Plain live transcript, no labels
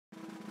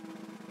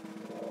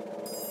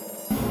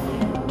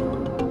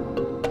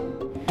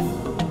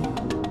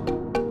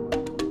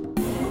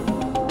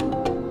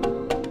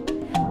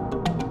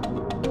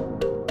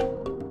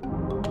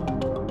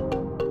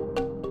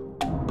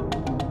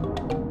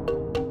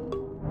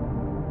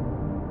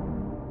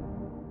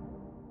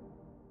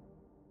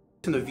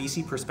From the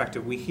VC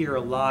perspective, we hear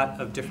a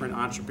lot of different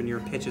entrepreneur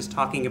pitches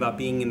talking about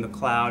being in the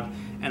cloud,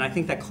 and I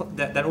think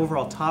that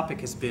overall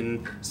topic has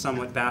been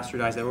somewhat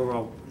bastardized.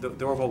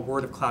 The overall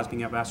word of cloud is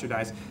being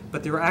bastardized,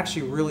 but there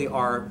actually really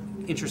are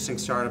interesting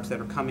startups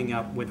that are coming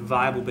up with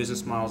viable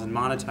business models and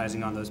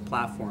monetizing on those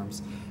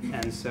platforms.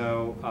 And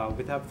so,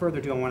 without further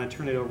ado, I want to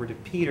turn it over to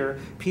Peter.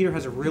 Peter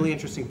has a really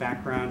interesting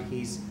background.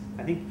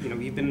 I think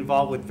you've been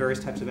involved with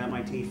various types of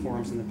MIT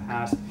forums in the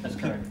past. That's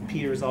correct.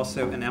 Peter is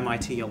also an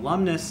MIT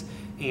alumnus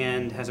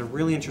and has a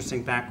really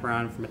interesting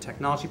background from a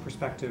technology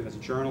perspective as a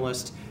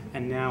journalist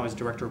and now as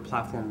director of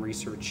platform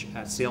research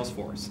at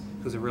Salesforce,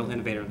 who's a real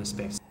innovator in this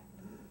space.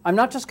 I'm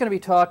not just going to be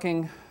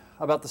talking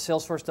about the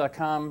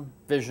Salesforce.com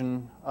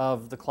vision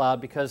of the cloud,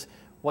 because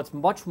what's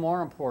much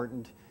more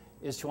important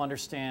is to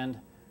understand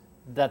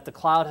that the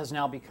cloud has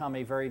now become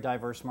a very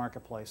diverse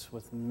marketplace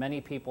with many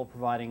people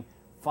providing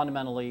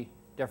fundamentally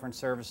different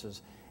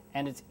services.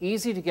 And it's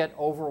easy to get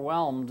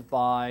overwhelmed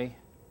by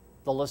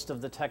the list of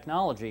the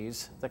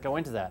technologies that go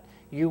into that.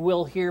 You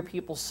will hear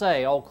people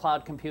say, oh,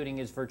 cloud computing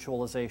is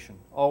virtualization.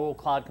 Oh,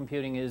 cloud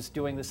computing is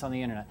doing this on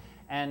the internet.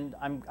 And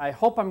I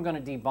hope I'm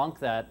going to debunk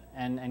that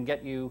and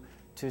get you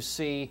to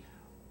see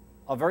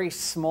a very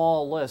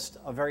small list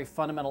of very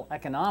fundamental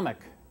economic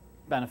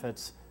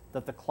benefits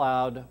that the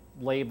cloud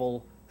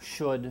label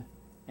should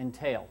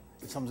entail.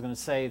 If someone's going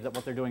to say that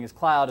what they're doing is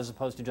cloud as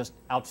opposed to just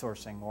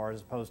outsourcing or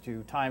as opposed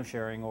to time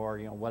sharing or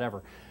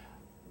whatever.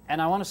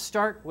 And I want to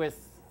start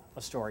with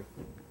a story.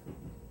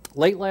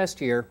 Late last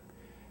year,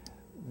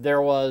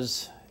 there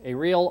was a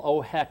real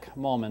oh heck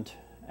moment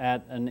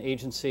at an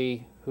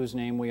agency whose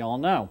name we all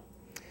know,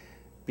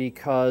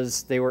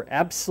 because they were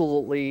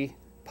absolutely,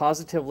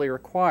 positively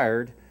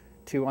required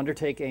to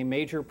undertake a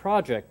major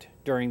project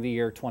during the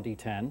year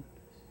 2010.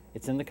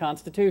 It's in the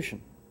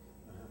Constitution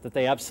that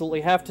they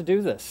absolutely have to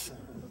do this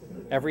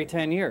every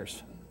 10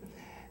 years.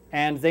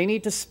 And they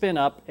need to spin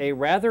up a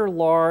rather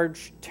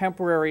large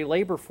temporary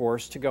labor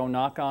force to go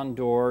knock on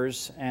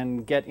doors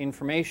and get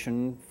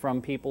information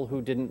from people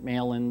who didn't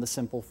mail in the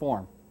simple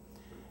form.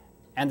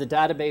 And the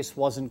database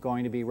wasn't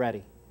going to be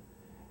ready.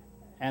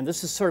 And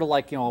this is sort of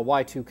like a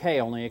Y2K,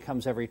 only it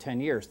comes every 10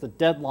 years. The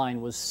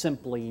deadline was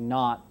simply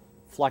not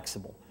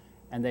flexible,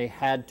 and they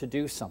had to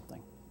do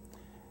something.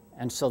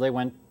 And so they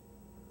went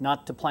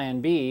not to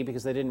plan B,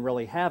 because they didn't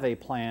really have a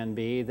plan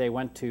B. They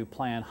went to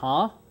plan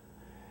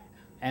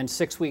and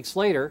 6 weeks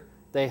later,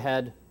 they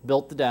had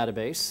built the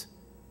database,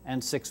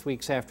 and 6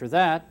 weeks after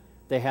that,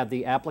 they had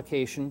the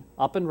application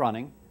up and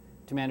running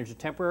to manage a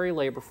temporary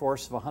labor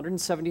force of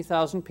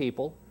 170,000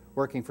 people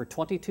working for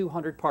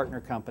 2,200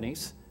 partner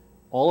companies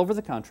all over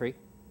the country,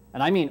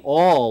 and I mean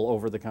all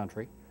over the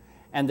country,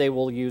 and they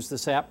will use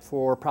this app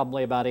for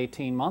probably about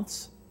 18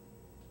 months,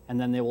 and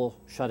then they will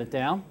shut it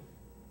down,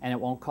 and it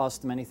won't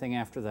cost them anything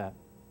after that.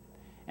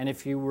 And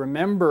if you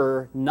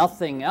remember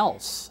nothing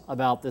else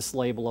about this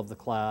label of the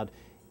cloud,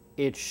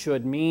 it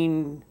should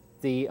mean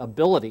the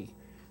ability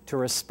to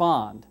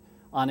respond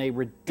on a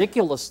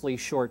ridiculously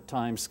short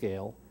time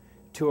scale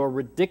to a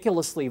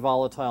ridiculously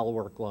volatile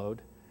workload,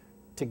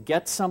 to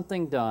get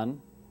something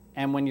done,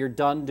 and when you're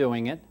done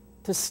doing it,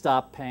 to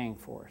stop paying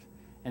for it.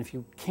 And if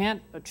you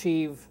can't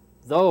achieve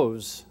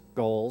those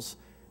goals,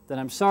 then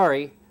I'm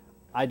sorry,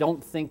 I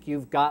don't think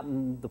you've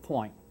gotten the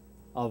point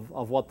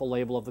of what the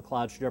label of the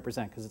cloud should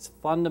represent, because it's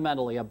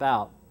fundamentally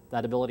about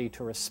that ability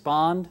to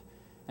respond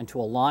and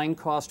to align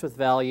cost with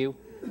value,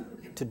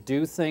 to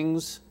do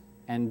things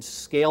and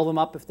scale them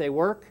up if they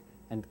work,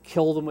 and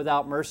kill them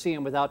without mercy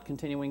and without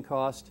continuing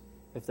cost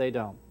if they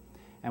don't.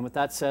 And with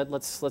that said,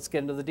 let's get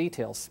into the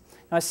details.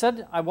 Now, I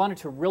said I wanted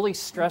to really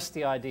stress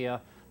the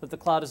idea that the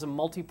cloud is a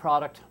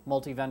multi-product,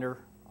 multi-vendor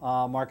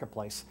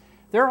marketplace.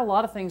 There are a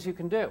lot of things you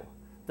can do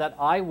that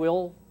I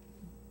will,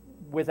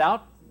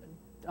 without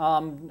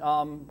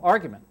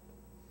argument,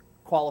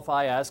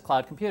 qualify as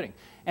cloud computing.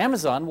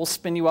 Amazon will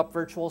spin you up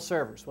virtual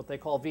servers, what they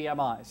call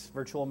VMIs,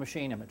 virtual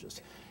machine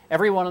images.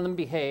 Every one of them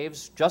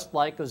behaves just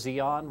like a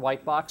Xeon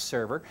white box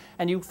server,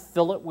 and you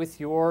fill it with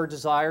your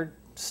desired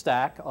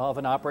stack of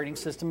an operating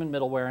system and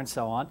middleware and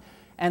so on.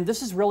 And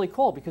this is really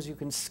cool because you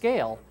can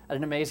scale at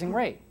an amazing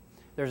rate.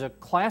 There's a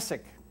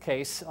classic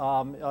case,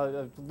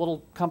 a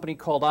little company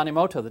called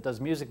Animoto that does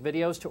music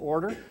videos to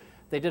order.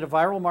 They did a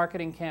viral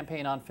marketing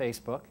campaign on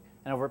Facebook,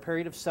 and over a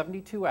period of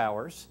 72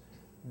 hours,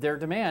 their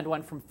demand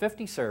went from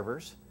 50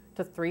 servers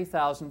to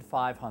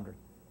 3,500.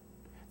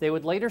 They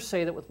would later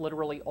say that with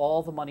literally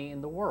all the money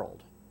in the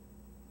world,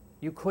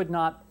 you could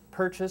not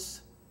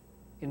purchase,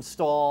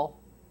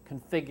 install,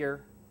 configure,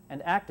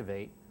 and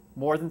activate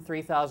more than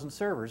 3,000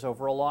 servers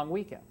over a long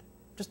weekend.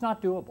 Just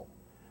not doable.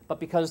 But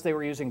because they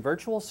were using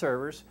virtual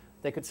servers,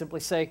 they could simply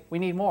say, we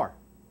need more.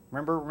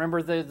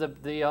 Remember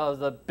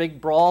the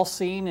big brawl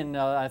scene in,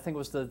 I think it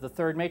was the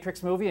third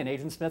Matrix movie, and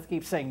Agent Smith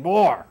keeps saying,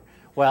 more.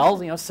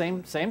 Well,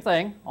 same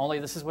thing, only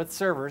this is with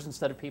servers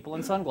instead of people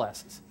in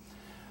sunglasses.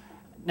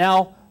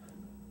 Now,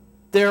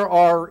 there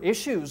are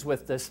issues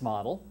with this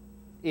model.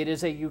 It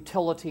is a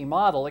utility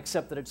model,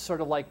 except that it's sort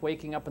of like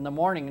waking up in the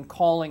morning and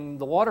calling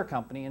the water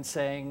company and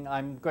saying,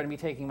 I'm going to be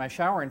taking my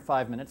shower in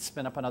 5 minutes,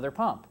 spin up another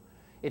pump.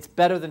 It's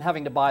better than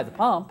having to buy the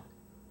pump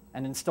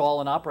and install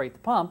and operate the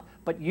pump,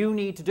 but you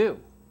need to do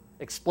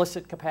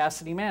explicit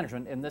capacity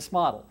management in this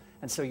model.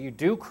 And so you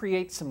do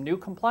create some new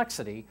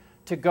complexity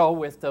to go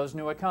with those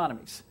new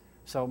economies.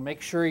 So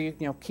make sure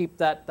you, keep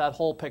that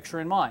whole picture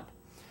in mind.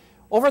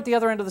 Over at the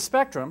other end of the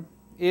spectrum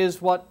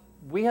is what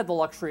we had the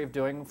luxury of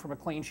doing from a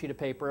clean sheet of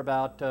paper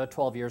about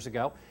 12 years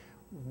ago.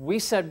 We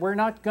said we're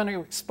not going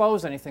to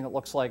expose anything that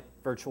looks like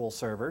virtual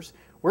servers.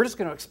 We're just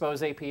going to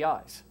expose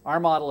APIs. Our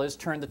model is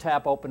turn the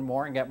tap open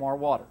more and get more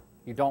water.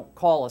 You don't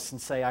call us and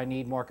say, I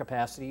need more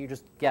capacity. You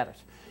just get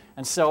it.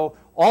 And so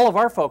all of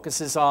our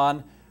focus is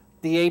on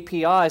the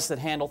APIs that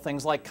handle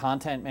things like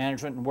content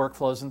management and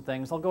workflows and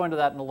things. I'll go into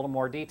that in a little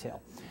more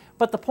detail.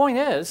 But the point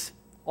is,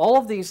 all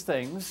of these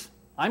things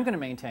I'm going to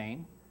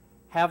maintain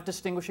have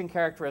distinguishing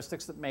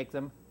characteristics that make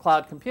them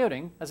cloud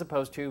computing as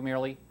opposed to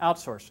merely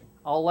outsourcing.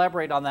 I'll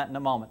elaborate on that in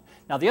a moment.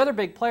 Now, the other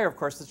big player, of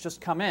course, that's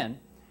just come in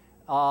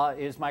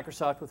is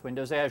Microsoft with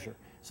Windows Azure.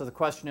 So the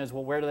question is,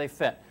 well, where do they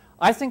fit?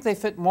 I think they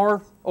fit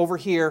more over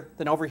here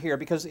than over here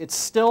because it's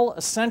still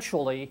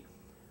essentially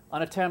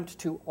an attempt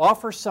to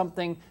offer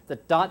something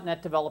that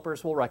 .NET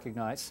developers will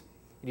recognize.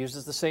 It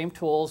uses the same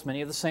tools,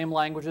 many of the same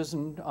languages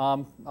and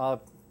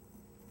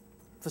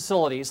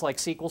facilities like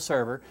SQL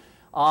Server,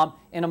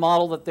 in a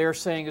model that they're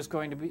saying is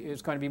going to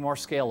be more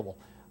scalable.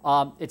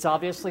 It's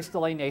obviously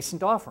still a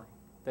nascent offering.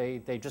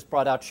 They just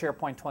brought out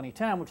SharePoint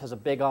 2010, which has a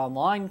big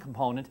online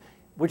component,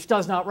 which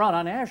does not run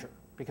on Azure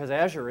because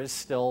Azure is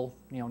still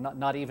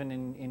not even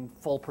in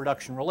full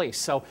production release.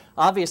 So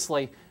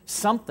obviously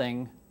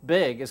something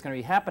big is going to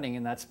be happening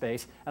in that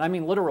space, and I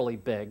mean literally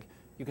big.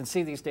 You can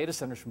see these data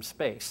centers from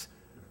space.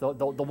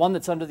 The one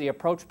that's under the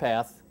approach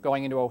path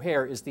going into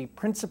O'Hare is the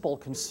principal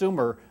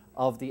consumer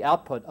of the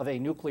output of a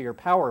nuclear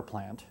power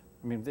plant.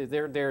 I mean,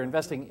 they're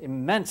investing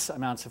immense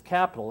amounts of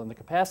capital in the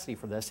capacity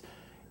for this,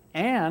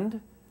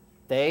 and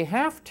they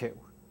have to,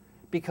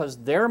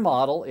 because their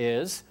model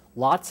is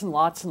lots and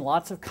lots and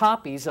lots of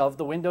copies of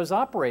the Windows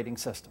operating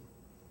system.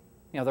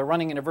 They're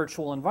running in a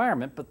virtual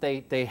environment, but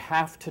they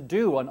have to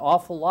do an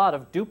awful lot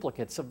of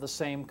duplicates of the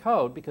same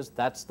code because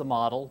that's the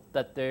model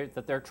that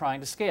they're trying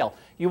to scale.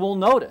 You will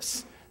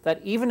notice that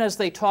even as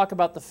they talk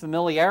about the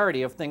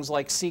familiarity of things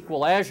like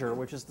SQL Azure,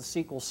 which is the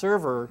SQL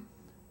Server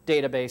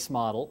database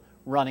model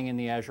running in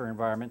the Azure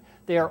environment,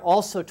 they are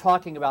also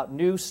talking about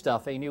new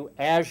stuff, a new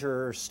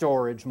Azure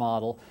storage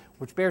model,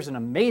 which bears an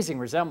amazing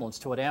resemblance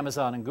to what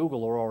Amazon and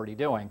Google are already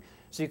doing.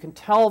 So you can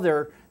tell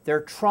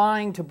they're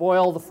trying to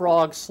boil the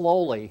frog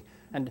slowly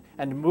and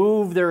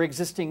move their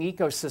existing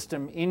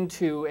ecosystem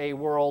into a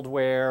world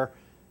where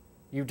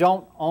you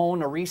don't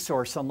own a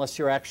resource unless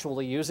you're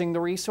actually using the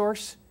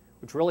resource,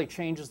 which really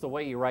changes the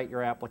way you write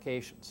your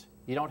applications.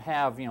 You don't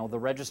have the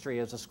registry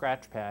as a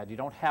scratch pad. You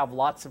don't have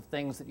lots of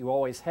things that you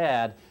always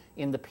had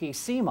in the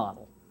PC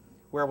model,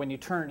 where when you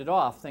turned it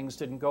off, things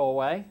didn't go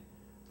away.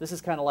 This is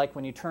kind of like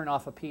when you turn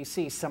off a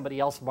PC, somebody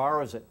else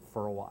borrows it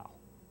for a while.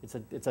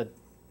 It's a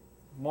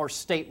more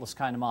stateless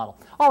kind of model.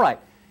 All right,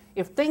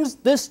 if things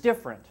this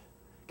different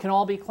can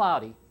all be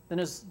cloudy, then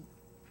is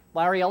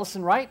Larry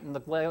Ellison right and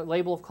the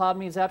label of cloud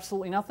means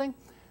absolutely nothing?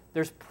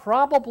 There's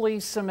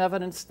probably some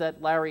evidence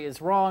that Larry is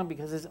wrong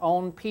because his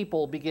own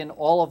people begin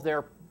all of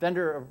their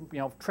vendor,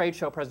 trade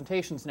show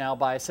presentations now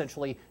by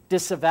essentially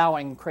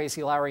disavowing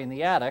Crazy Larry in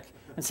the attic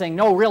and saying,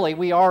 no, really,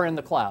 we are in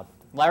the cloud.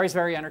 Larry's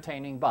very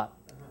entertaining, but.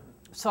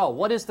 So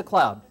what is the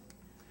cloud?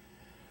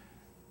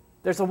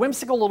 There's a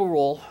whimsical little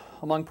rule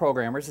among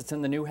programmers. It's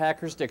in the New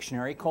Hacker's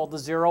Dictionary called the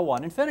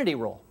 0-1 infinity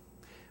rule,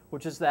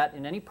 which is that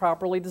in any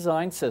properly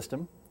designed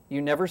system,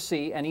 you never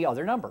see any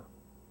other number.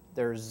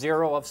 There's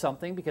 0 of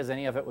something because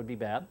any of it would be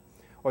bad,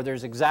 or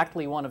there's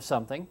exactly 1 of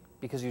something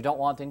because you don't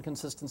want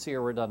inconsistency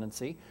or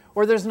redundancy,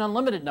 or there's an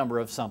unlimited number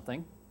of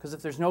something because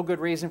if there's no good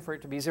reason for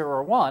it to be 0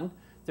 or 1,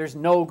 there's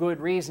no good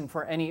reason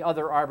for any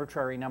other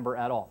arbitrary number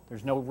at all.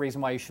 There's no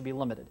reason why you should be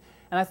limited.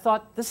 And I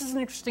thought this is an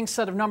interesting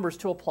set of numbers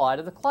to apply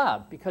to the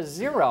cloud because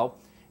 0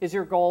 is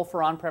your goal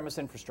for on-premise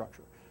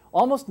infrastructure.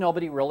 Almost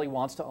nobody really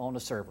wants to own a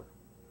server.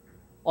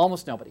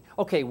 Almost nobody.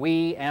 Okay,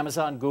 we,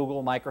 Amazon,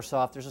 Google,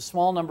 Microsoft, there's a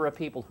small number of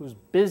people whose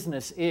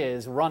business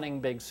is running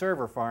big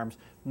server farms.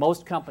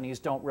 Most companies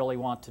don't really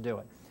want to do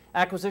it.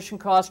 Acquisition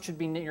costs should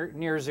be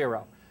near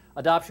 0.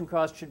 Adoption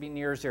costs should be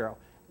near 0.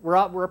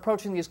 We're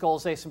approaching these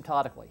goals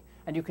asymptotically.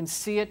 And you can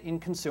see it in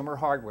consumer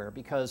hardware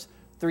because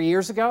 3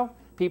 years ago,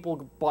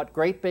 people bought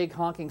great big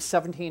honking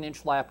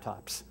 17-inch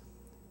laptops.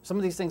 Some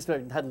of these things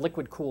had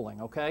liquid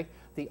cooling, okay?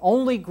 The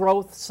only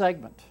growth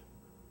segment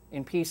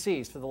in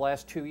PCs for the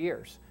last 2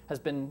 years has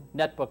been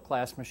netbook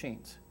class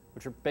machines,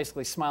 which are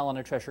basically smile on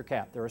a Cheshire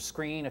Cat. They're a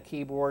screen, a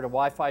keyboard, a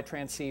Wi-Fi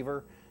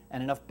transceiver,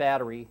 and enough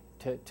battery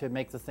to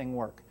make the thing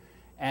work.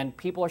 And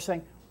people are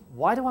saying,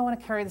 why do I want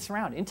to carry this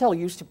around? Intel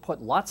used to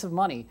put lots of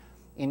money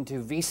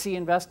into VC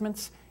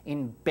investments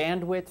in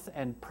bandwidth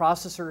and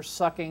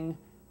processor-sucking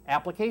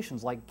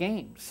applications like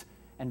games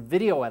and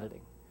video editing.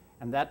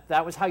 And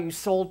that was how you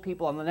sold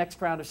people on the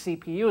next round of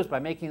CPUs, by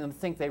making them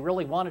think they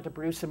really wanted to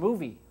produce a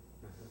movie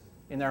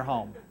in their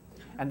home.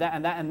 And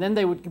then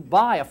they would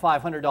buy a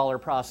 $500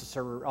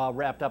 processor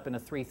wrapped up in a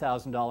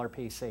 $3,000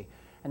 PC.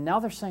 And now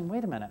they're saying,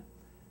 wait a minute,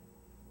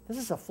 this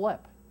is a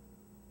flip.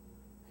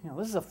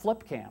 This is a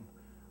flip cam.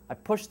 I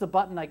push the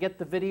button, I get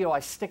the video, I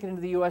stick it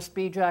into the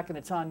USB jack, and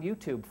it's on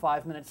YouTube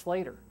 5 minutes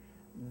later.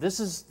 This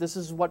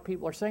is what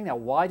people are saying now.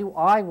 Why do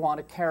I want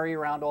to carry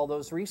around all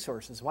those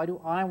resources? Why do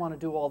I want to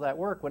do all that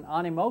work when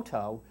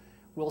Animoto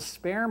will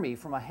spare me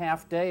from a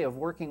half day of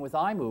working with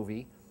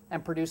iMovie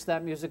and produce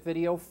that music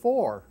video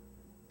for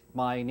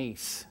my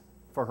niece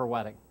for her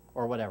wedding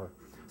or whatever?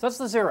 So that's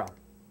the 0.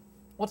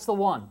 What's the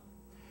 1?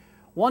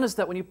 1 is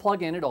that when you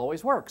plug in, it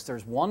always works.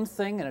 There's one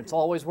thing and it's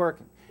always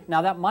working.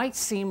 Now that might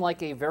seem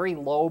like a very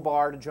low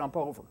bar to jump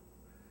over.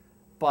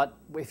 But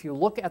if you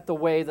look at the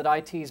way that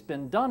IT's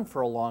been done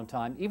for a long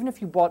time, even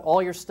if you bought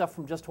all your stuff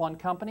from just one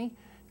company,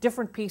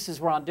 different pieces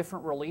were on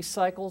different release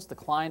cycles. The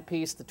client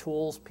piece, the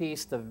tools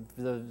piece,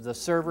 the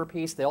server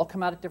piece, they all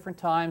come out at different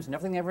times, and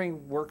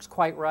everything works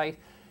quite right.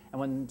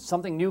 And when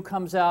something new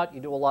comes out,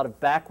 you do a lot of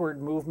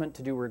backward movement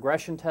to do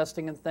regression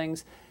testing and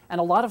things, and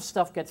a lot of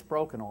stuff gets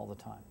broken all the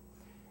time.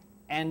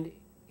 And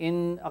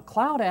in a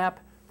cloud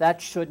app,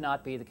 that should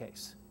not be the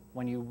case.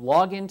 When you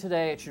log in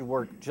today, it should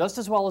work just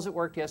as well as it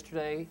worked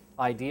yesterday,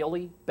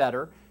 ideally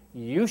better.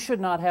 You should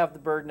not have the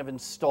burden of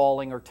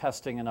installing or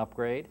testing an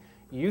upgrade.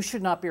 You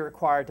should not be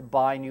required to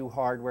buy new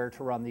hardware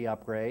to run the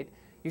upgrade.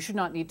 You should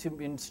not need to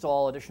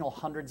install additional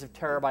hundreds of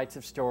terabytes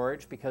of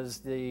storage because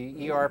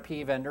the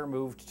ERP vendor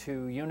moved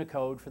to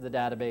Unicode for the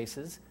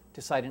databases,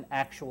 to cite an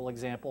actual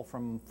example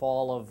from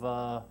fall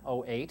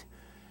of '08.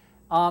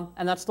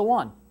 And that's the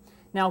 1.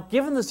 Now,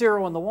 given the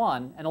 0 and the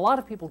 1, and a lot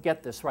of people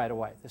get this right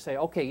away. They say,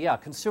 okay, yeah,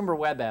 consumer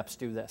web apps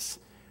do this.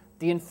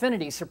 The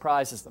infinity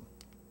surprises them.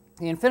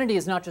 The infinity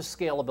is not just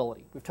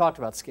scalability. We've talked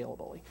about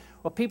scalability.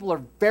 What people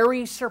are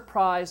very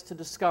surprised to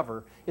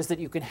discover is that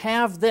you can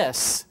have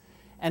this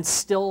and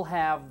still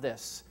have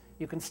this.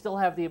 You can still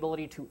have the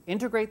ability to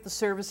integrate the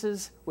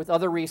services with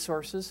other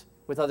resources,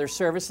 with other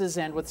services,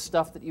 and with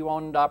stuff that you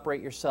own and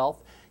operate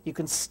yourself. You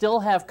can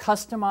still have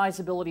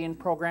customizability and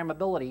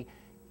programmability,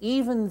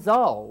 even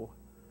though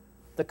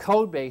the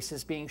code base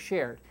is being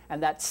shared.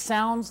 And that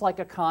sounds like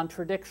a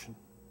contradiction.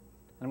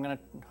 And I'm going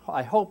to,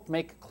 I hope,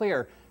 make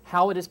clear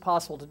how it is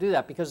possible to do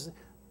that, because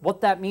what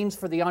that means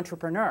for the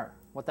entrepreneur,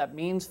 what that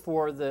means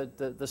for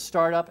the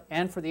startup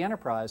and for the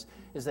enterprise,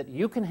 is that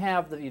you can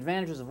have the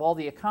advantages of all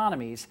the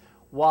economies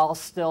while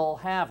still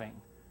having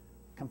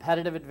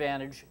competitive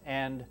advantage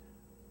and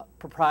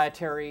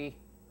proprietary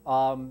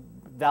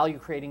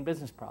value-creating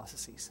business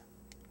processes.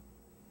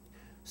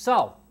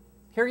 So,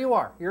 here you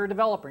are, you're a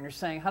developer, and you're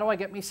saying, how do I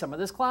get me some of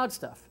this cloud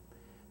stuff?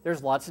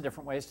 There's lots of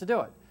different ways to do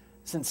it.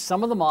 Since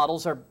some of the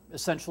models are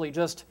essentially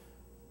just,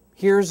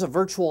 here's a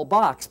virtual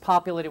box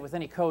populated with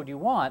any code you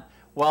want,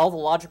 well, the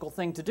logical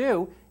thing to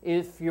do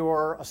if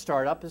you're a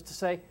startup is to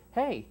say,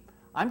 hey,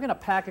 I'm going to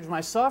package my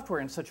software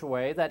in such a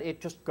way that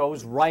it just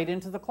goes right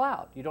into the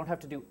cloud. You don't have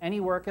to do any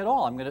work at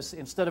all. I'm going to,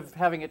 instead of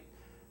having it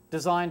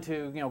designed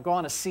to go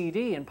on a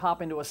CD and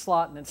pop into a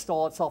slot and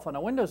install itself on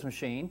a Windows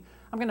machine,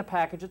 I'm going to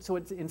package it so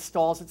it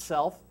installs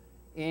itself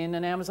in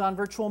an Amazon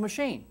virtual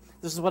machine.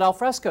 This is what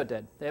Alfresco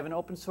did. They have an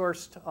open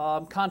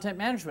sourced content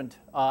management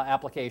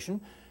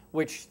application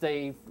which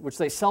they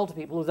sell to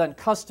people who then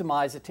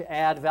customize it to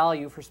add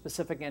value for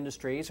specific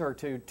industries or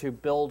to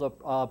build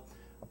a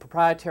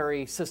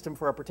proprietary system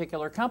for a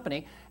particular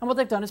company. And what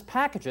they've done is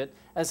package it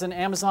as an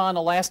Amazon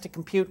Elastic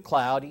Compute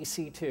Cloud,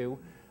 EC2,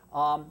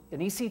 an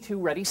EC2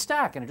 ready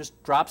stack, and it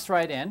just drops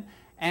right in.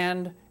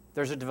 And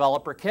there's a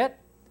developer kit,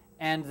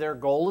 and their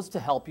goal is to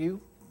help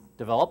you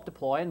develop,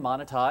 deploy, and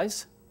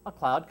monetize a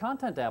cloud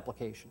content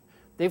application.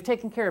 They've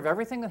taken care of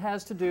everything that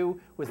has to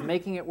do with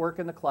making it work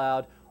in the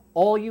cloud.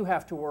 All you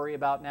have to worry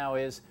about now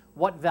is,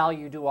 what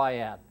value do I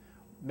add?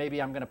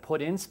 Maybe I'm going to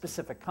put in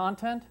specific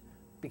content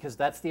because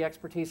that's the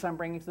expertise I'm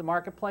bringing to the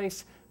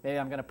marketplace. Maybe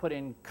I'm going to put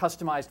in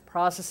customized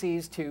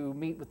processes to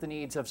meet with the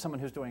needs of someone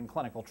who's doing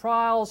clinical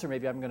trials, or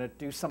maybe I'm going to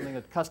do something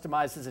that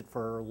customizes it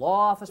for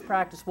law office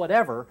practice,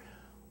 whatever.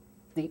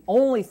 The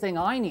only thing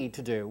I need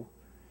to do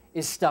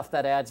is stuff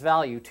that adds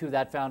value to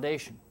that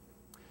foundation.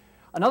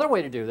 Another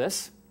way to do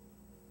this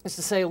is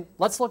to say,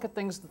 let's look at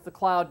things that the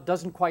cloud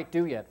doesn't quite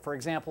do yet. For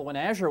example, when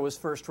Azure was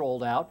first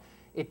rolled out,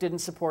 it didn't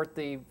support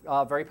the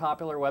very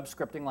popular web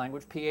scripting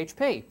language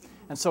PHP.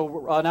 And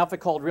so an outfit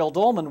called Real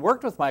Dolman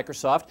worked with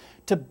Microsoft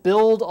to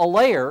build a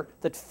layer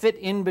that fit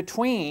in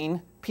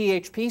between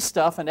PHP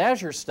stuff and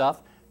Azure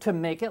stuff to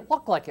make it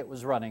look like it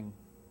was running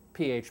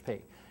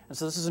PHP. And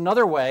so this is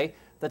another way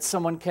that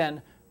someone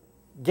can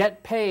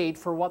get paid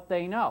for what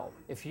they know.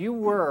 If you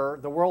were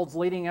the world's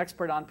leading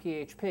expert on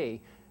PHP,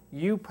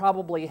 you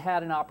probably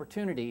had an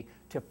opportunity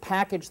to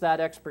package that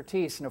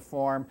expertise in a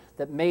form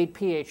that made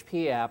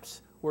PHP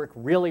apps work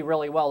really,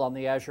 really well on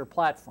the Azure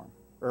platform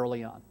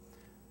early on.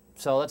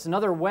 So that's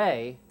another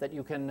way that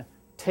you can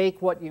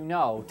take what you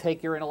know,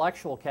 take your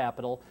intellectual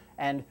capital,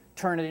 and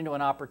turn it into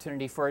an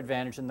opportunity for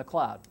advantage in the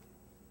cloud.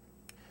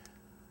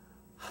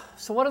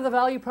 So what are the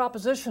value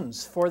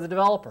propositions for the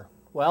developer?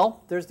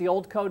 Well, there's the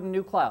old code and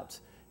new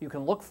clouds. you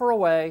can look for a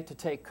way to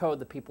take code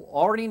that people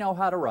already know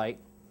how to write,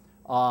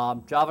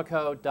 Java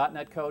code,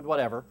 .NET code,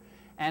 whatever,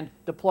 and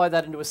deploy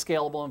that into a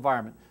scalable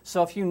environment.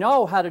 So if you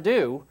know how to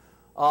do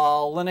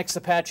Linux,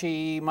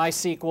 Apache,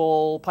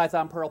 MySQL,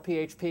 Python, Perl,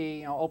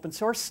 PHP, open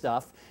source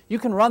stuff, you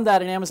can run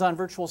that in Amazon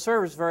Virtual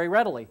Servers very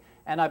readily.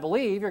 And I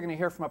believe you're going to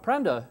hear from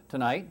Aprenda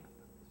tonight.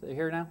 Is it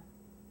here now?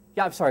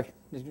 Yeah, I'm sorry.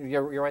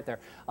 You're right there.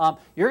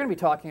 You're going to be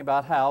talking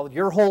about how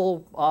your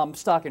whole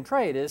stock and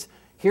trade is,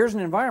 here's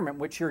an environment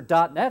which your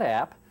 .NET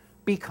app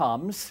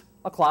becomes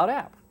a cloud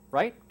app,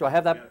 right? Do I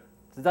have that?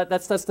 Yeah.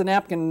 That's the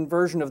napkin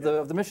version of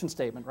the mission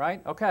statement,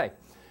 right? Okay.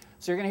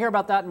 So you're going to hear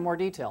about that in more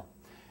detail.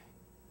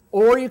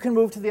 Or you can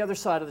move to the other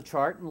side of the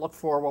chart and look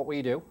for what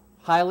we do,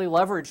 highly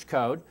leveraged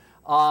code.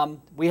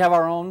 We have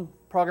our own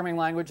programming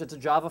language. It's a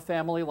Java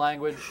family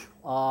language.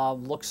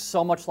 Looks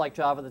so much like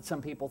Java that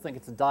some people think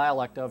it's a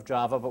dialect of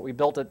Java, but we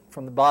built it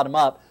from the bottom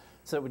up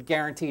so it would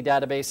guarantee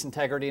database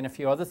integrity and a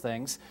few other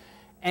things.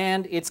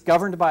 And it's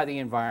governed by the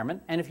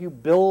environment. And if you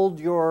build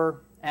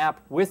your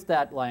app with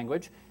that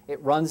language,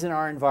 it runs in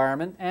our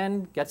environment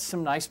and gets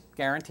some nice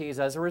guarantees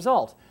as a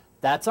result.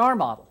 That's our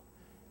model.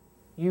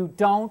 You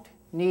don't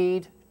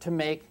need to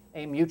make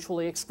a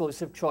mutually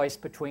exclusive choice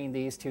between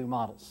these two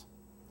models.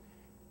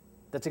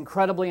 That's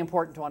incredibly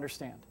important to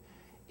understand.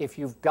 If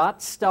you've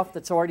got stuff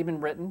that's already been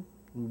written,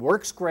 and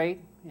works great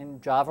in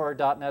Java or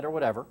 .NET or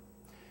whatever,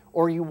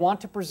 or you want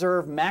to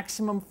preserve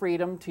maximum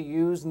freedom to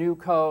use new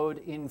code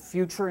in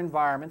future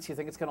environments, you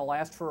think it's going to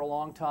last for a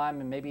long time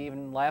and maybe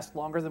even last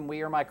longer than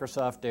we or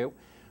Microsoft do,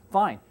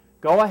 fine.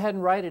 Go ahead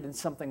and write it in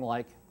something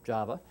like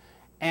Java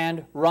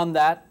and run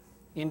that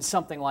in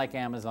something like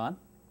Amazon.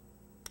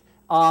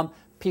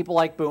 People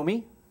like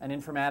Boomi and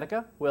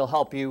Informatica will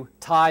help you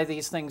tie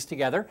these things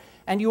together,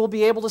 and you will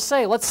be able to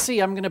say, let's see,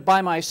 I'm going to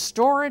buy my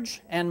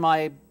storage and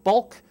my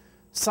bulk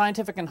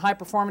scientific and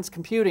high-performance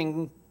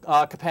computing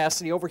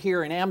capacity over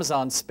here in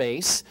Amazon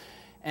space,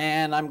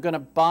 and I'm going to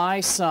buy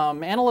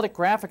some analytic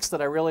graphics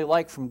that I really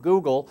like from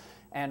Google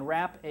and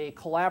wrap a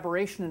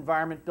collaboration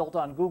environment built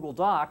on Google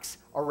Docs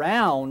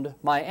around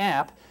my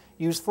app.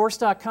 Use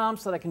Force.com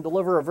so that I can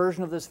deliver a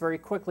version of this very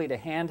quickly to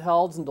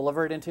handhelds and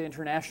deliver it into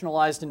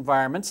internationalized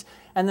environments,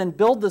 and then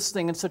build this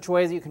thing in such a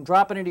way that you can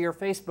drop it into your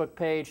Facebook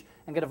page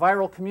and get a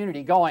viral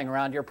community going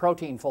around your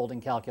protein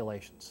folding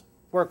calculations.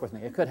 Work with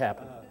me. It could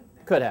happen.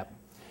 It could happen.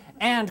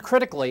 And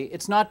critically,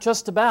 it's not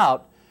just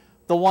about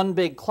the one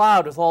big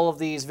cloud with all of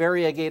these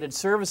variegated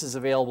services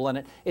available in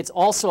it. It's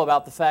also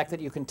about the fact that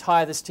you can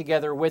tie this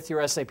together with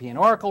your SAP and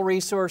Oracle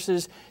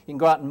resources. You can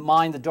go out and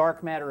mine the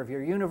dark matter of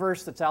your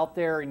universe that's out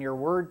there in your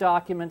Word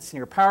documents and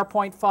your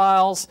PowerPoint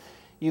files.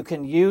 You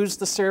can use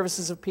the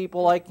services of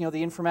people like the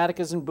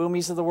Informaticas and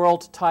Boomis of the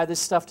world to tie this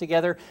stuff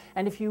together.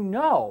 And if you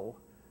know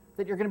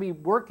that you're going to be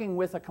working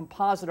with a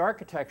composite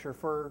architecture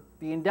for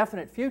the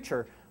indefinite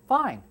future,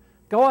 fine.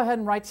 Go ahead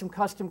and write some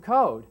custom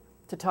code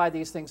to tie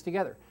these things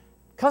together.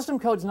 Custom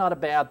code's not a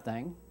bad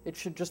thing. It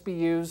should just be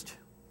used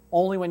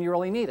only when you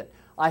really need it.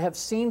 I have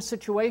seen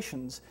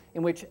situations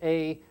in which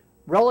a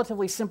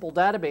relatively simple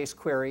database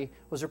query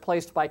was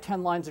replaced by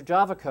 10 lines of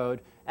Java code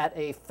at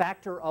a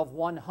factor of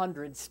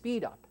 100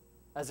 speed up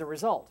as a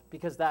result,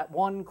 because that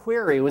one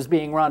query was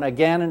being run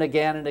again and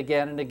again and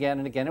again and again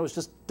and again. It was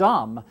just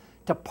dumb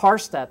to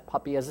parse that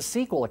puppy as a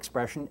SQL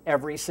expression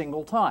every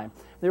single time.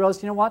 They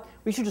realized, you know what?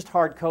 We should just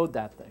hard code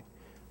that thing.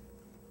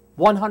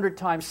 100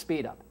 times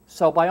speed up.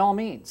 So by all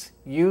means,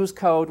 use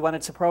code when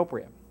it's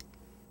appropriate.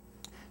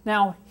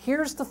 Now,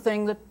 here's the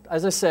thing that,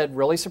 as I said,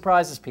 really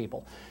surprises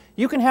people.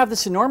 You can have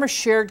this enormous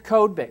shared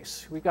code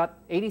base. We've got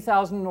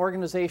 80,000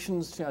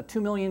 organizations,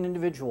 2 million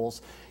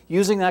individuals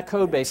using that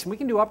code base, and we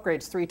can do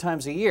upgrades 3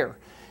 times a year.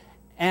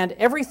 And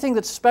everything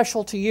that's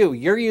special to you,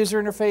 your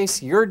user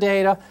interface, your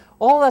data,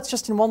 all that's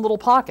just in one little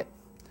pocket,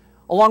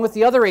 along with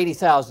the other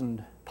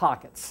 80,000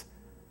 pockets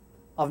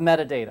of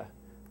metadata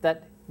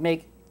that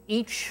make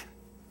each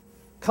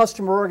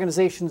customer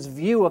organization's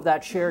view of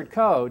that shared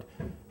code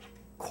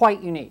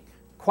quite unique,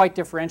 quite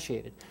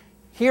differentiated.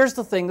 Here's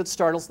the thing that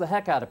startles the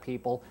heck out of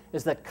people,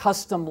 is that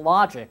custom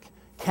logic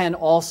can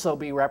also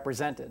be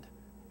represented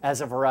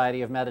as a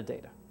variety of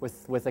metadata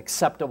with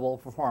acceptable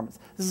performance.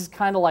 This is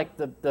kind of like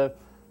the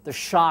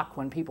shock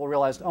when people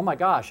realized, oh my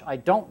gosh, I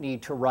don't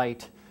need to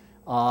write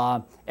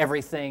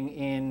everything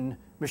in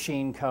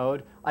machine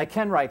code. I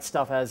can write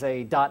stuff as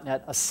a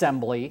 .NET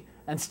assembly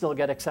and still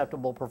get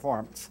acceptable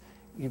performance.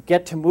 You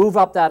get to move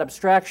up that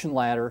abstraction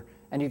ladder,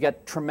 and you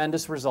get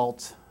tremendous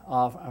results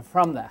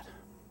from that.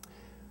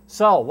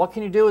 So what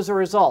can you do as a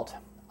result?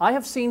 I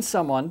have seen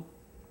someone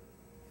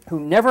who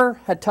never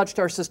had touched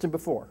our system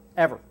before,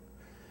 ever,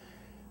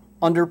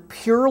 under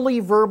purely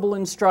verbal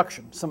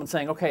instruction. Someone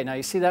saying, okay, now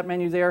you see that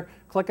menu there?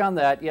 Click on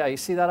that. Yeah, you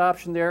see that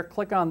option there?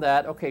 Click on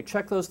that. Okay,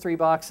 check those 3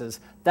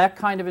 boxes. That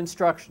kind of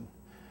instruction.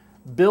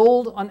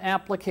 Build an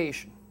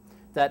application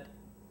that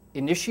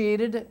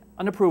initiated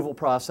an approval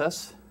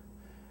process,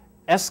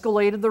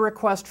 escalated the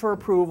request for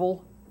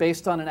approval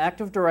based on an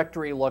Active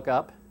Directory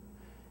lookup,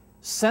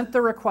 sent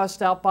the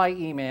request out by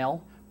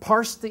email,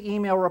 parsed the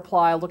email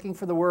reply looking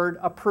for the word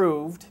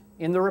approved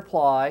in the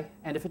reply,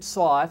 and if it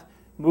saw it,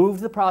 moved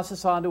the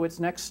process on to its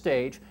next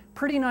stage.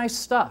 Pretty nice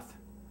stuff.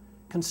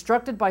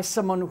 Constructed by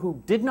someone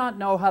who did not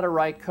know how to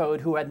write code,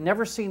 who had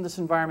never seen this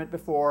environment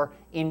before,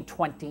 in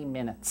 20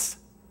 minutes.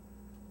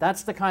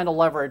 That's the kind of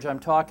leverage I'm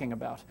talking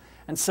about.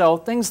 And so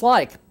things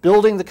like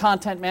building the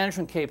content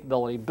management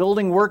capability,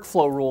 building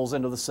workflow rules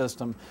into the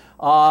system,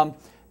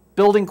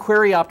 building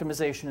query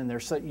optimization in there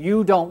so that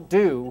you don't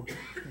do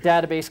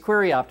database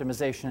query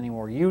optimization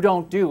anymore. You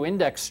don't do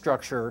index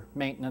structure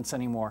maintenance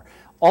anymore.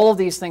 All of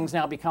these things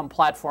now become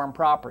platform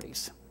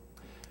properties.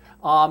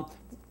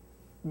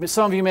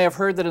 Some of you may have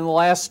heard that in the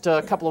last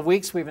couple of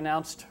weeks we've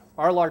announced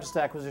our largest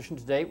acquisition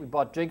to date. We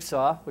bought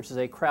Jigsaw, which is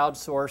a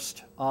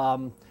crowdsourced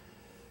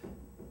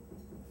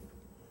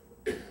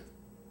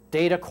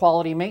data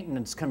quality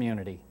maintenance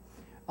community,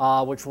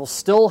 which will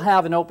still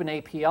have an open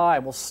API,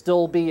 will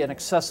still be an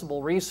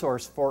accessible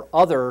resource for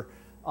other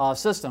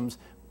systems,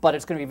 but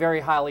it's going to be very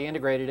highly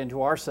integrated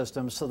into our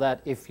system so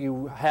that if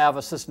you have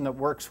a system that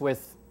works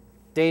with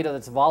data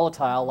that's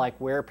volatile, like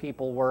where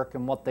people work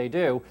and what they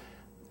do,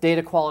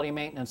 data quality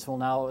maintenance will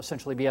now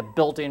essentially be a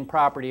built-in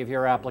property of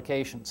your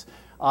applications.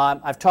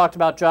 I've talked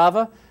about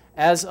Java.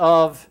 As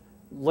of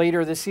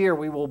later this year,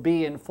 we will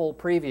be in full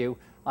preview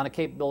on a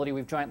capability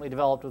we've jointly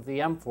developed with the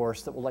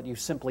M-Force that will let you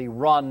simply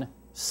run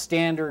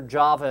standard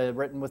Java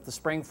written with the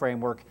Spring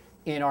framework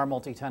in our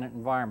multi-tenant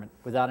environment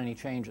without any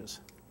changes.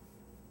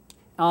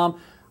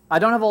 I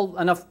don't have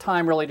enough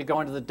time really to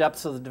go into the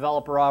depths of the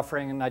developer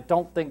offering, and I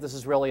don't think this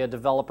is really a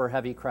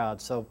developer-heavy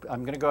crowd, so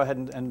I'm going to go ahead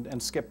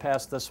and skip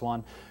past this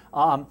one.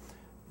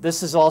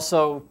 This is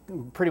also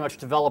pretty much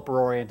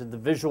developer-oriented, the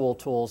visual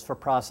tools for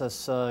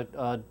process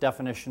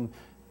definition.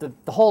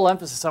 The whole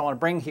emphasis I want to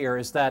bring here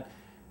is that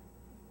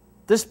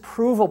this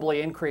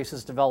provably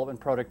increases development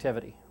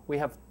productivity. We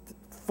have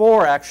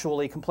 4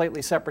 actually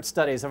completely separate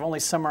studies. I've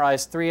only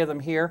summarized 3 of them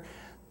here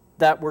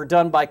that were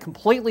done by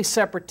completely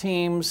separate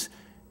teams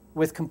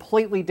with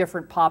completely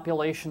different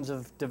populations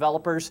of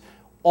developers.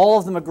 All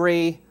of them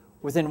agree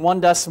within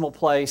 1 decimal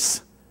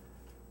place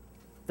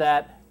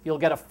that you'll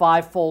get a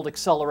 5-fold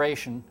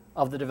acceleration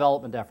of the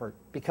development effort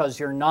because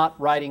you're not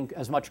writing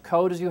as much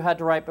code as you had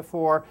to write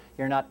before,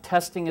 you're not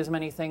testing as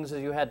many things as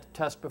you had to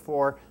test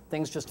before,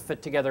 things just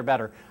fit together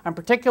better. I'm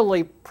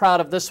particularly proud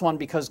of this one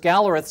because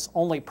Gallerith's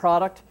only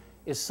product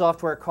is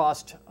software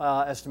cost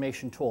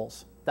estimation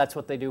tools. That's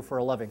what they do for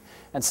a living.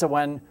 And so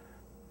when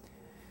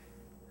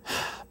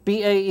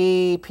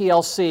BAE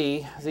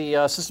PLC,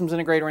 the systems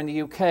integrator in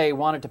the UK,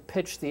 wanted to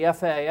pitch the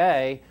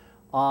FAA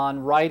on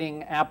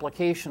writing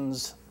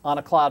applications on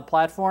a cloud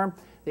platform,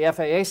 the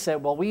FAA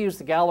said, well, we use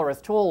the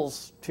Gallerith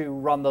tools to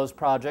run those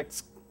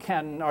projects.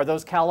 Are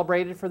those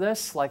calibrated for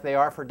this like they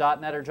are for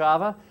 .NET or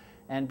Java?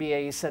 And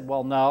BAE said,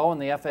 well, no.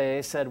 And the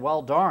FAA said,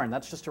 well, darn,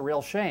 that's just a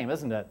real shame,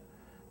 isn't it?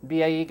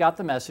 BAE got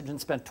the message and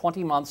spent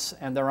 20 months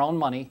and their own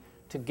money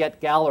to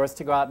get Gallerith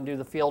to go out and do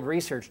the field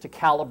research to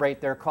calibrate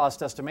their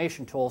cost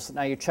estimation tools. So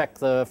now you check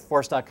the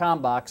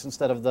Force.com box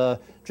instead of the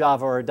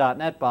Java or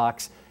 .NET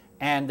box,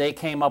 and they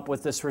came up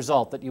with this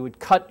result that you would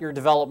cut your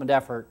development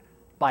effort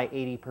by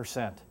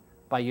 80%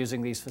 by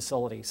using these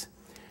facilities.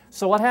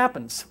 So what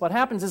happens? What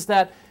happens is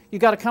that you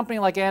got a company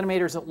like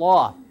Animators at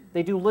Law.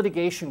 They do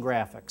litigation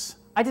graphics.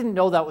 I didn't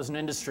know that was an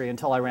industry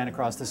until I ran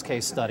across this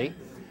case study.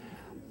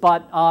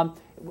 But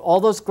all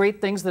those great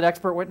things that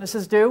expert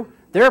witnesses do,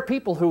 there are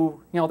people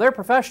who, they're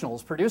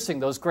professionals producing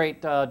those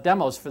great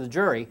demos for the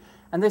jury.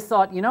 And they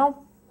thought,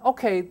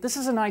 okay, this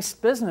is a nice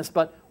business,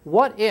 but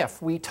what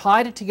if we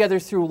tied it together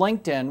through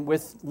LinkedIn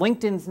with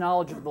LinkedIn's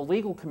knowledge of the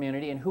legal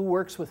community and who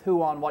works with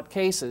who on what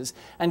cases,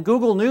 and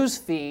Google News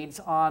feeds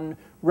on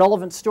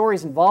relevant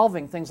stories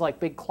involving things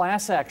like big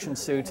class action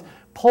suits,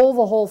 pull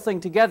the whole thing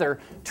together,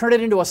 turn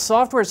it into a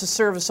software as a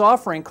service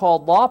offering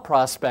called Law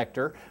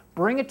Prospector,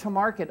 bring it to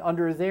market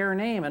under their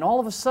name, and all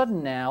of a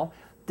sudden now,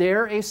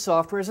 they're a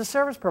software as a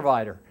service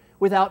provider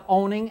without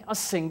owning a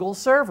single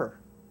server,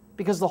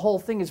 because the whole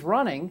thing is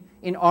running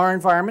in our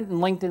environment, in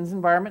LinkedIn's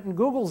environment, and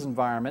Google's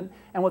environment,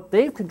 and what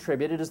they've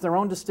contributed is their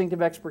own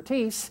distinctive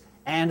expertise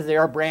and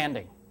their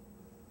branding.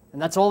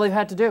 And that's all they've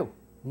had to do.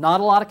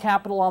 Not a lot of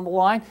capital on the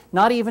line,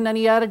 not even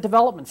any added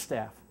development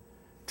staff.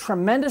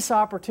 Tremendous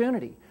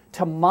opportunity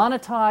to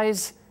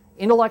monetize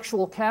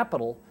intellectual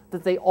capital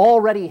that they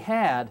already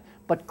had,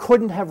 but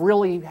couldn't have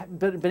really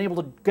been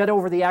able to get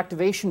over the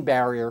activation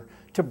barrier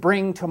to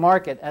bring to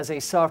market as a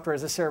software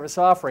as a service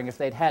offering if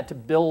they'd had to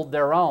build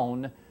their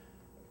own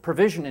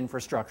provision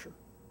infrastructure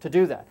to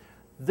do that.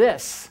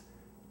 This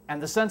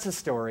and the census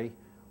story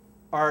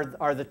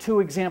are the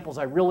 2 examples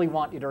I really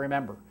want you to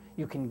remember.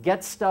 You can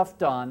get stuff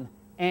done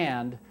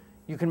and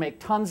you can make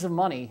tons of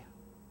money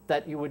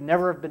that you would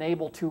never have been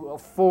able to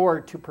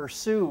afford to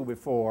pursue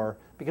before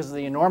because of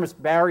the enormous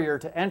barrier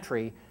to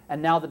entry,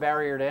 and now the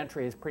barrier to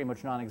entry is pretty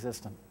much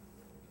non-existent.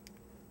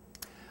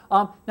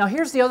 Now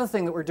here's the other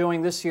thing that we're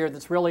doing this year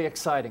that's really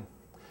exciting.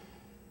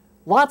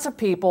 Lots of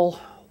people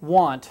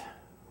want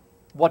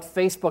what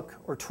Facebook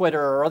or Twitter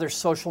or other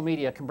social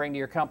media can bring to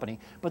your company,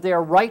 but they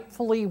are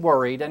rightfully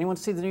worried. Anyone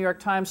see the New York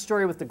Times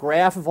story with the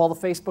graph of all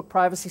the Facebook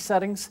privacy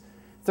settings?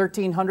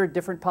 1,300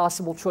 different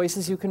possible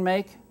choices you can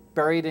make,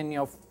 buried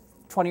in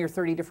 20 or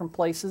 30 different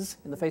places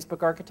in the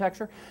Facebook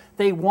architecture.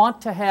 They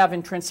want to have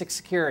intrinsic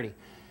security.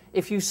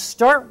 If you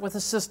start with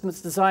a system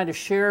that's designed to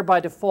share by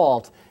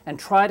default and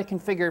try to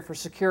configure it for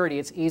security,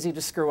 it's easy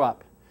to screw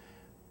up.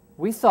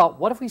 We thought,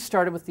 what if we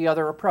started with the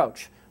other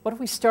approach? What if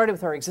we started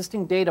with our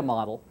existing data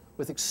model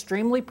with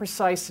extremely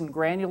precise and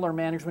granular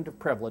management of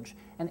privilege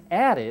and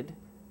added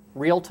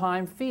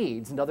real-time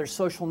feeds and other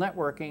social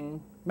networking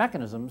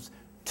mechanisms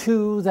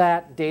to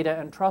that data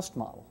and trust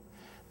model?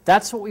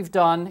 That's what we've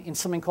done in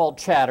something called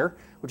Chatter,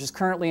 which is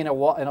currently in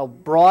a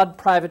broad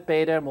private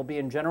beta and will be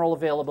in general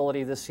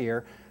availability this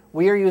year.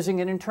 We are using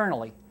it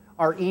internally.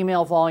 Our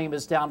email volume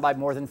is down by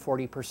more than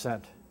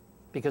 40%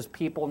 because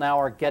people now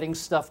are getting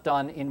stuff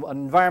done in an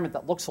environment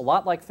that looks a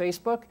lot like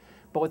Facebook,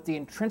 but with the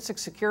intrinsic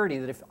security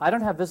that if I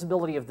don't have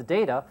visibility of the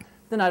data,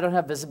 then I don't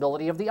have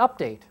visibility of the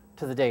update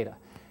to the data.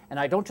 And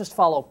I don't just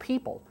follow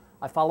people,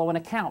 I follow an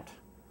account,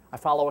 I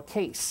follow a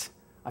case,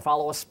 I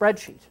follow a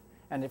spreadsheet.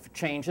 And if it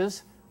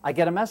changes, I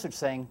get a message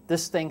saying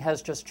this thing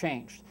has just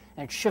changed.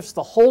 And it shifts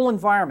the whole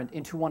environment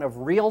into one of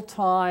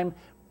real-time,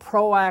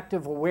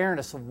 proactive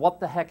awareness of what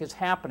the heck is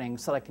happening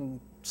so that I can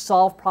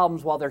solve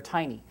problems while they're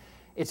tiny.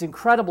 It's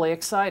incredibly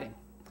exciting.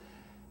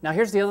 Now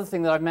here's the other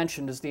thing that I've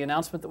mentioned is the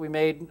announcement that we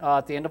made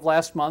at the end of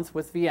last month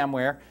with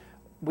VMware.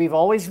 We've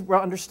always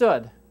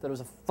understood that it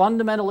was a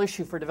fundamental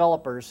issue for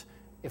developers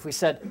if we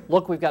said,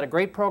 look, we've got a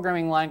great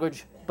programming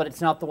language, but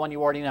it's not the one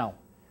you already know.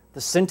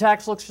 The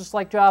syntax looks just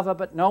like Java,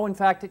 but no, in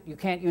fact, you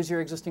can't use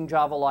your existing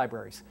Java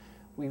libraries.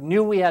 We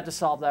knew we had to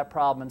solve that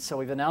problem, and so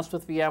we've announced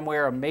with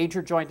VMware a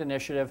major joint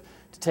initiative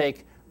to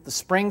take the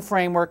Spring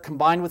framework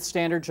combined with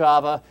standard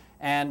Java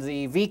and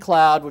the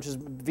vCloud, which is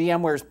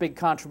VMware's big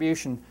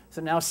contribution.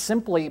 So now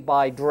simply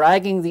by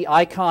dragging the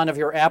icon of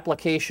your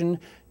application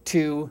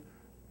to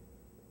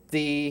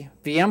the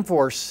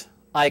VMforce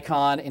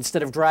icon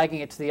instead of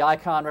dragging it to the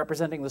icon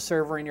representing the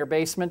server in your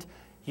basement,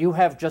 you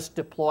have just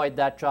deployed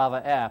that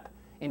Java app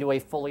into a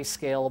fully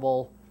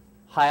scalable,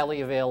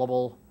 highly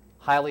available,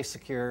 highly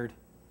secured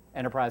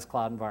enterprise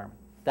cloud environment.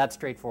 That's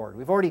straightforward.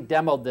 We've already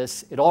demoed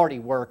this. It already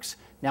works.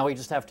 Now we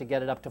just have to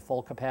get it up to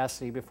full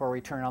capacity before we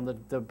turn on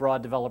the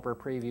broad developer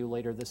preview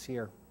later this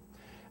year.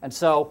 And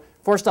so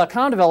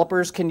Force.com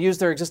developers can use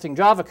their existing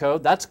Java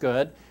code. That's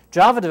good.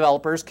 Java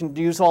developers can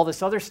use all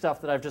this other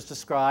stuff that I've just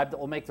described that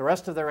will make the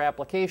rest of their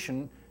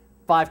application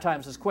 5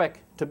 times as quick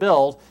to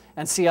build.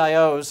 And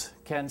CIOs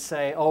can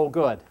say, oh,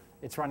 good.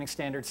 It's running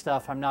standard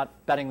stuff. I'm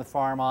not betting the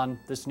farm on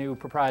this new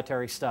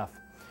proprietary stuff.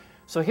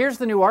 So here's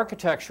the new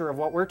architecture of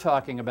what we're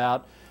talking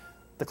about.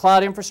 The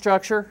cloud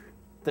infrastructure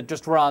that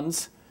just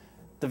runs,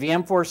 the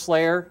VMforce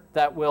layer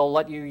that will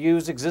let you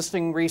use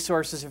existing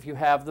resources if you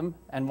have them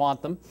and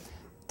want them,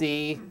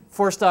 the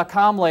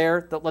Force.com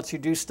layer that lets you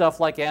do stuff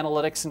like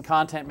analytics and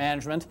content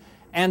management,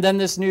 and then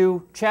this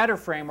new Chatter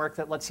framework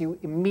that lets you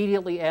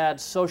immediately add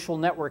social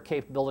network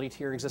capability to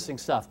your existing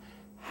stuff.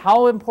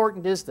 How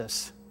important is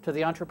this to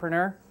the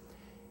entrepreneur?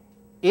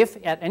 If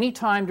at any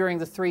time during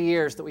the 3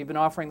 years that we've been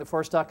offering the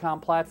Force.com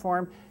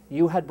platform,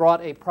 you had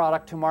brought a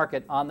product to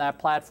market on that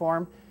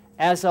platform,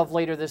 as of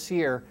later this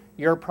year,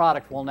 your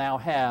product will now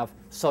have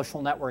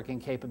social networking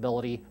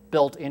capability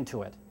built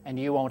into it, and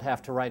you won't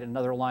have to write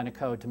another line of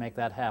code to make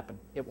that happen.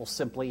 It will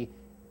simply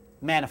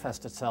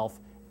manifest itself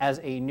as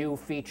a new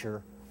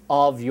feature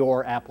of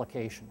your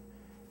application.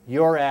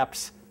 Your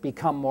apps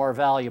become more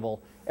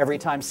valuable every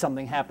time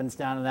something happens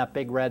down in that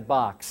big red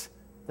box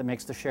that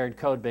makes the shared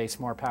code base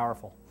more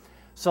powerful.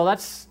 So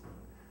that's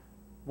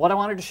what I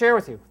wanted to share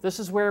with you. This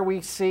is where we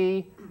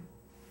see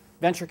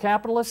venture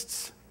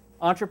capitalists,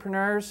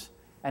 entrepreneurs,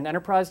 and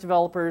enterprise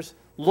developers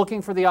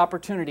looking for the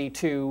opportunity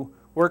to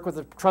work with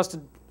a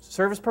trusted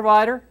service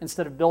provider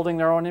instead of building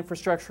their own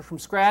infrastructure from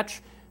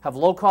scratch, have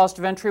low cost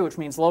of entry, which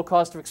means low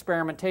cost of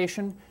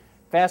experimentation,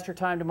 faster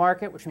time to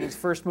market, which means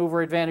first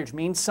mover advantage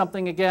means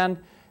something again,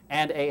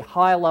 and a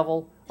high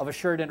level of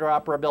assured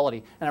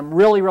interoperability. And I'm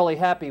really, really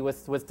happy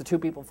with the 2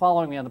 people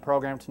following me on the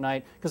program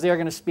tonight because they are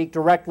going to speak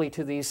directly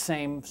to these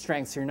same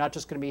strengths. You're not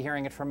just going to be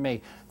hearing it from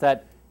me,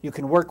 that you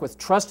can work with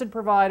trusted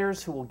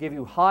providers who will give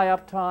you high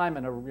uptime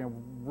and a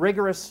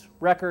rigorous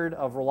record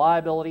of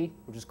reliability,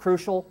 which is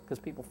crucial because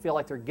people feel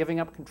like they're giving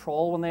up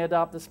control when they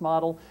adopt this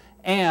model,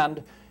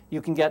 and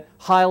you can get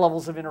high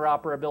levels of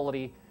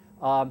interoperability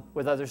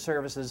with other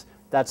services.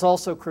 That's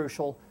also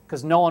crucial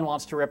because no one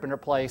wants to rip and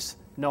replace,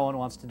 no one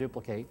wants to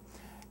duplicate.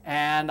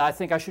 And I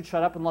think I should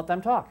shut up and let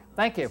them talk.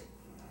 Thank you.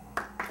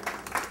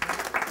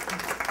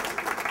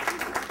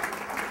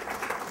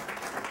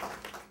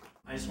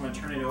 I just want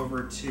to turn it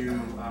over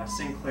to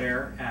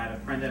Sinclair at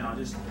Apprenda, and I'll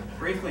just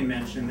briefly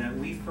mention that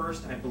we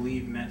first, I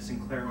believe, met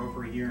Sinclair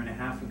over 1.5 years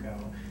ago,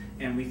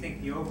 and we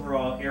think the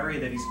overall area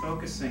that he's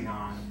focusing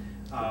on,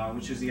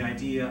 which is the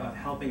idea of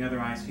helping other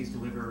ISVs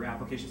deliver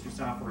applications through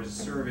software as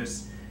a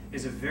service,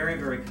 is a very,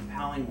 very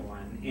compelling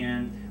one.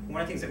 And one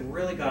of the things that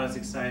really got us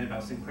excited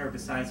about Sinclair,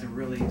 besides a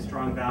really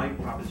strong value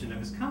proposition of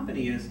his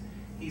company, is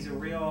he's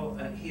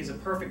a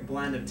perfect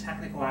blend of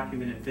technical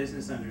acumen and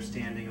business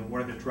understanding of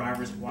what are the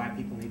drivers why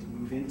people need to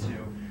move into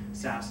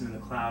SaaS and in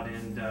the cloud.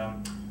 And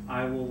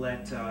I will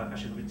let,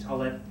 I'll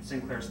let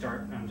Sinclair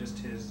start just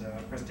his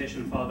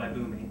presentation, followed by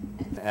Bhumi.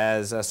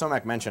 As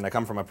Somak mentioned, I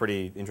come from a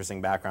pretty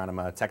interesting background. I'm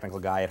a technical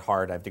guy at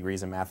heart. I have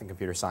degrees in math and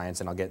computer science,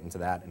 and I'll get into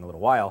that in a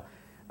little while.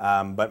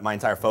 But my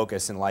entire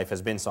focus in life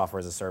has been software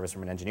as a service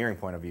from an engineering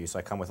point of view. So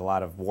I come with a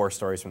lot of war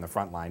stories from the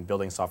front line,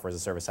 building software as a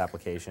service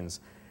applications,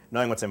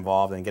 knowing what's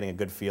involved, and getting a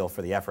good feel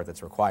for the effort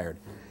that's required.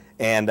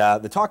 And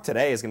the talk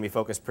today is going to be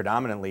focused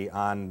predominantly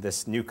on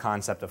this new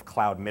concept of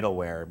cloud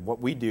middleware. What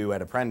we do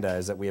at Apprenda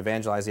is that we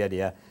evangelize the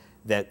idea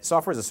that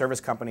software as a service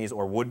companies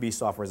or would-be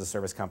software as a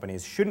service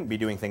companies shouldn't be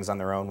doing things on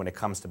their own when it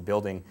comes to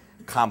building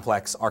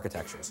complex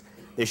architectures.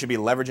 They should be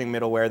leveraging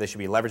middleware, they should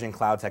be leveraging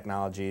cloud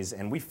technologies,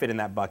 and we fit in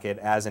that bucket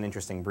as an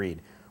interesting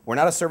breed. We're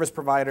not a service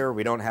provider,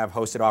 we don't have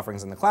hosted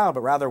offerings in the cloud,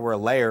 but rather we're a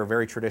layer,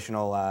 very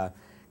traditional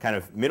kind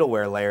of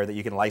middleware layer that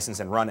you can license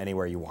and run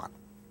anywhere you want.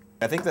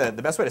 I think the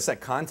best way to set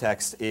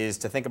context is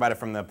to think about it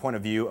from the point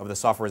of view of the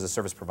software as a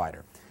service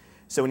provider.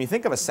 So when you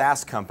think of a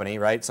SaaS company,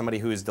 right, somebody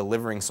who is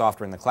delivering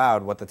software in the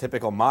cloud, what the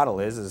typical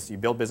model is you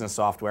build business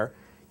software,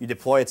 you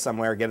deploy it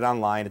somewhere, get it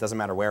online, it doesn't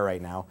matter where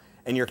right now,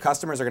 and your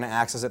customers are going to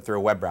access it through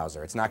a web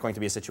browser. It's not going to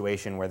be a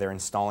situation where they're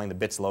installing the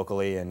bits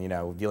locally and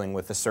dealing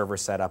with the server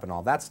setup and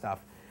all that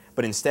stuff.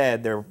 But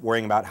instead, they're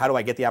worrying about how do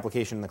I get the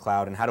application in the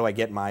cloud and how do I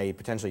get my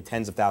potentially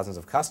tens of thousands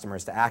of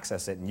customers to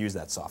access it and use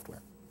that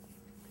software.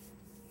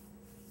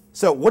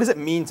 So what does it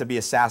mean to be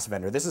a SaaS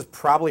vendor? This is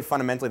probably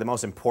fundamentally the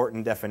most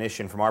important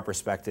definition from our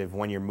perspective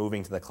when you're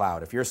moving to the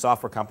cloud. If you're a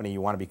software company,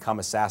 you want to become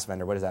a SaaS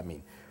vendor, what does that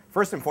mean?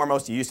 First and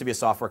foremost, you used to be a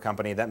software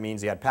company. That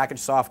means you had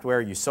packaged software,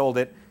 you sold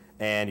it,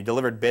 and you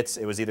delivered bits.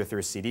 It was either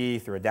through a CD,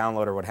 through a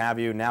download, or what have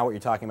you. Now what you're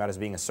talking about is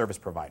being a service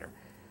provider.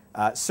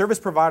 Service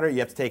provider, you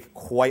have to take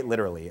quite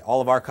literally.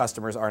 All of our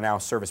customers are now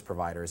service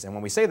providers. And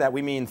when we say that,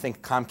 we mean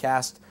think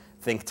Comcast,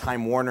 think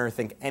Time Warner,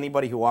 think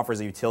anybody who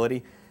offers a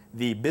utility.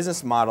 The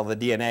business model, the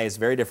DNA, is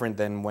very different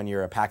than when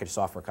you're a packaged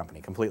software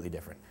company, completely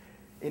different.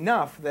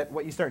 Enough that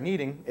what you start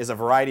needing is a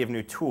variety of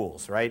new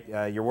tools, right?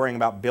 You're worrying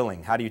about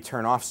billing. How do you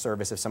turn off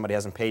service if somebody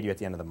hasn't paid you at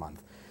the end of the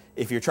month?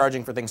 If you're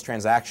charging for things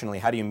transactionally,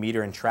 how do you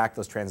meter and track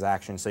those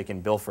transactions so you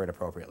can bill for it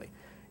appropriately?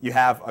 You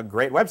have a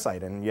great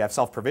website and you have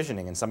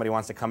self-provisioning and somebody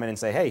wants to come in and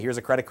say, hey, here's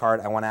a credit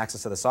card, I want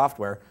access to the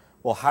software.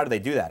 Well, how do they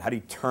do that? How do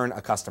you turn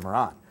a customer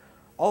on?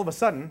 All of a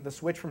sudden, the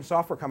switch from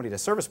software company to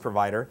service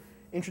provider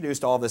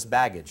introduced all this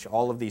baggage,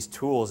 all of these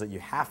tools that you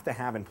have to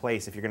have in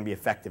place if you're going to be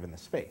effective in the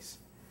space.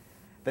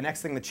 The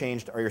next thing that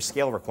changed are your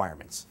scale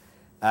requirements.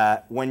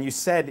 When you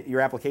said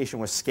your application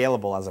was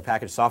scalable as a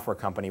packaged software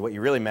company, what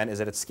you really meant is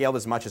that it scaled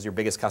as much as your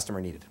biggest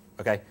customer needed.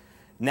 Okay?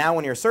 Now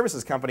when you're a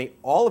services company,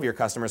 all of your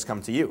customers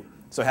come to you.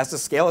 So it has to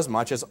scale as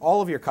much as all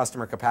of your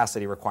customer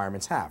capacity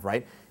requirements have,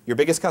 right? Your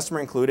biggest customer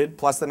included,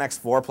 plus the next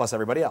 4, plus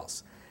everybody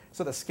else.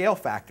 So the scale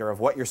factor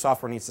of what your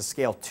software needs to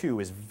scale to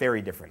is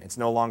very different. It's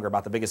no longer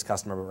about the biggest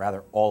customer, but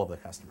rather all of the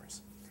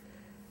customers.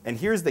 And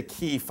here's the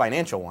key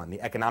financial one, the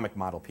economic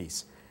model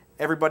piece.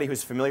 Everybody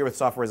who's familiar with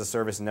software as a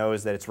service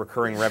knows that it's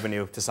recurring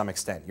revenue to some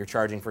extent. You're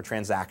charging for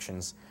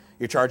transactions.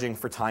 You're charging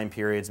for time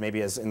periods,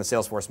 maybe as in the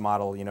Salesforce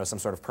model, some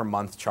sort of per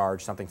month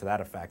charge, something to that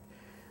effect.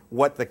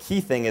 What the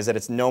key thing is that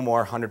it's no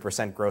more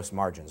 100% gross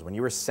margins. When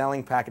you were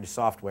selling packaged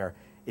software,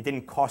 it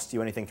didn't cost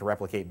you anything to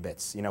replicate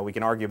bits. We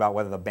can argue about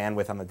whether the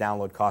bandwidth on the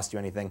download cost you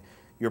anything.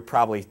 You're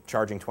probably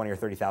charging $20,000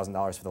 or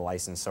 $30,000 for the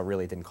license, so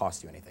really it didn't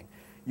cost you anything.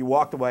 You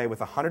walked away with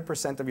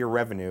 100% of your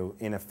revenue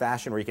in a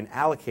fashion where you can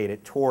allocate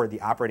it toward the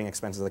operating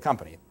expenses of the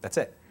company. That's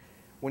it.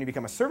 When you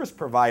become a service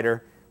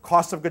provider,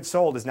 cost of goods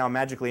sold is now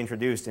magically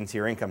introduced into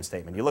your income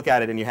statement. You look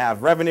at it and you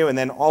have revenue, and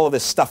then all of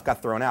this stuff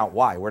got thrown out.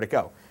 Why? Where'd it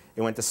go?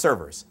 It went to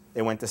servers.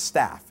 It went to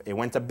staff. It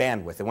went to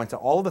bandwidth. It went to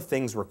all of the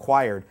things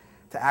required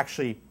to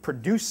actually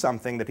produce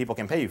something that people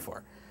can pay you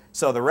for.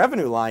 So the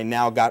revenue line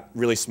now got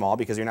really small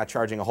because you're not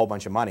charging a whole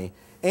bunch of money,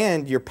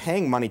 and you're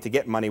paying money to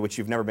get money which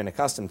you've never been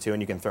accustomed to,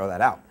 and you can throw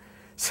that out.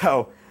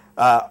 So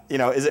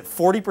is it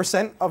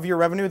 40% of your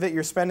revenue that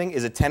you're spending?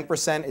 Is it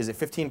 10%? Is it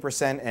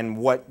 15%? And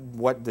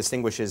what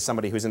distinguishes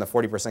somebody who's in the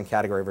 40%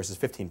 category versus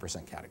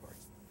 15% category?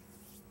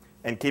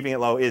 And keeping it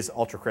low is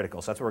ultra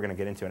critical, so that's what we're going to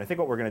get into. And I think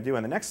what we're going to do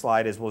in the next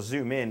slide is we'll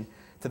zoom in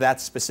to that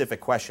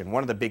specific question.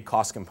 One of the big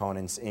cost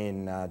components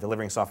in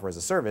delivering software as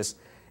a service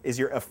is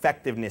your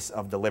effectiveness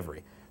of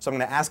delivery. So I'm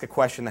going to ask a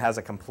question that has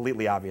a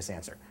completely obvious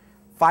answer.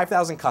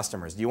 5,000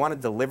 customers. Do you want to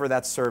deliver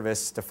that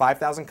service to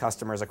 5,000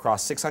 customers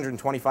across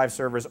 625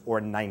 servers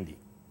or 90?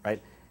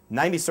 Right?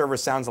 90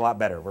 servers sounds a lot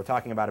better. We're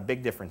talking about a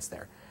big difference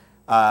there.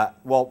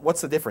 Well,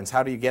 what's the difference?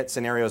 How do you get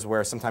scenarios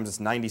where sometimes it's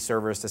 90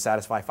 servers to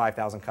satisfy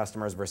 5,000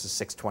 customers versus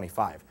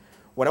 625?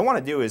 What I want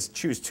to do is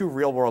choose 2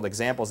 real-world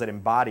examples that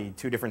embody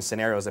 2 different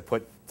scenarios that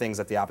put things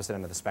at the opposite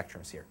end of the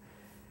spectrums here.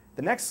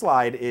 The next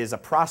slide is a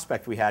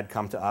prospect we had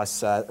come to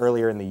us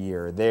earlier in the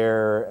year.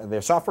 They're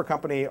a software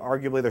company,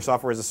 arguably their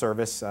software as a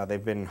service.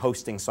 They've been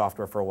hosting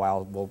software for a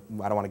while.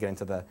 I don't want to get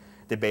into the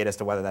debate as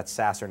to whether that's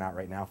SaaS or not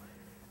right now.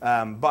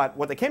 But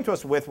what they came to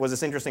us with was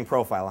this interesting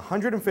profile.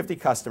 150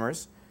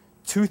 customers,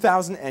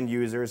 2,000 end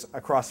users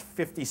across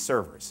 50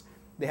 servers.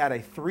 They had a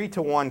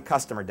 3-to-1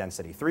 customer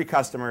density, 3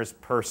 customers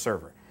per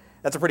server.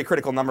 That's a pretty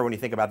critical number when you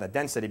think about that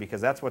density,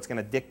 because that's what's going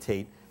to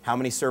dictate how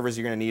many servers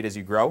you're going to need as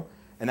you grow,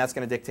 and that's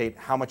going to dictate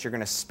how much you're going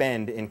to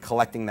spend in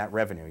collecting that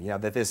revenue. You know,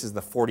 that this is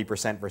the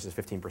 40% versus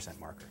 15%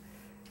 marker.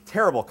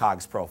 Terrible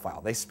COGS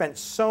profile. They spent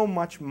so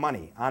much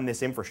money on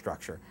this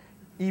infrastructure,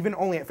 even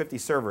only at 50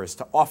 servers,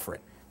 to offer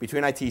it,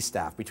 between IT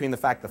staff, between the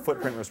fact the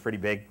footprint was pretty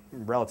big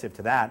relative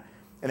to that,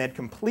 and they had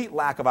complete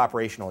lack of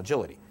operational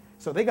agility.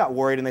 So they got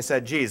worried and they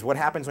said, geez, what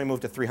happens when we move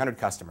to 300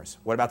 customers?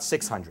 What about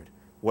 600?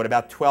 What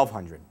about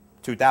 1,200,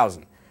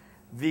 2,000?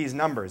 These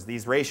numbers,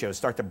 these ratios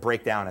start to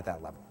break down at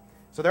that level.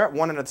 So they're at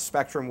one end of the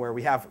spectrum where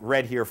we have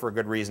red here for a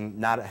good reason,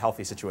 not a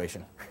healthy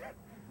situation.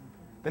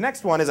 The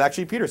next one is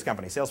actually Peter's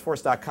company,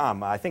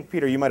 Salesforce.com. I think,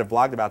 Peter, you might have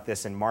blogged about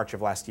this in March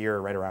of last year,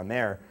 right around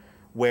there,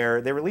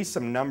 where they released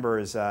some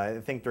numbers, I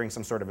think during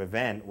some sort of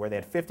event, where they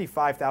had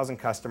 55,000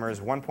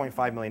 customers,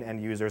 1.5 million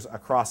end users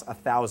across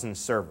 1,000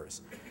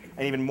 servers.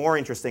 And even more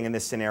interesting in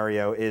this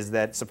scenario is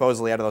that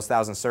supposedly out of those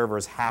 1,000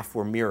 servers, half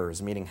were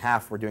mirrors, meaning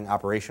half were doing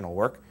operational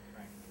work.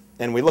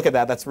 And we look at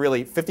that, that's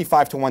really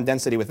 55-to-1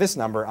 density with this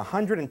number,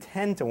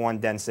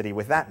 110-to-1 density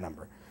with that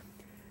number.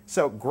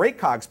 So great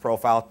COGS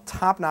profile,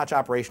 top-notch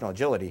operational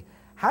agility.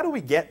 How do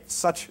we get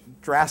such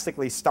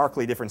drastically,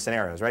 starkly different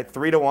scenarios, right?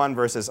 3-to-1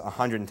 versus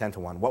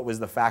 110-to-1. What was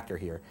the factor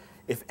here?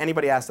 If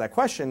anybody asks that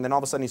question, then all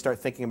of a sudden you start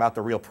thinking about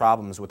the real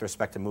problems with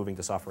respect to moving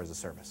to software as a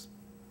service.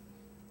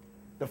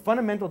 The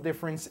fundamental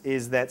difference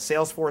is that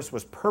Salesforce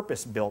was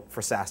purpose-built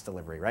for SaaS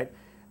delivery, right?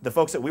 The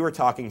folks that we were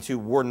talking to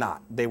were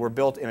not. They were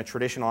built in a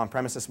traditional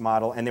on-premises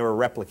model, and they were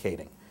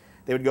replicating.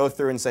 They would go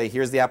through and say,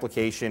 here's the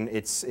application.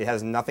 It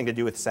has nothing to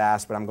do with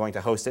SaaS, but I'm going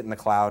to host it in the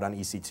cloud on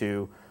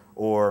EC2,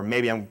 or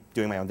maybe I'm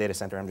doing my own data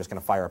center. I'm just going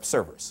to fire up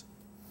servers.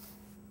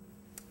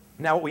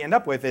 Now what we end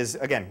up with is,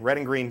 again, red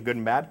and green, good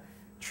and bad.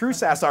 True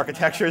SaaS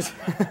architectures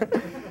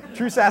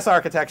True SaaS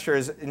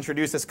architectures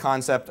introduce this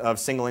concept of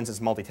single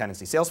instance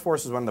multi-tenancy.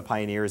 Salesforce is one of the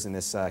pioneers in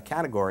this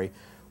category,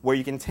 where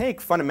you can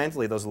take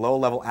fundamentally those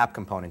low-level app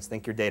components,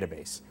 think your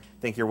database,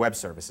 think your web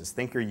services,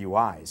 think your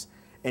UIs,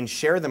 and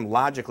share them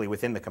logically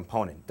within the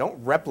component. Don't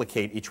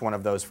replicate each one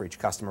of those for each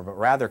customer, but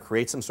rather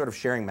create some sort of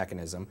sharing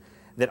mechanism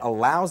that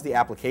allows the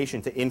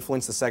application to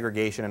influence the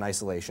segregation and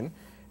isolation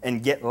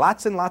and get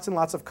lots and lots and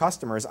lots of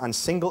customers on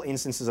single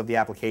instances of the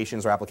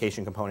applications or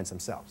application components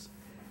themselves.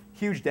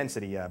 Huge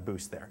density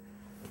boost there.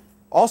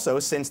 Also,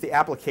 since the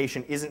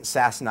application isn't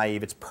SaaS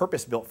naive, it's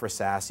purpose-built for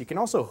SaaS, you can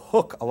also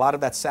hook a lot of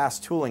that SaaS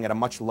tooling at a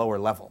much lower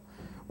level.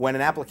 When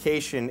an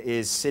application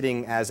is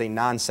sitting as a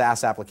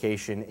non-SaaS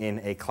application in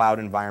a cloud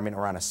environment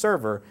or on a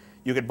server,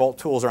 you could bolt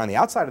tools around the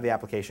outside of the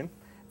application.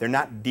 They're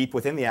not deep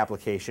within the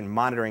application,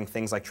 monitoring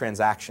things like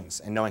transactions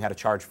and knowing how to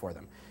charge for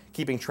them,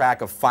 keeping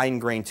track of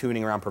fine-grained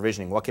tuning around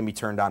provisioning, what can be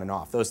turned on and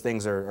off. Those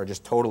things are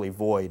just totally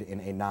void in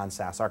a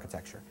non-SaaS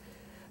architecture.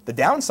 The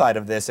downside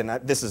of this, and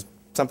this is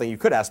something you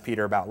could ask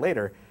Peter about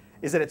later,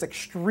 is that it's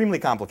extremely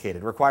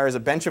complicated. It requires a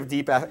bench of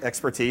deep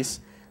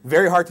expertise,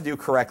 very hard to do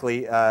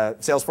correctly.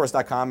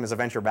 Salesforce.com is a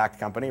venture-backed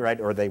company, right?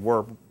 Or they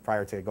were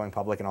prior to going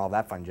public and all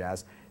that fun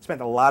jazz.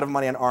 Spent a lot of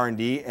money on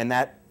R&D, and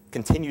that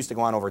continues to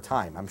go on over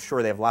time. I'm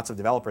sure they have lots of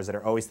developers that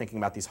are always thinking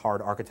about these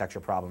hard architecture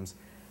problems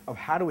of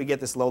how do we get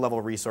this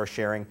low-level resource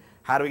sharing,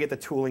 how do we get the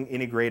tooling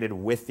integrated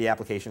with the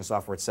application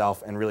software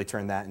itself and really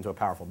turn that into a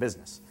powerful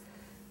business.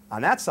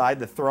 On that side,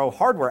 the throw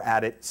hardware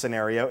at it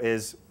scenario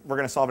is we're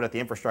going to solve it at the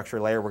infrastructure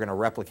layer, we're going to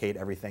replicate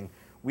everything.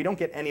 We don't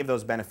get any of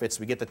those benefits.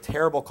 We get the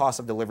terrible cost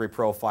of delivery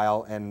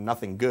profile and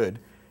nothing good.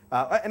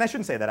 And I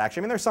shouldn't say that,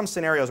 actually. I mean, there's some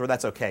scenarios where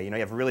that's okay. You know,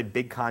 you have really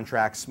big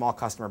contracts, small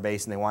customer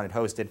base, and they want it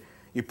hosted.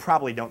 You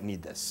probably don't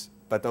need this,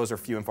 but those are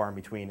few and far in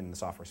between in the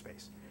software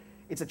space.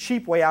 It's a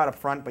cheap way out up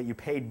front, but you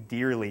pay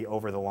dearly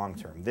over the long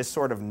term. This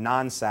sort of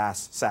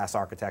non-SaaS SaaS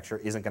architecture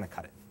isn't going to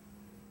cut it.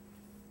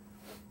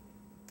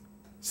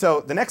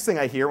 So the next thing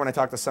I hear when I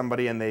talk to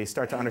somebody and they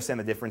start to understand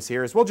the difference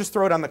here is, we'll just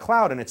throw it on the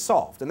cloud and it's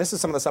solved. And this is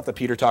some of the stuff that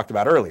Peter talked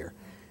about earlier.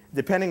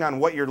 Depending on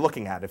what you're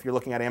looking at, if you're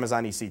looking at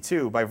Amazon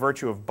EC2, by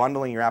virtue of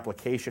bundling your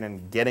application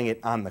and getting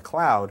it on the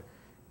cloud,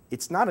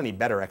 it's not any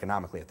better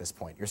economically at this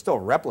point. You're still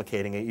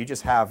replicating it. You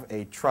just have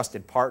a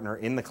trusted partner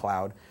in the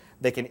cloud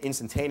that can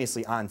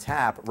instantaneously, on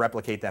tap,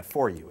 replicate that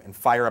for you and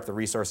fire up the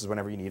resources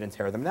whenever you need and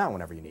tear them down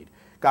whenever you need.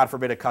 God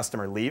forbid a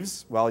customer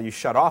leaves, well, you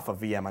shut off a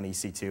VM on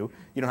EC2. You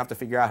don't have to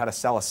figure out how to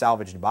sell a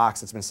salvaged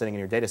box that's been sitting in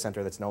your data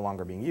center that's no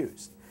longer being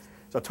used.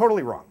 So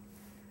totally wrong.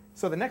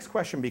 So the next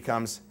question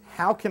becomes,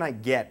 how can I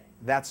get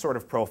that sort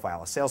of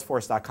profile, a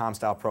Salesforce.com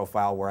style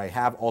profile where I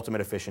have ultimate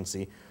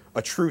efficiency,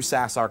 a true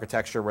SaaS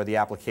architecture where the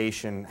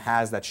application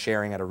has that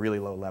sharing at a really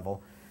low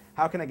level?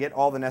 How can I get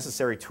all the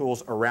necessary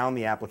tools around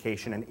the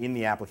application and in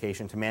the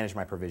application to manage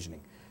my provisioning,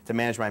 to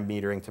manage my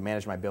metering, to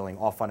manage my billing,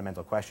 all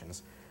fundamental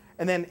questions?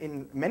 And then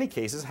in many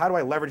cases, how do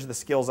I leverage the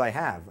skills I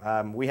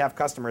have? We have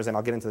customers, and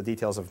I'll get into the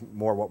details of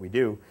more what we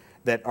do,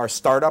 that are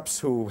startups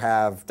who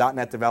have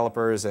 .NET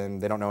developers and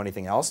they don't know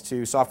anything else,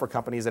 to software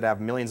companies that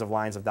have millions of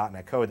lines of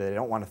 .NET code that they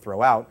don't want to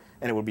throw out,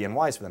 and it would be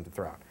unwise for them to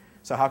throw out.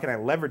 So how can I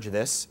leverage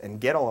this and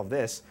get all of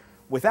this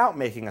without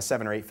making a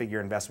 7 or 8 figure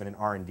investment in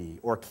R&D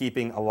or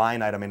keeping a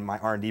line item in my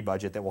R&D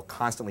budget that will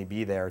constantly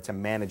be there to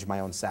manage my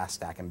own SaaS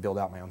stack and build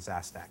out my own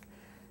SaaS stack.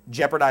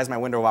 Jeopardize my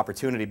window of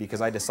opportunity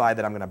because I decide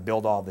that I'm going to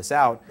build all this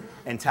out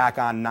and tack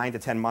on 9 to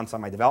 10 months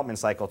on my development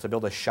cycle to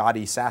build a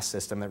shoddy SaaS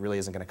system that really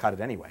isn't going to cut it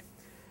anyway.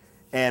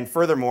 And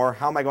furthermore,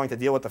 how am I going to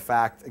deal with the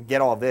fact,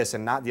 get all of this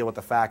and not deal with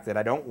the fact that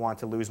I don't want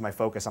to lose my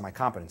focus on my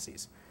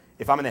competencies?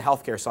 If I'm in the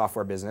healthcare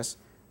software business,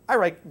 I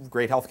write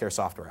great healthcare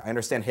software. I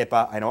understand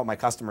HIPAA. I know what my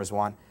customers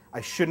want.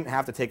 I shouldn't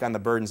have to take on the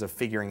burdens of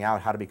figuring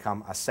out how to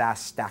become a SaaS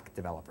stack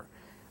developer.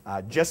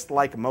 Just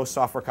like most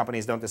software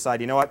companies don't decide,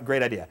 you know what,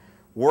 great idea.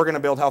 We're going to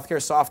build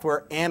healthcare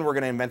software and we're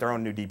going to invent our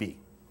own new DB.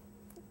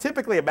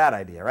 Typically a bad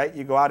idea, right?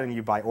 You go out and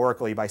you buy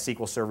Oracle, you buy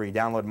SQL Server, you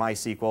download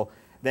MySQL,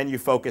 then you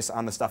focus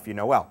on the stuff you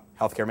know well,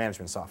 healthcare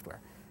management software.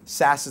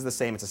 SaaS is the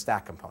same, it's a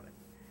stack component.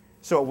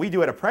 So what we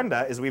do at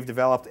Apprenda is we've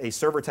developed a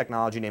server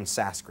technology named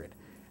SaaSgrid.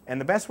 And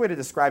the best way to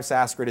describe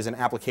SaaSgrid is an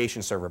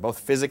application server, both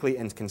physically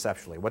and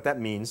conceptually. What that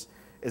means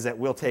is that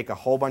we'll take a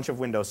whole bunch of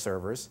Windows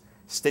servers,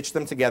 stitch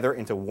them together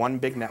into one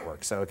big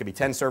network. So it could be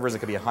 10 servers, it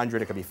could be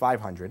 100, it could be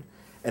 500.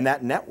 And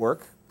that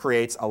network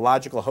creates a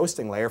logical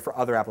hosting layer for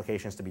other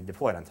applications to be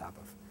deployed on top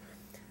of.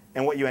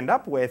 And what you end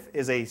up with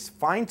is a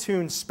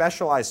fine-tuned,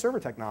 specialized server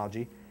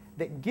technology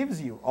that gives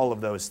you all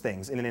of those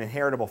things in an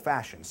inheritable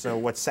fashion. So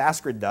what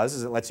SaaSgrid does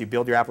is it lets you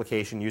build your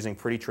application using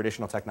pretty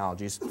traditional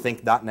technologies.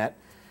 Think .NET.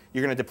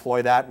 You're going to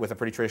deploy that with a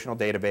pretty traditional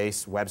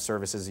database, web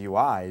services,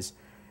 UIs.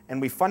 And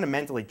we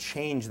fundamentally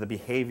change the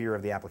behavior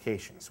of the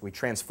applications. We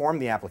transform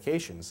the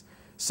applications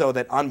so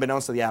that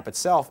unbeknownst to the app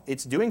itself,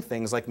 it's doing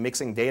things like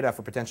mixing data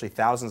for potentially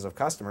thousands of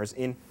customers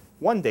in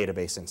one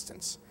database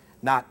instance,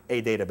 not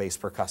a database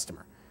per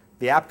customer.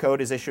 The app code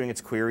is issuing its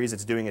queries,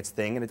 it's doing its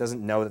thing, and it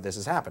doesn't know that this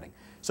is happening.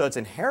 So it's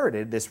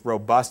inherited this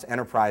robust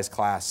enterprise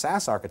class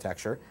SaaS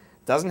architecture,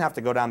 doesn't have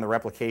to go down the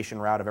replication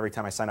route of every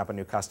time I sign up a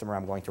new customer,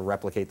 I'm going to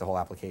replicate the whole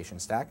application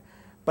stack.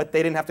 But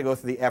they didn't have to go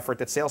through the effort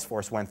that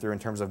Salesforce went through in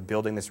terms of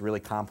building this really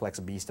complex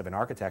beast of an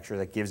architecture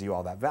that gives you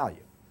all that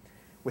value.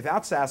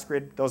 Without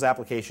SaaSgrid, those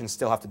applications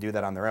still have to do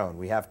that on their own.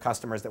 We have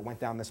customers that went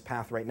down this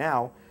path right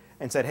now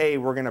and said, hey,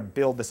 we're going to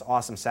build this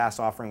awesome SaaS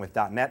offering with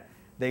 .NET.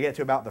 They get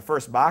to about the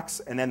first box,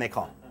 and then they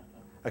call.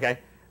 Okay?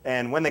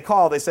 And when they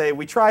call, they say,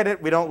 we tried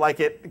it, we don't like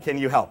it, can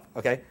you help?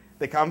 Okay?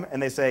 They come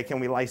and they say, can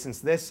we license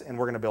this, and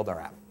we're going to build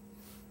our app.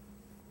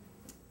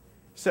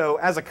 So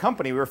as a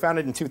company, we were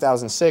founded in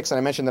 2006, and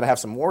I mentioned that I have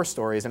some war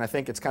stories, and I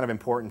think it's kind of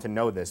important to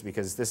know this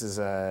because this is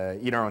a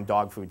eat our own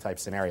dog food type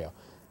scenario.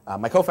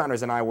 My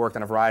co-founders and I worked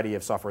on a variety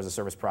of software as a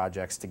service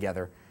projects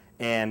together,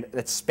 and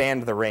it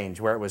spanned the range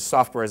where it was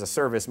software as a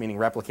service, meaning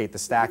replicate the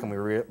stack, and we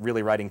were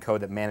really writing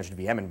code that managed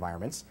VM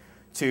environments,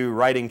 to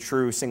writing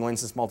true single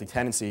instance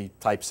multi-tenancy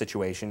type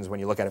situations when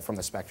you look at it from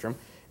the spectrum.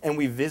 And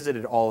we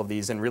visited all of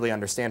these and really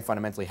understand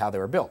fundamentally how they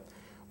were built.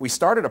 We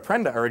started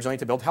Apprenda originally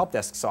to build help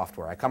desk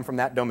software. I come from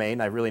that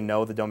domain. I really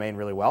know the domain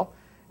really well.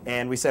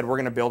 And we said, we're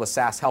going to build a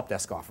SaaS help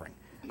desk offering.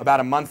 About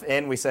a month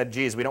in, we said,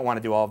 geez, we don't want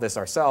to do all of this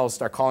ourselves.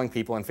 Start calling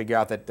people and figure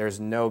out that there's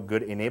no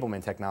good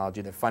enablement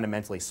technology that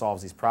fundamentally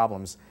solves these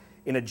problems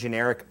in a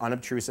generic,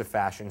 unobtrusive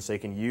fashion so you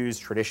can use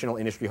traditional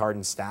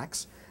industry-hardened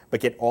stacks but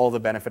get all the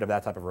benefit of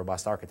that type of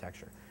robust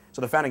architecture.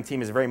 So the founding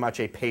team is very much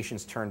a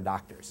patients turned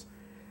doctors.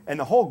 And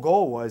the whole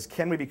goal was,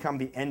 can we become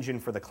the engine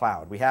for the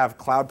cloud? We have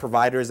cloud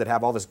providers that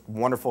have all this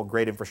wonderful,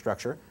 great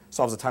infrastructure,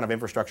 solves a ton of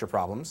infrastructure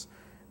problems.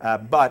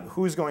 But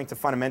who's going to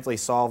fundamentally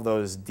solve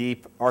those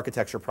deep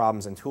architecture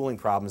problems and tooling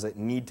problems that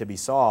need to be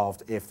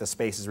solved if the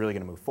space is really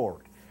going to move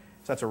forward?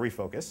 So that's a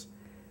refocus.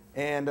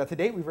 And to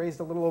date, we've raised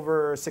a little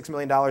over $6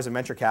 million in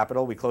venture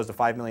capital. We closed a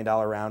 $5 million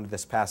round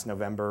this past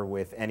November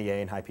with NEA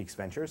and High Peaks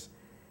Ventures.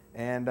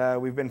 And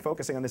we've been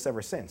focusing on this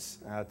ever since.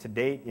 To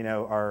date,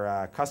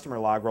 our customer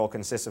log roll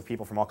consists of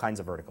people from all kinds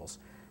of verticals.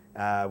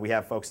 We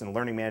have folks in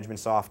learning management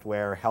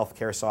software,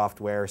 healthcare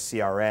software,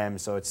 CRM,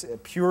 so it's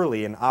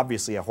purely and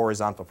obviously a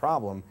horizontal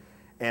problem.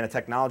 And a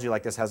technology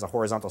like this has a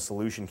horizontal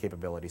solution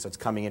capability, so it's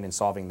coming in and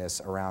solving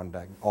this around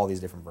all these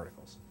different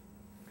verticals.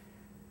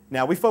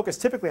 Now, we focus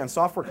typically on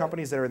software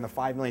companies that are in the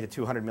 $5 million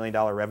to $200 million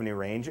revenue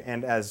range.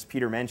 And as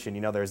Peter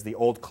mentioned, there's the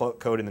old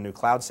code in the new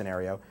cloud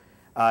scenario.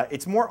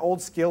 It's more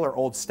old skill or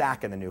old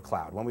stack in the new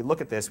cloud. When we look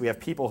at this, we have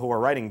people who are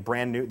writing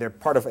brand new, they're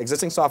part of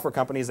existing software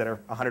companies that are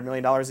 $100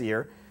 million a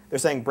year. They're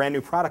saying brand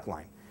new product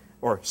line,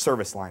 or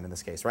service line in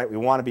this case, right? We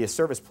want to be a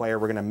service player.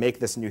 We're going to make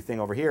this new thing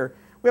over here.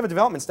 We have a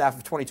development staff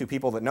of 22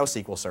 people that know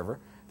SQL Server,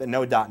 that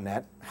know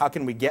 .NET. How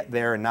can we get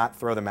there and not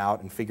throw them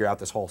out and figure out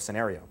this whole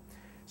scenario?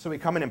 So we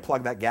come in and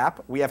plug that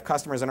gap. We have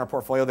customers in our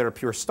portfolio that are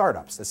pure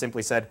startups that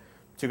simply said,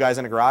 two guys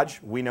in a garage,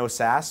 we know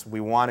SaaS, we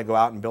want to go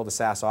out and build a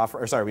SaaS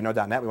offering, or sorry, we know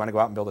 .NET, we want to go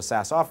out and build a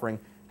SaaS offering.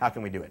 How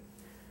can we do it?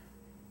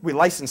 We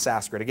license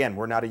SaaSgrid. Again,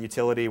 we're not a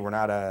utility, we're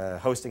not a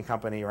hosting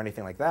company or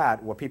anything like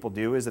that. What people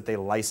do is that they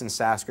license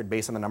SaaSgrid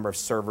based on the number of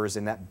servers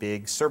in that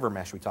big server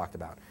mesh we talked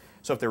about.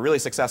 So if they're really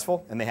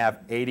successful and they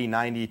have 80,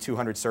 90,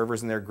 200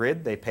 servers in their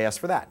grid, they pay us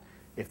for that.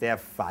 If they have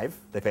 5,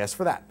 they pay us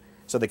for that.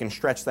 So they can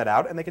stretch that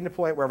out and they can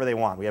deploy it wherever they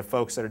want. We have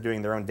folks that are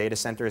doing their own data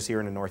centers here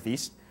in the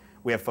Northeast.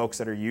 We have folks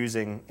that are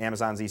using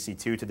Amazon's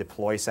EC2 to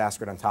deploy SaaS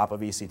Grid on top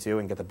of EC2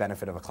 and get the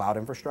benefit of a cloud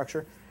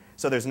infrastructure.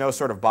 So there's no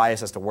sort of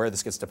bias as to where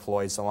this gets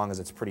deployed so long as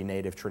it's pretty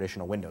native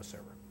traditional Windows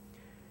server.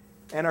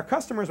 And our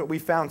customers, what we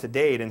found to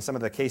date, and some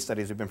of the case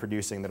studies we've been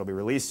producing that will be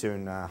released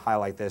soon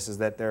highlight this, is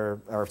that there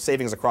are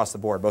savings across the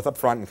board, both up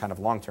front and kind of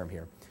long term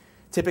here.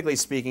 Typically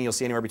speaking, you'll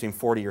see anywhere between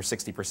 40 or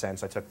 60%,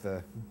 so I took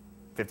the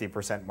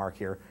 50% mark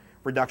here,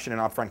 reduction in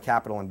upfront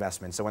capital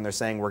investment. So when they're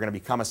saying we're going to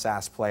become a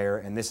SaaS player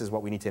and this is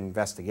what we need to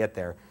invest to get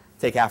there,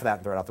 take half of that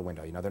and throw it out the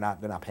window. You know, they're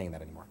not paying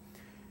that anymore.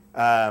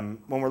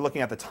 When we're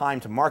looking at the time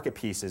to market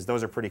pieces,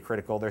 those are pretty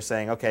critical. They're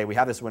saying, okay, we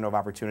have this window of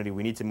opportunity.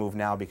 We need to move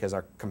now because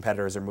our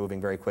competitors are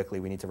moving very quickly.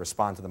 We need to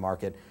respond to the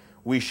market.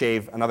 We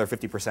shave another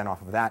 50%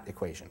 off of that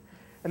equation.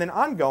 And then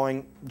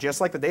ongoing,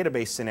 just like the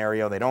database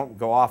scenario, they don't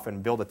go off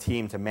and build a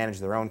team to manage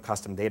their own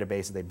custom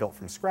database that they built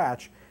from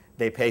scratch.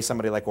 They pay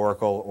somebody like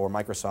Oracle or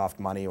Microsoft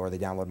money, or they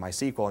download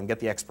MySQL and get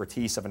the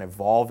expertise of an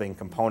evolving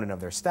component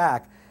of their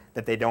stack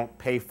that they don't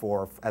pay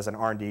for as an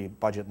R&D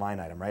budget line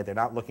item, right? They're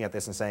not looking at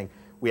this and saying,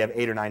 we have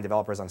 8 or 9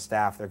 developers on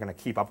staff. They're going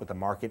to keep up with the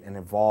market and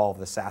evolve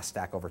the SaaS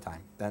stack over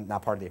time. That's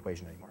not part of the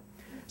equation anymore.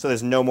 So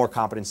there's no more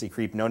competency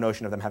creep, no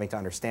notion of them having to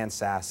understand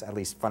SaaS, at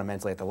least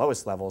fundamentally at the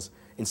lowest levels.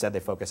 Instead, they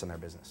focus on their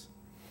business.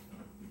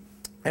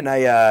 And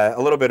a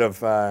little bit of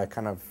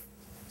kind of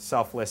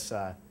selfless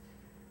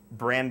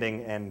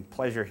branding and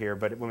pleasure here,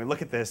 but when we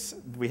look at this,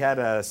 we had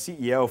a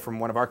CEO from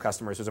one of our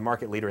customers who's a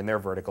market leader in their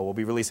vertical. We'll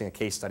be releasing a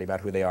case study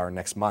about who they are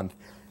next month.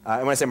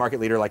 And when I say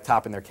market leader, like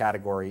top in their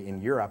category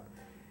in Europe.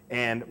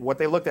 And what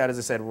they looked at is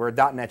they said, we're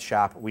a .NET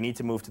shop, we need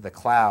to move to the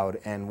cloud.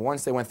 And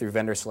once they went through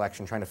vendor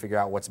selection trying to figure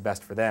out what's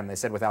best for them, they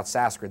said without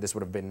SaaS Grid, this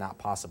would have been not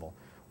possible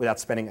without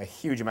spending a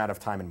huge amount of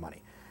time and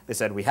money. They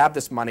said, we have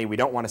this money, we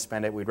don't want to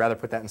spend it, we'd rather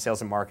put that in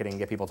sales and marketing and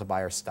get people to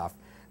buy our stuff.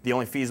 The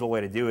only feasible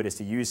way to do it is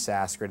to use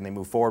SaaS Grid, and they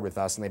move forward with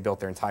us, and they built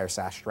their entire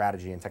SaaS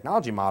strategy and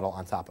technology model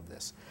on top of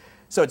this.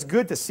 So it's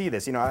good to see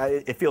this. You know,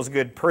 it feels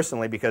good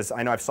personally because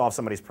I know I've solved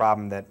somebody's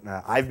problem that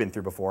I've been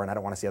through before, and I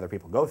don't want to see other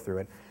people go through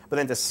it. But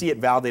then to see it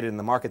validated in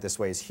the market this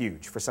way is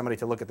huge. For somebody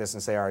to look at this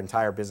and say our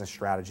entire business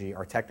strategy,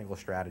 our technical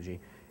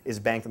strategy, is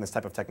banked on this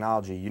type of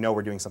technology, you know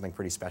we're doing something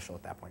pretty special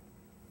at that point.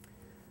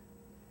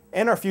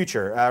 And our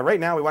future.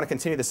 Right now, we want to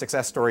continue the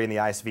success story in the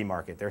ISV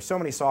market. There are so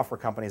many software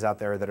companies out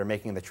there that are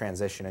making the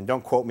transition. And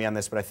don't quote me on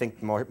this, but I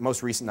think the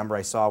most recent number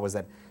I saw was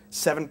that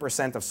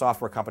 7% of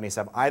software companies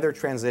have either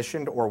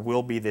transitioned or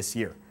will be this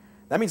year.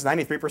 That means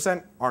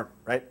 93% aren't,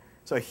 right?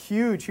 So a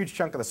huge, huge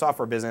chunk of the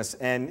software business.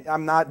 And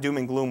I'm not doom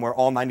and gloom where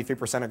all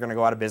 93% are going to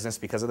go out of business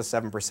because of the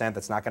 7%.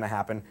 That's not going to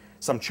happen.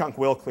 Some chunk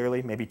will,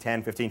 clearly, maybe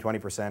 10, 15,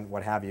 20%,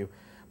 what have you.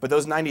 But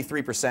those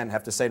 93%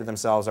 have to say to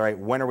themselves, all right,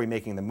 when are we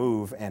making the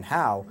move and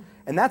how?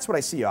 And that's what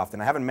I see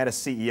often. I haven't met a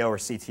CEO or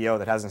CTO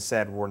that hasn't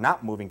said we're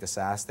not moving to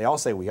SaaS. They all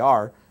say we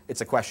are. It's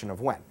a question of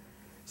when.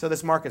 So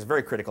this market is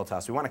very critical to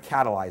us. We want to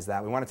catalyze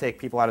that. We want to take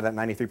people out of that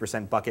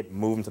 93% bucket,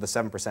 move them to the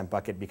 7%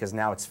 bucket because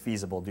now it's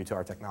feasible due to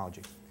our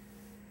technology.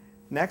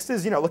 Next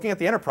is, looking at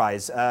the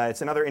enterprise.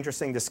 It's another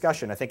interesting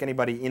discussion. I think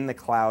anybody in the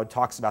cloud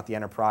talks about the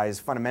enterprise.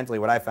 Fundamentally,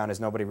 what I found is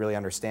nobody really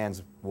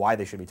understands why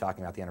they should be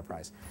talking about the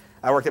enterprise.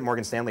 I worked at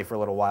Morgan Stanley for a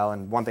little while,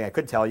 and one thing I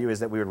could tell you is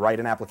that we would write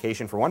an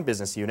application for one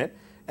business unit,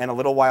 and a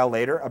little while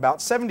later,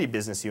 about 70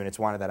 business units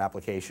wanted that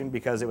application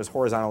because it was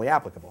horizontally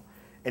applicable.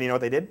 And you know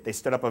what they did? They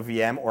stood up a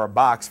VM or a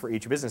box for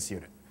each business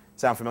unit.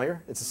 Sound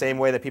familiar? It's the same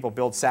way that people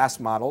build SaaS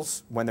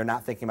models when they're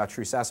not thinking about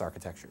true SaaS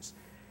architectures.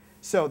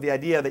 So the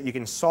idea that you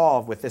can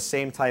solve with this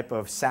same type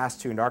of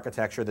SaaS-tuned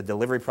architecture the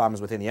delivery problems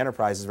within the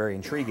enterprise is very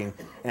intriguing,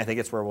 and I think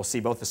it's where we'll see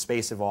both the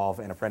space evolve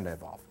and Apprenda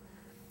evolve.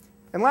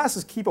 And last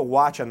is keep a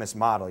watch on this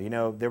model.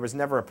 There was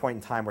never a point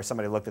in time where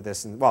somebody looked at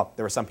this and, well,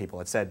 there were some people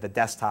that said the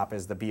desktop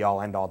is the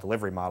be-all, end-all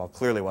delivery model.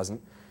 Clearly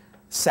wasn't.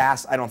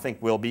 SaaS, I don't think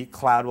will be.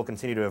 Cloud will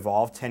continue to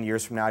evolve. 10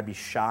 years from now, I'd be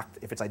shocked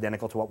if it's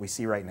identical to what we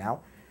see right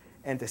now.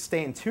 And to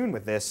stay in tune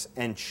with this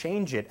and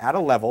change it at a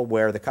level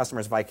where the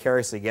customers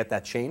vicariously get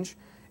that change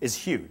is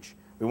huge.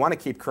 We want to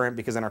keep current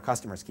because then our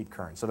customers keep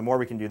current. So the more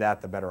we can do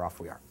that, the better off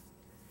we are.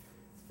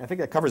 I think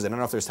that covers it. I don't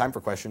know if there's time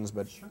for questions,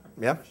 but sure.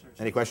 Yeah? Sure.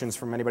 Any questions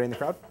from anybody in the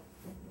crowd?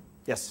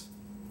 Yes?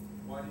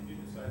 Why did you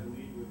decide to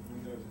lead with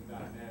Windows and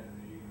 .NET and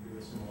then you can do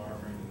a similar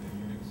offering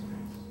in the Unix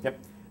space? Yep.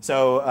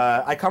 So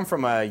I come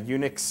from a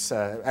Unix,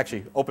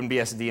 actually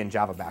OpenBSD and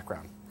Java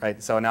background,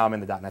 right? So now I'm in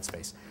the .NET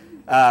space.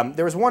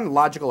 There was one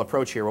logical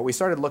approach here. What we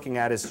started looking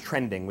at is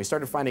trending. We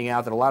started finding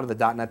out that a lot of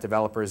the .NET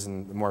developers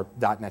and the more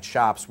 .NET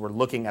shops were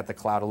looking at the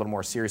cloud a little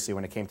more seriously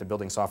when it came to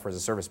building software as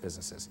a service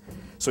businesses.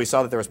 So we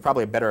saw that there was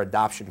probably a better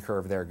adoption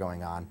curve there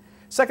going on.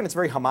 Second, it's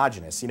very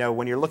homogeneous.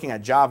 When you're looking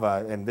at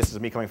Java, and this is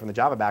me coming from the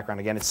Java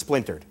background again, it's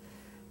splintered.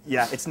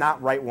 Yeah, it's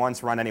not write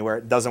once, run anywhere.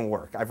 It doesn't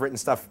work. I've written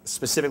stuff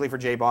specifically for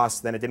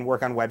JBoss, then it didn't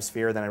work on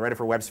WebSphere, then I read it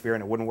for WebSphere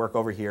and it wouldn't work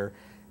over here.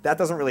 That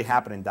doesn't really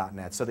happen in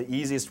 .NET. So the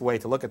easiest way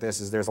to look at this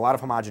is there's a lot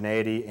of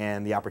homogeneity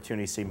and the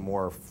opportunities seem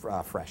more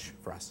fresh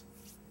for us.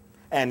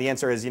 And the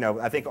answer is,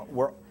 I think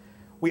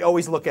we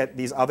always look at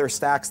these other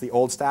stacks, the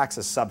old stacks,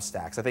 as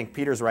sub-stacks. I think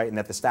Peter's right in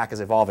that the stack is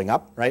evolving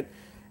up, right?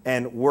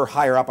 And we're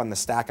higher up on the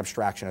stack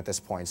abstraction at this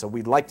point. So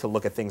we'd like to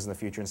look at things in the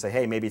future and say,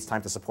 hey, maybe it's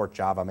time to support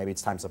Java, maybe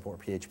it's time to support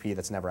PHP.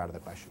 That's never out of the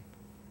question.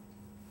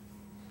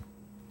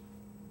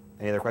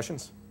 Any other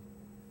questions?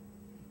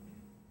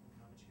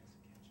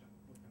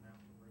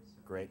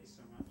 Great.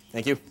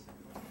 Thank you.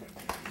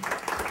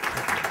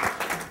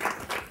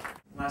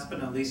 Last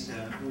but not least,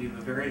 we have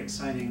a very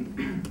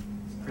exciting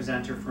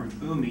presenter from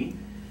Boomi.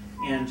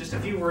 And just a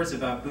few words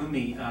about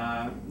Boomi.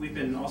 We've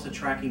been also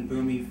tracking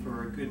Boomi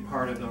for a good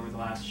part of over the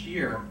last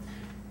year.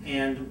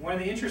 And one of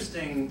the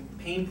interesting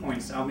pain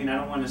points, I mean, I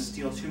don't want to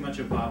steal too much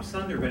of Bob's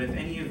thunder, but if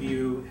any of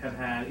you have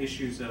had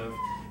issues of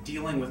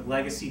dealing with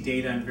legacy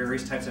data and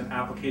various types of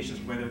applications,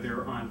 whether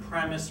they're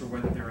on-premise or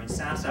whether they're in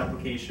SaaS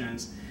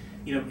applications,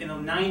 you know, in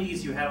the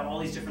 90s, you had all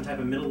these different type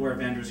of middleware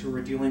vendors who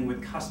were dealing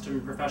with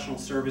custom professional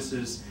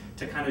services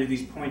to kind of do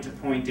these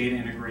point-to-point data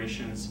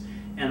integrations.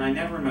 And I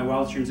never in my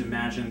wildest dreams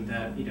imagined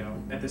that, you know,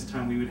 at this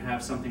time we would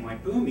have something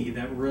like Boomi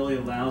that really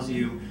allows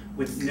you,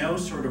 with no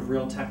sort of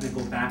real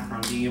technical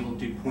background, being able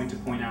to do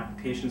point-to-point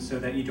applications so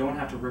that you don't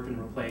have to rip and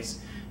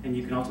replace, and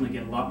you can ultimately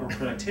get a lot more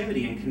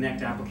productivity and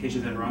connect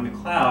applications that are on the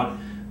cloud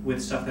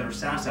with stuff that are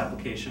SaaS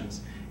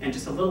applications. And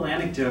just a little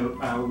anecdote,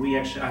 I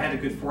had a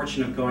good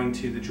fortune of going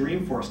to the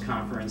Dreamforce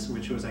conference,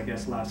 which was, I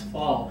guess, last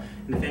fall.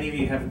 And if any of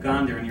you have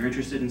gone there and you're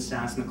interested in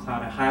SaaS in the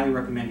cloud, I highly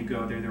recommend you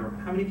go there. There were,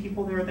 how many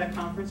people there at that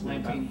conference?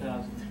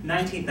 19,000.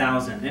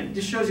 19,000. And it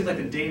just shows you like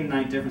the day and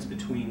night difference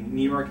between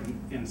New York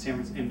and San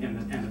Francisco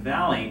and the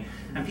Valley.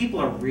 And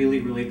people are really,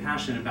 really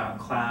passionate about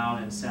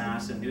cloud and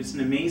SaaS. And it's an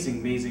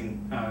amazing,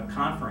 amazing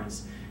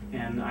conference.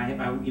 And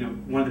you know,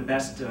 one of the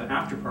best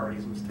after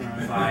parties was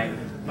thrown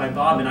by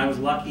Bob, and I was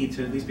lucky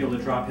to at least be able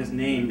to drop his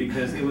name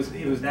because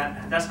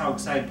that's how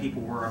excited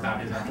people were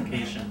about his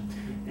application.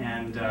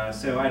 And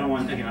so I don't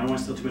want to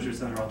steal too much of his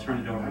thunder. I'll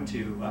turn it over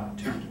to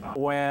Bob.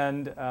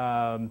 When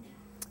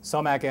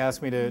Somac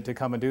asked me to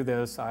come and do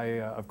this,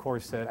 I of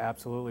course said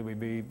absolutely, we'd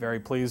be very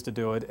pleased to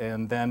do it,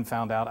 and then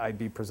found out I'd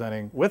be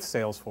presenting with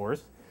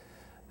Salesforce.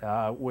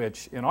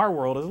 Which in our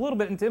world is a little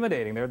bit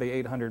intimidating. They're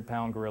the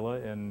 800-pound gorilla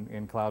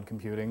in cloud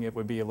computing. It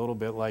would be a little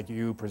bit like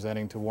you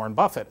presenting to Warren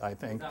Buffett, I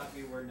think. Without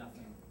me, we're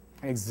nothing.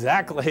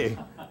 Exactly.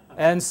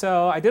 And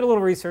so I did a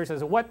little research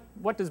as to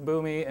what does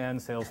Boomi and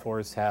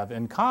Salesforce have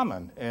in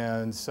common?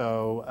 And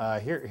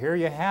so here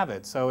you have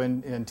it. So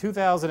in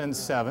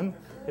 2007,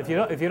 if you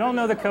don't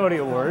know the Cody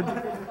Award,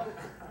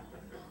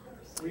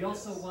 we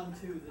also won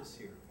 2 this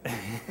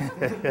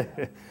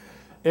year.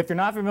 If you're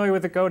not familiar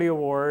with the Cody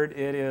Award,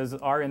 it is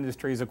our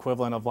industry's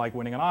equivalent of like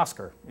winning an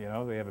Oscar. You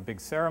know, they have a big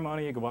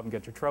ceremony, you go up and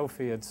get your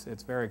trophy.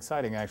 It's very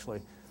exciting,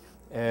 actually.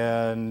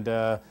 And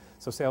so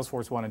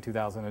Salesforce won in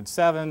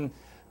 2007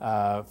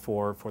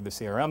 for the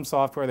CRM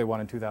software. They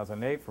won in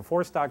 2008 for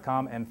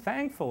Force.com, and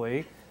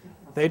thankfully,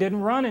 they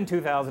didn't run in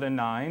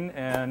 2009,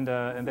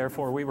 and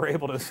therefore we were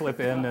able to slip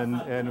in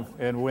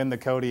and win the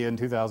Cody in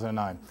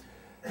 2009.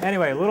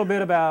 Anyway, a little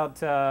bit about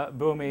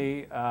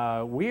Boomi.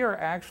 We are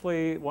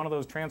actually one of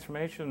those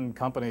transformation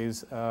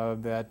companies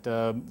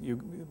that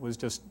was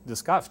just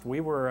discussed. We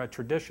were a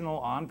traditional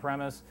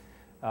on-premise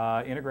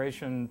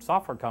integration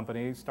software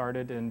company,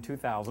 started in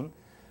 2000.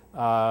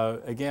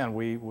 Again,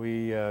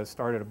 we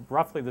started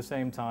roughly the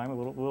same time, a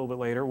little bit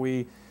later.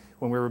 When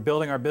we were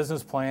building our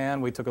business plan,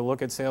 we took a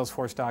look at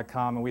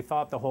Salesforce.com, and we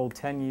thought the whole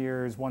 10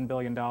 years, $1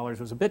 billion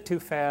was a bit too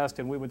fast,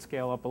 and we would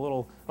scale up a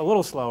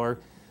little slower.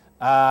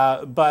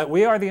 But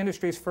we are the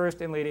industry's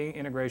first and leading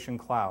integration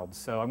cloud.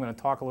 So I'm going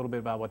to talk a little bit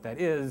about what that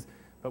is,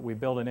 but we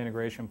built an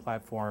integration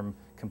platform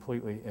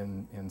completely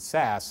in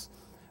SaaS.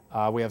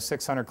 We have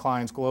 600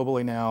 clients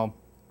globally now.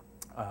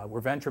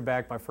 We're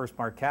venture-backed by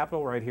FirstMark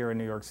Capital right here in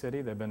New York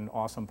City. They've been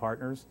awesome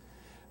partners.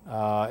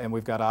 And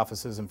we've got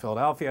offices in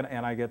Philadelphia,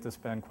 and I get to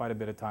spend quite a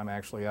bit of time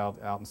actually out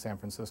in San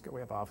Francisco. We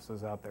have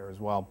offices out there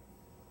as well.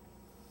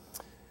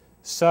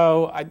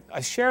 So I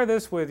share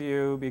this with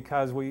you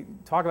because we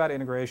talk about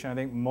integration. I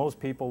think most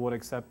people would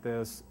accept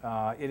this.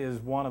 It is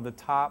one of the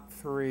top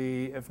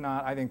 3, if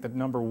not, I think the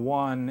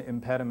 #1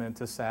 impediment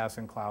to SaaS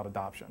and cloud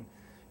adoption.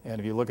 And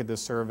if you look at this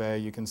survey,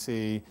 you can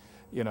see,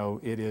 you know,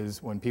 it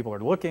is when people are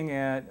looking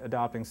at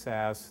adopting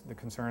SaaS, the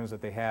concerns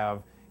that they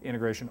have,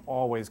 integration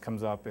always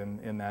comes up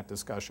in that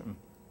discussion.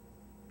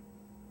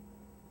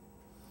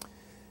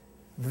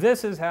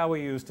 This is how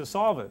we used to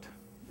solve it.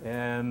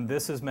 And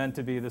this is meant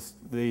to be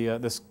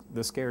the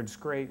scared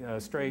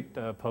straight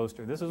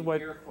poster. This is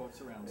what air quotes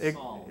around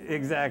solve.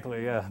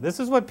 Exactly. Yeah. This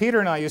is what Peter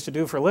and I used to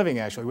do for a living.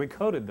 Actually, we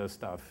coded this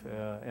stuff.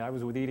 I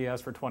was with EDS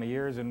for 20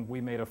 years, and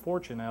we made a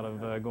fortune out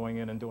of going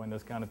in and doing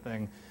this kind of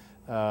thing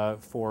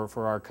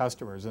for our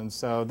customers. And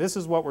so this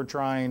is what we're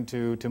trying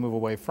to move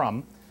away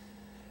from.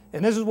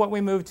 And this is what we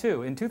moved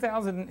to. In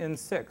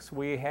 2006,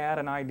 we had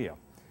an idea.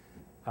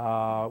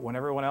 When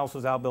everyone else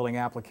was out building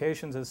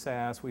applications as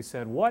SaaS, we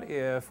said, what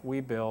if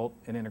we built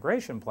an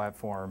integration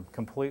platform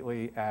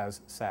completely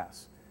as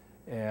SaaS?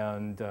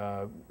 And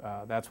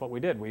that's what we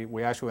did.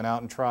 We actually went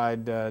out and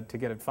tried to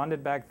get it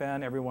funded back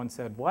then. Everyone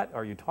said, what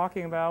are you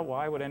talking about?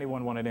 Why would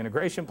anyone want an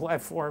integration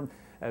platform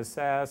as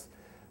SaaS?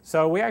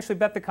 So we actually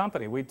bet the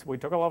company. We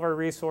took all of our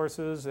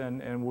resources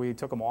and we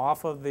took them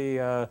off of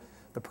the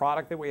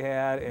product that we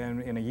had,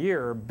 and in a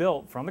year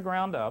built from the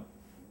ground up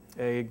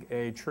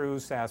a true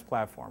SaaS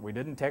platform. We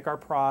didn't take our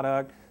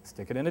product,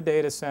 stick it in a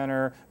data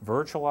center,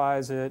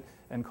 virtualize it,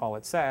 and call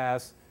it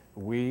SaaS.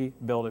 We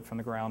built it from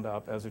the ground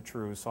up as a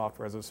true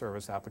software as a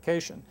service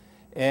application.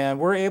 And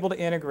we're able to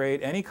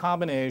integrate any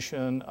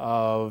combination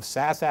of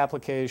SaaS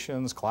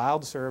applications,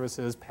 cloud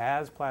services,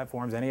 PaaS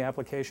platforms, any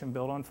application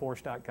built on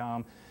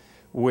Force.com,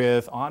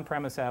 with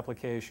on-premise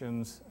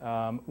applications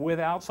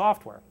without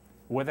software,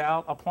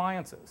 without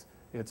appliances.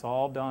 It's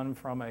all done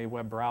from a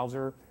web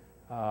browser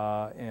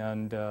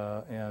and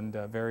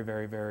a very,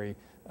 very, very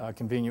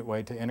convenient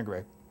way to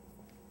integrate.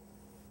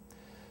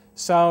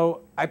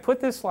 So I put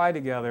this slide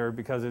together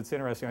because it's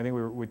interesting. I think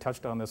we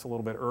touched on this a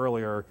little bit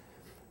earlier.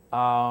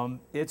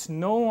 It's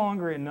no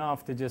longer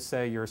enough to just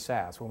say you're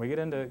SaaS. When we get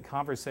into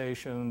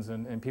conversations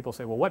and people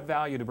say, well, what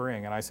value to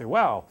bring? And I say,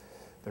 well,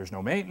 there's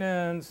no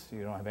maintenance,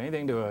 you don't have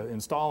anything to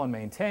install and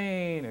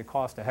maintain, it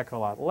costs a heck of a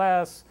lot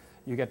less,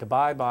 you get to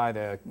buy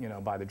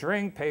the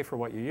drink, pay for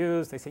what you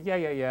use. They say,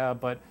 yeah,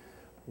 but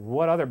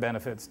what other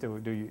benefits do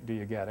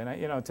you get?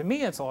 And to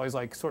me, it's always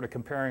like sort of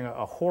comparing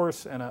a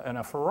horse and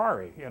a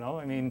Ferrari,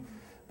 I mean,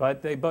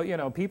 but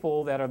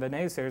people that are the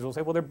naysayers will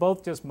say, well, they're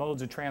both just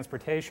modes of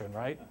transportation,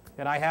 right?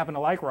 And I happen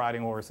to like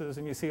riding horses,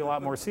 and you see a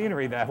lot more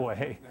scenery that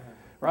way,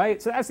 right?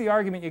 So that's the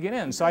argument you get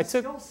in. So I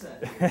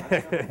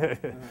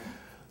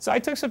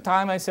took some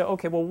time, I said,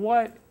 okay, well,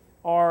 what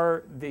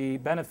are the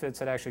benefits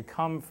that actually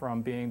come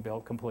from being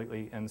built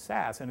completely in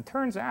SaaS? And it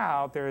turns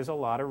out there's a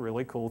lot of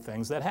really cool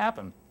things that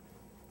happen.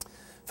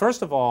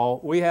 First of all,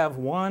 we have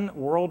one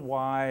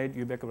worldwide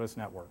ubiquitous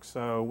network.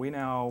 So we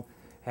now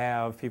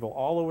have people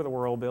all over the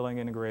world building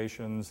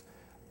integrations,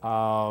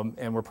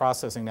 and we're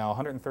processing now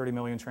 130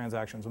 million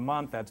transactions a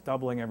month. That's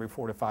doubling every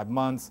 4 to 5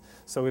 months.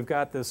 So we've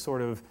got this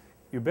sort of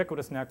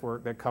ubiquitous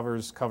network that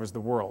covers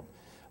the world.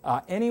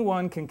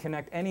 Anyone can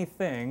connect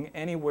anything,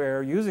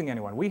 anywhere, using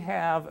anyone. We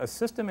have a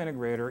system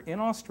integrator in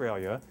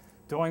Australia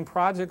doing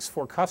projects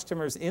for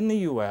customers in the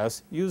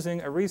US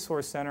using a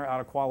resource center out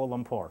of Kuala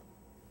Lumpur,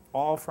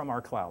 all from our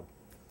cloud.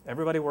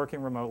 Everybody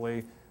working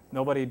remotely,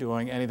 nobody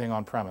doing anything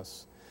on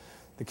premise.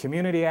 The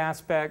community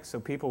aspect, so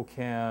people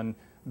can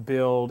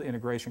build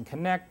integration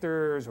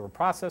connectors or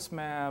process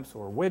maps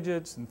or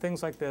widgets and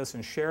things like this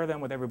and share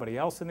them with everybody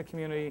else in the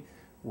community.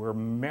 We're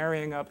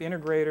marrying up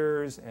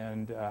integrators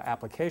and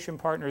application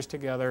partners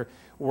together.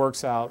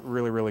 Works out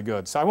really, really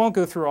good. So I won't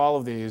go through all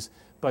of these,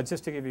 but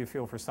just to give you a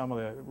feel for some of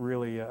the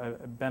really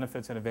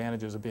benefits and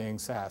advantages of being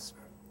SaaS.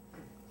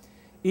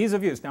 Ease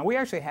of use. Now, we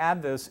actually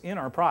had this in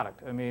our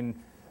product. I mean,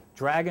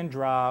 drag and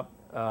drop,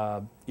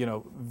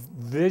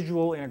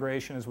 visual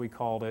integration, as we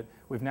called it.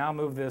 We've now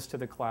moved this to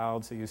the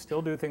cloud, so you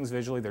still do things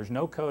visually. There's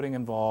no coding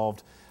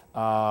involved.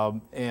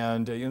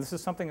 This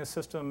is something a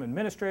system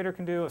administrator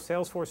can do, a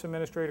Salesforce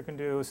administrator can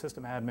do, a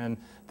system admin,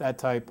 that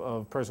type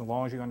of person, as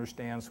long as you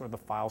understand sort of the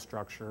file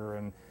structure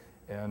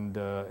and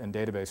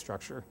database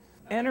structure.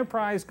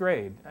 Enterprise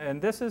grade,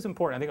 and this is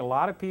important. I think a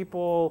lot of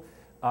people,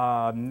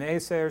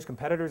 naysayers,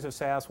 competitors of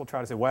SaaS will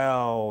try to say,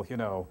 well,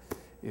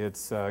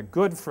 it's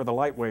good for the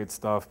lightweight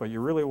stuff, but you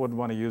really wouldn't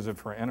want to use it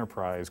for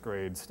enterprise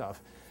grade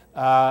stuff.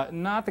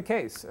 Not the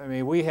case. I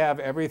mean, we have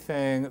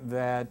everything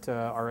that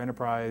our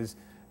enterprise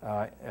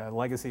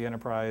legacy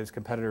enterprise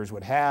competitors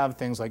would have,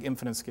 things like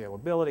infinite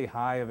scalability,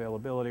 high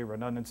availability,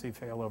 redundancy,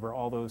 failover,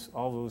 all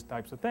those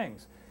types of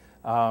things.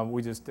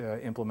 We just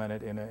implement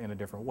it in a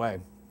different way.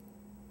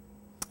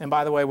 And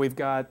by the way, we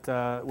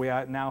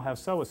now have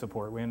SOA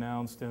support. We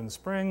announced in the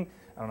spring.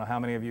 I don't know how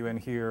many of you in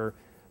here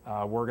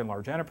work in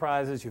large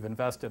enterprises. You've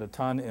invested a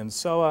ton in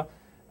SOA.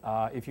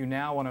 If you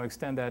now want to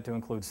extend that to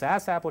include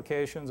SaaS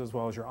applications as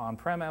well as your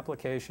on-prem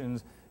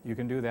applications, you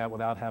can do that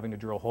without having to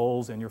drill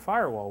holes in your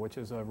firewall, which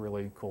is a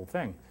really cool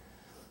thing.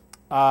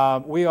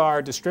 We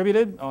are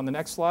distributed on the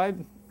next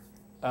slide.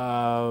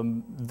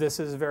 This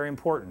is a very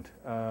important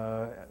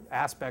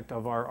aspect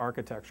of our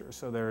architecture.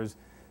 So there's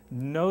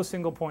no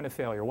single point of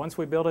failure. Once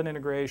we build an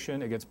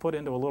integration, it gets put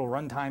into a little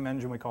runtime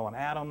engine we call an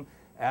Atom.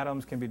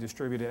 Atoms can be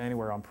distributed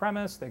anywhere on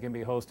premise. They can be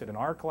hosted in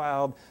our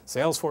cloud,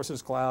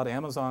 Salesforce's cloud,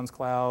 Amazon's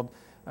cloud,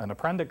 an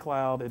Apprenda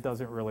cloud. It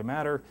doesn't really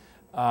matter.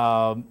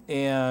 The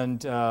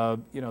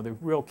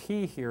real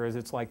key here is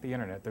it's like the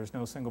internet. There's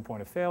no single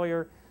point of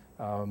failure.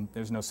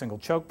 There's no single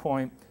choke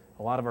point.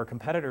 A lot of our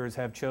competitors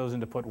have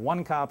chosen to put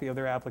one copy of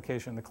their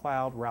application in the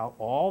cloud, route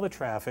all the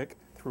traffic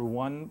through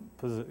one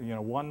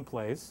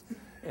place,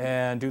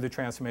 and do the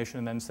transformation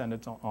and then send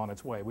it on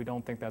its way. We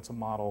don't think that's a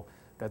model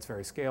that's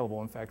very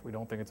scalable. In fact, we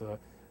don't think it's a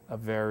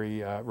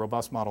very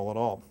robust model at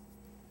all.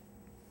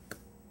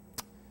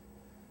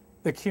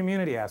 The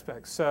community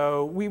aspect.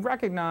 So we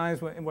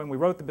recognized when we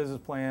wrote the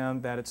business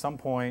plan that at some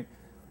point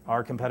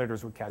our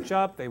competitors would catch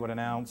up. They would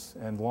announce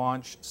and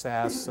launch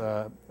SaaS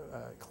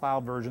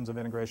cloud versions of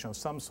integration of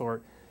some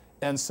sort.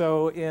 And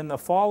so in the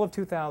fall of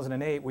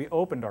 2008, we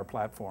opened our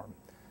platform.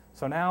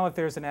 So now if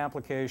there's an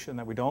application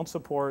that we don't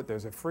support,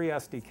 there's a free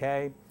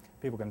SDK.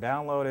 People can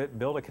download it,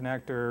 build a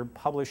connector,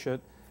 publish it,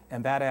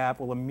 and that app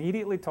will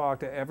immediately talk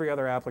to every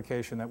other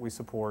application that we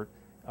support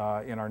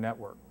in our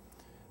network.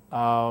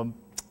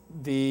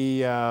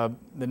 The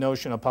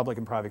notion of public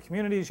and private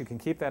communities, you can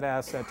keep that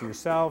asset to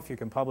yourself. You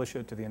can publish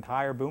it to the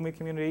entire Boomi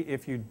community.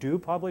 If you do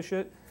publish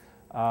it,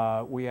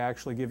 we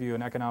actually give you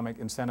an economic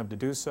incentive to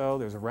do so.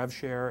 There's a rev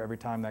share every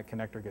time that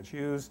connector gets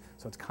used.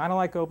 So it's kind of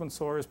like open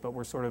source, but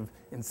we're sort of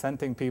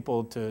incenting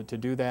people to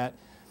do that.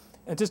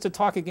 And just to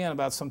talk again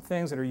about some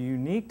things that are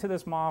unique to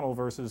this model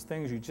versus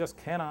things you just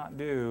cannot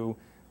do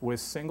with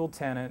single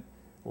tenant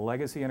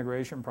legacy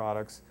integration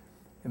products.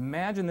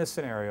 Imagine this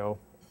scenario.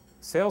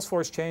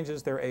 Salesforce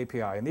changes their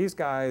API, and these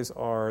guys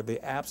are the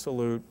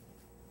absolute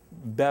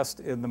best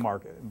in the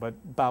market. But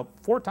about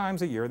 4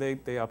 times a year, they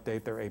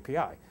update their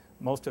API.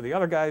 Most of the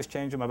other guys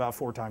change them about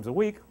 4 times a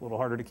week, a little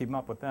harder to keep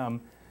up with them.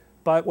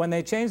 But when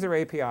they change their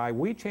API,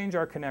 we change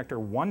our connector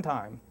one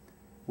time.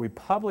 We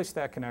publish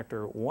that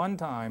connector one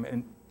time,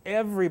 and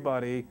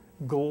everybody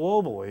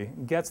globally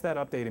gets that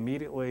update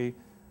immediately,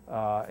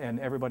 and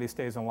everybody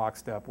stays in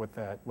lockstep with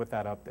that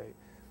update.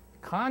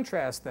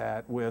 Contrast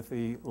that with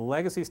the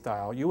legacy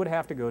style. You would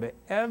have to go to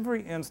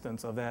every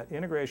instance of that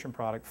integration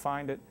product,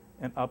 find it,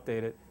 and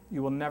update it.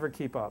 You will never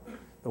keep up.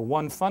 The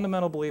one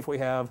fundamental belief we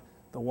have,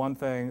 the one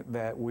thing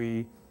that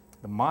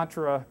the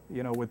mantra,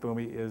 with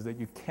Boomi is that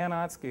you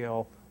cannot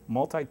scale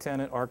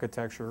multi-tenant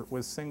architecture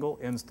with single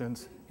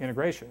instance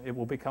integration. It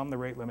will become the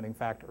rate limiting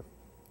factor.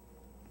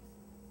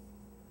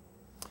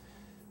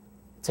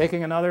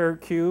 Taking another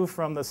cue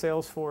from the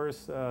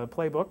Salesforce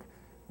playbook,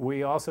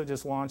 we also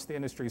just launched the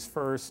industry's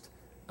first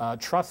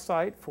trust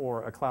site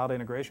for a cloud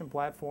integration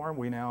platform.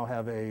 We now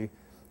have a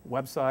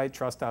website,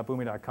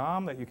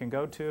 trust.boomi.com, that you can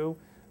go to,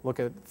 look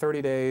at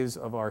 30 days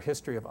of our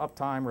history of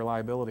uptime,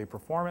 reliability,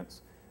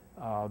 performance.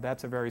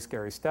 That's a very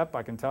scary step,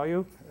 I can tell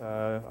you.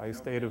 I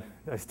stayed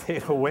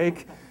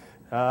awake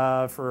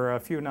for a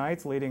few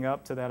nights leading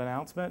up to that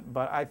announcement,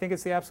 but I think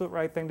it's the absolute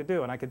right thing to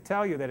do. And I can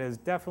tell you that it has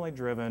definitely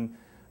driven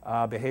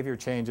behavior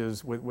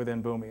changes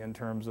within Boomi in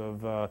terms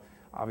of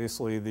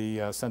obviously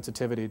the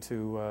sensitivity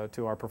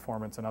to our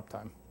performance and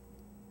uptime.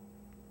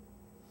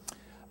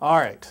 All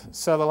right,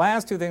 so the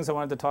last 2 things I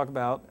wanted to talk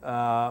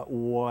about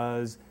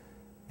was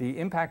the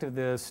impact of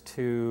this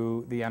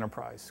to the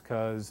enterprise,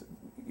 because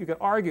you could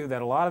argue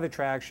that a lot of the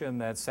traction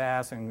that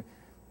SaaS and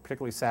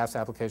particularly SaaS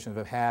applications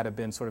have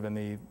been sort of in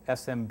the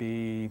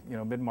SMB,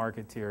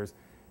 mid-market tiers.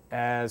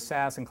 As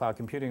SaaS and cloud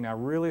computing now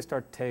really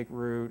start to take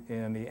root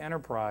in the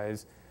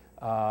enterprise,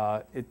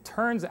 it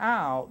turns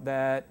out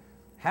that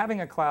having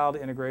a cloud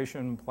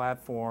integration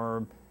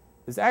platform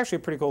is actually a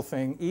pretty cool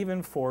thing,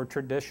 even for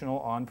traditional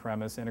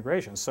on-premise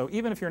integration. So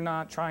even if you're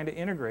not trying to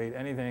integrate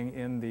anything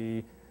in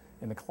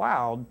the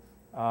cloud,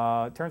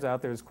 it turns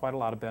out there's quite a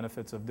lot of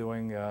benefits of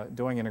doing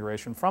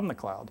integration from the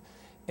cloud.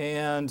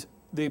 And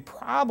the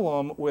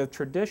problem with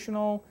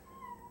traditional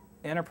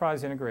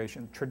enterprise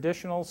integration,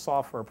 traditional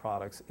software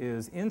products,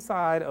 is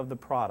inside of the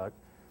product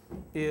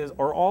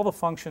are all the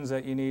functions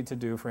that you need to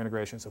do for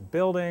integration. So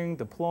building,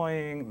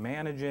 deploying,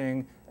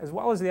 managing, as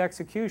well as the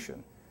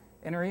execution.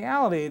 In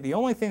reality, the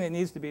only thing that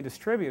needs to be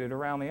distributed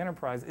around the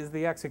enterprise is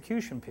the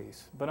execution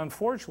piece. But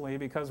unfortunately,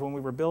 because when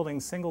we were building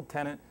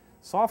single-tenant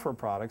software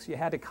products, you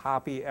had to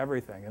copy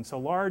everything. And so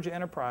large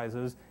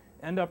enterprises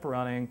end up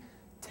running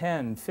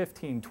 10,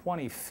 15,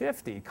 20,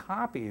 50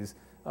 copies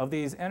of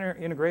these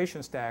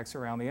integration stacks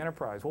around the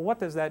enterprise. Well, what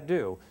does that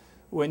do?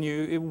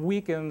 It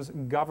weakens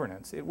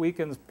governance, it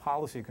weakens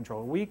policy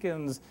control, it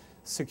weakens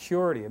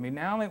security. I mean,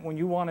 now that when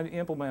you want to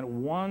implement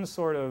one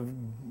sort of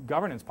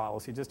governance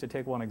policy, just to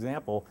take one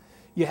example,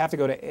 you have to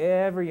go to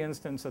every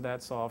instance of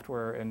that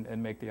software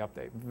and make the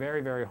update.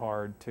 Very, very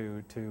hard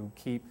to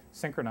keep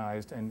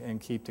synchronized and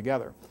keep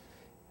together.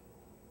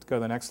 Let's go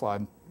to the next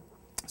slide.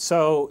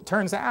 So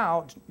turns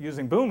out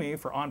using Boomi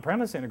for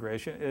on-premise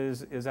integration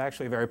is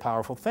actually a very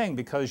powerful thing,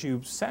 because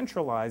you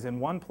centralize in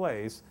one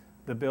place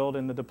the build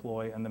and the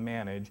deploy and the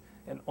manage,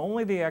 and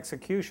only the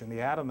execution,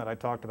 the atom that I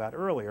talked about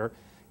earlier,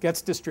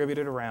 gets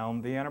distributed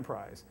around the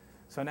enterprise.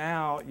 So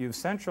now you've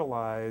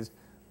centralized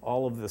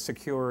all of the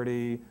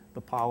security,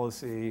 the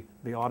policy,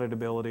 the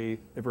auditability,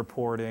 the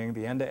reporting,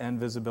 the end-to-end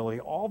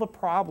visibility, all the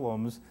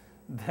problems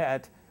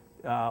that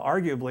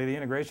arguably the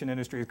integration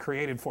industry has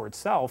created for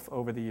itself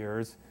over the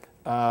years.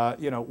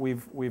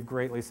 We've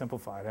greatly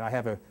simplified. And I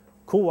have a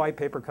cool white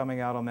paper coming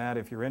out on that.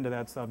 If you're into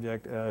that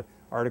subject,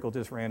 article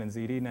just ran in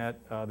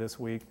ZDNet this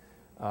week.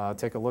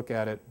 Take a look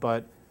at it.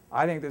 But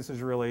I think this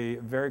is really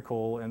very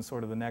cool and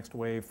sort of the next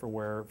wave for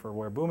where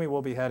Boomi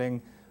will be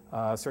heading.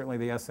 Certainly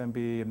the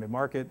SMB and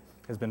mid-market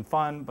has been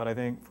fun, but I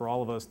think for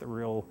all of us the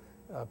real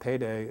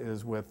payday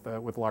is with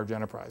large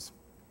enterprise.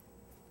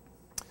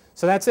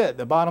 So that's it.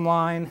 The bottom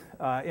line,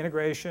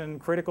 integration,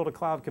 critical to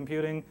cloud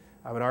computing.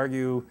 I would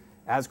argue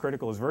as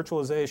critical as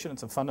virtualization.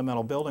 It's a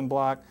fundamental building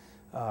block.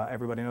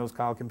 Everybody knows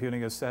cloud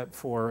computing is set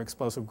for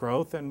explosive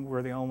growth, and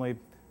we're the only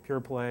pure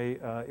play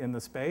in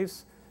the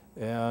space.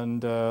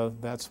 And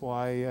that's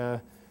why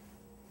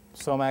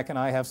Somak and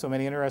I have so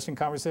many interesting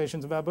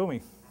conversations about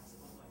Boomi.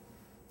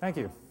 Thank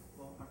you.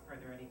 Well, are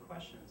there any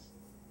questions?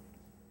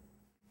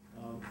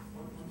 Once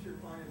your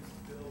clients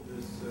build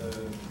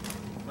the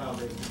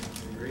cloud-based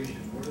integration,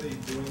 what are they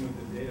doing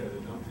with the data? Are they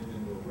dumping it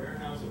into a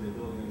warehouse? Are they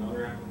building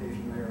another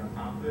application layer on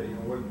top of it? You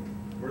know,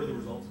 where do the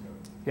results go?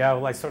 Yeah,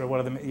 like sort of what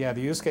are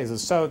the use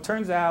cases. So it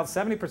turns out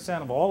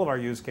 70% of all of our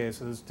use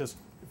cases, just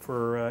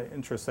for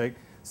interest's sake,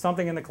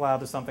 something in the cloud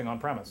to something on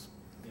premise.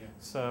 Yeah.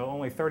 So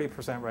only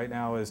 30% right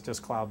now is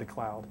just cloud to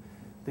cloud.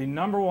 The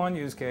number one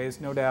use case,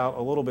 no doubt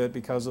a little bit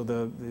because of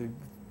the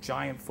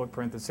giant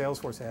footprint that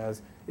Salesforce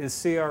has, is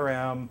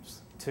CRM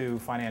to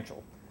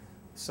financial.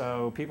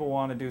 So people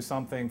want to do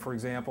something, for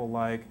example,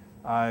 like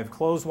I've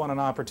closed won an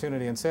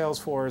opportunity in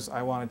Salesforce,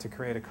 I wanted to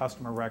create a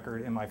customer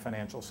record in my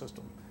financial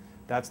system.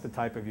 That's the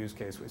type of use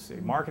case we see.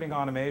 Marketing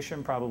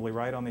automation, probably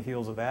right on the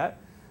heels of that.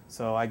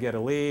 So I get a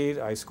lead,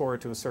 I score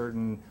it to a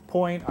certain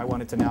point, I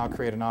wanted to now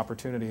create an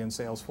opportunity in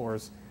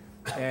Salesforce.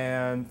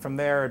 And from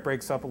there it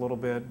breaks up a little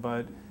bit,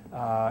 but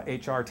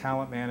HR,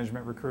 talent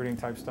management, recruiting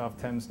type stuff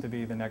tends to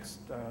be the next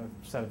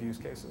set of use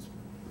cases.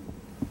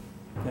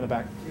 In the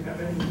back. Do you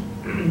have any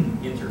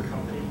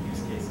intercompany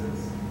use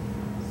cases?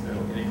 So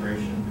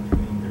integration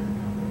between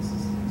different company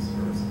systems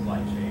for supply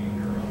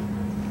chain or other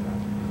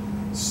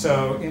kinds of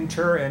stuff? So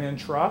inter and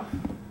intra.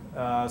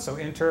 So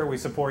inter, we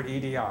support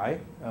EDI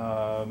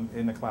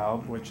in the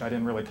cloud, which I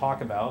didn't really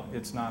talk about.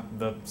 It's not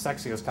the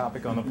sexiest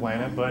topic on the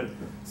planet, but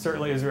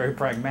certainly is very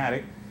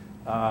pragmatic.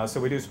 So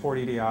we do support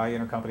EDI,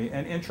 intercompany,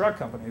 and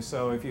intra-company.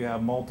 So if you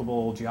have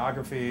multiple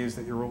geographies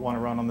that you want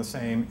to run on the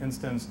same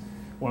instance,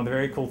 one of the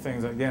very cool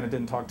things, again, I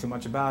didn't talk too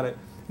much about it,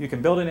 you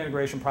can build an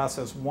integration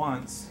process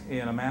once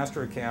in a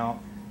master account,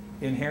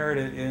 inherit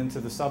it into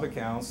the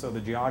sub-accounts, so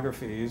the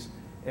geographies,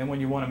 and when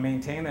you want to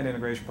maintain that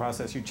integration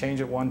process, you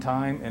change it one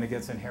time and it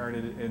gets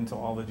inherited into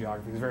all the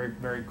geographies. Very,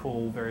 very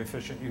cool, very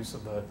efficient use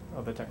of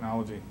the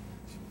technology.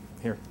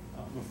 Here.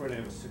 I'm afraid I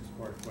have a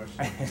six-part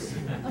question.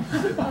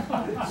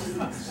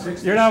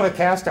 You're not with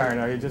cast iron,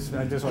 are you?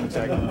 I just want to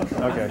check.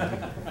 Okay.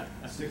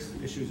 6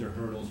 issues or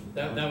hurdles.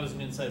 That was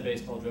an inside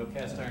baseball joke.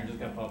 Cast iron just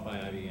got bought by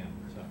IBM.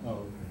 So.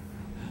 Oh,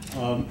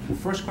 okay. The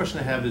first question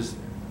I have is,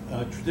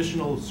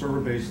 traditional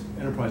server-based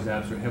enterprise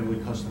apps are heavily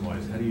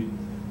customized. How do you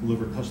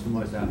deliver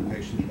customized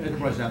applications,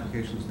 enterprise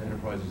applications to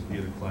enterprises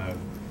via the cloud?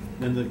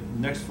 Then the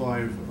next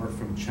 5 are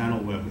from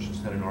Channel Web, which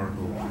just had an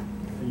article.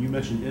 And you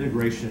mentioned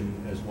integration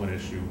as one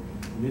issue.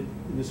 In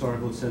this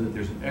article, it said that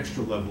there's an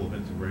extra level of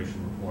integration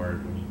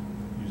required when you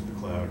use the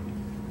cloud.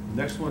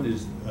 The next one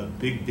is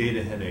big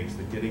data headaches,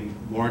 that getting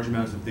large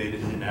amounts of data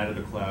in and out of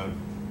the cloud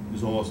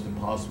is almost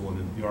impossible.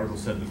 And the article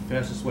said the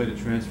fastest way to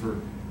transfer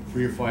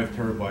 3 or 5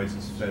 terabytes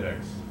is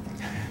FedEx.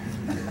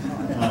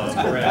 That's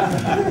correct.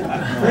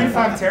 3 to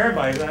 5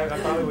 terabytes, I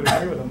probably would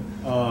agree with them.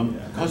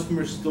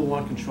 Customers still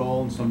want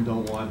control, and some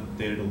don't want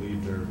data to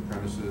leave their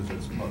premises.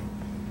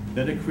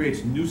 Then it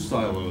creates new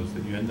silos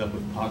that you end up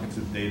with pockets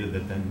of data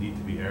that then need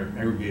to be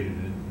aggregated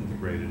and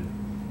integrated.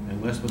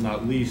 And last but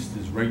not least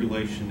is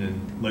regulation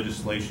and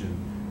legislation.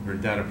 There are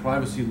data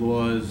privacy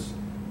laws.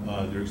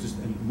 There exist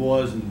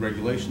laws and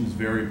regulations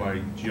vary by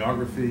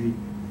geography.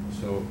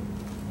 So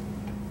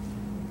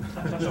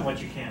Touch on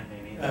what you can,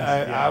 maybe.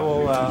 I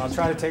will. I'll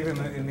try to take them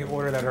in the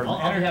order that are.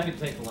 I'll be happy to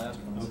take the last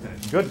one. okay.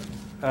 Good.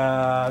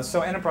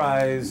 So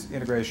enterprise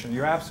integration.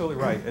 You're absolutely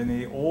right. In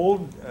the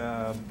old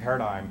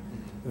paradigm,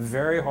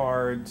 very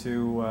hard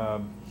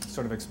to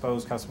sort of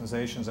expose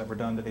customizations that were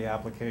done to the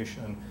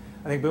application.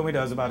 I think Boomi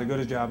does about as good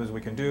a job as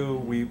we can do.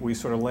 We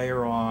sort of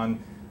layer on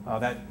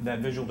that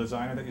visual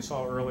designer that you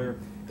saw earlier.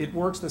 It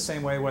works the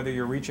same way whether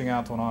you're reaching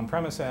out to an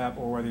on-premise app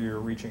or whether you're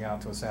reaching out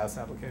to a SaaS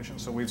application.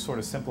 So we've sort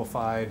of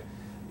simplified,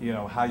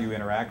 how you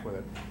interact with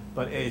it.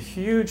 But a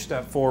huge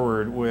step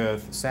forward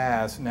with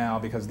SaaS now,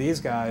 because these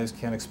guys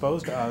can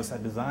expose to us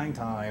at design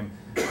time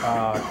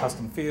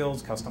custom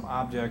fields, custom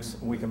objects.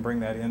 We can bring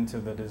that into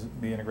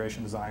the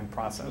integration design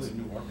process. It's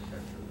really new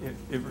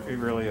architecture. It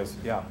really is,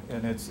 yeah,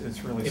 and it's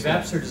really. If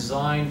apps are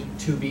designed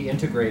to be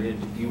integrated,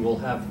 you will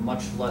have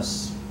much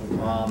less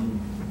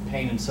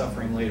pain and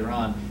suffering later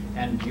on.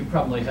 And you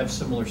probably have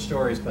similar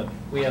stories, but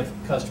we have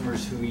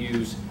customers who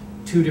use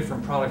 2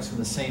 different products from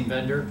the same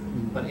vendor,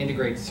 but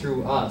integrate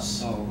through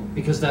us,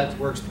 because that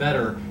works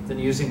better than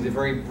using the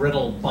very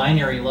brittle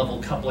binary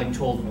level coupling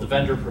tool that the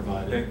vendor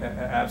provided.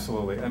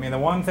 Absolutely. I mean, the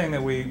one thing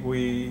that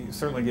we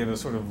certainly give is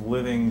sort of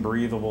living,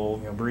 breathable,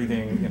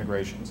 breathing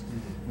integrations.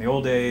 In the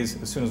old days,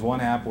 as soon as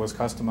one app was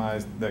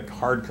customized, the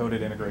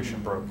hard-coded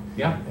integration broke.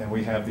 Yeah. And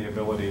we have the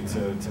ability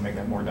to make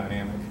that more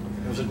dynamic.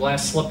 There's a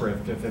glass slip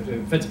rift. If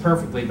it fits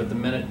perfectly, but the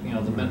minute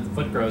the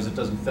foot grows, it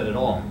doesn't fit at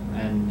all.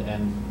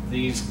 And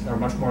these are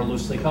much more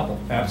loosely coupled.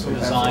 Absolutely.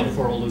 Designed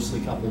for a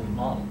loosely coupled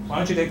model. Why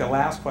don't you take the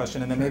last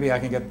question, and then maybe I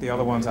can get the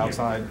other ones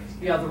outside.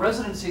 Yeah, the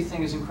residency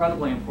thing is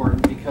incredibly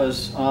important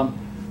because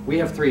we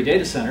have 3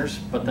 data centers,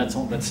 but that's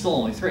still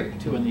only 3,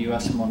 2 in the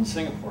US and 1 in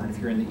Singapore. And if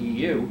you're in the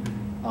EU,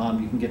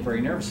 you can get very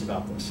nervous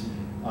about this.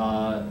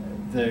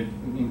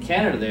 In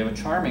Canada, they have a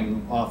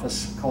charming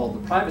office called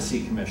the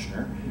Privacy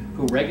Commissioner,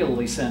 who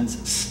regularly sends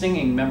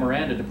stinging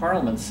memoranda to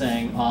Parliament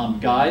saying,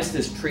 guys,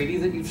 this treaty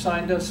that you've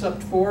signed us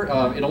up for,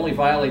 it only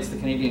violates the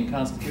Canadian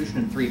Constitution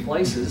in 3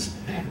 places,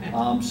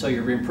 so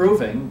you're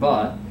improving,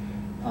 but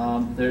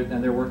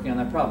they're working on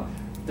that problem.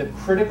 The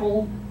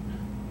critical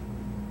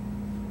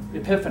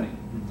epiphany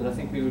that I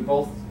think we would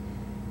both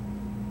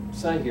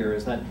say here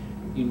is that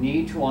you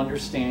need to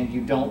understand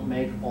you don't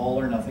make all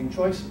or nothing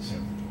choices.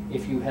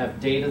 If you have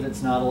data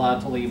that's not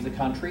allowed to leave the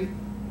country,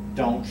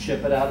 don't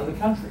ship it out of the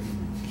country.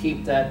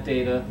 Keep that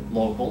data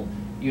local.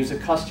 Use a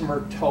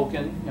customer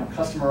token,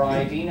 customer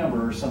ID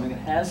number or something that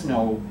has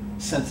no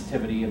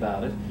sensitivity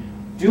about it.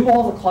 Do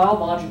all the cloud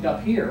logic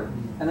up here,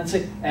 and then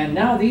say, and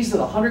now these are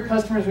the 100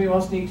 customers we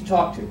most need to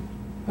talk to.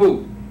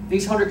 Who?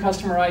 These 100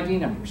 customer ID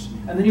numbers.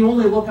 And then you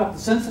only look up the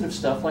sensitive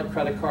stuff like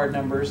credit card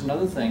numbers and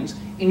other things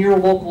in your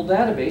local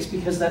database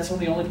because that's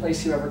the only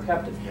place you ever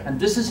kept it. And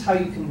this is how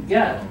you can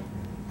get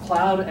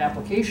cloud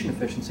application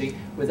efficiency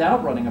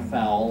without running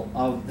afoul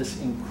of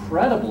this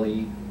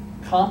incredibly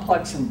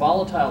complex and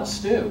volatile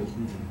stew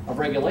of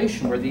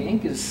regulation where the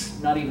ink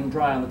is not even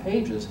dry on the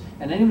pages,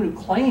 and anyone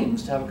who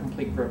claims to have a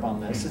complete grip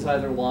on this is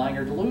either lying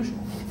or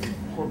delusional.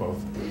 Or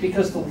both.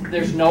 Because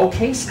there's no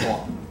case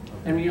law.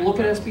 And when you look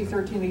at SB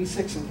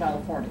 1386 in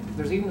California, if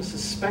there's even a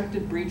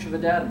suspected breach of a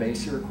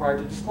database, you're required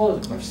to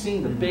disclose it. We've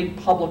seen the big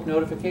public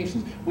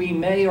notifications. We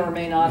may or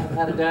may not have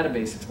had a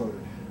database exposure.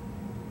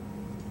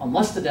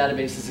 Unless the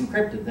database is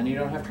encrypted, then you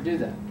don't have to do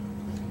that.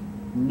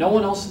 No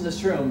one else in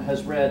this room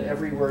has read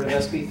every word of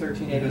SB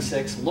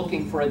 1386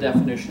 looking for a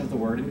definition of the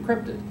word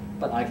encrypted.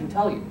 But I can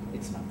tell you,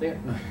 it's not there.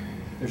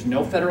 There's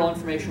no federal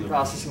information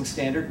processing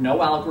standard,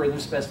 no algorithm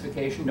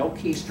specification, no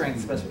key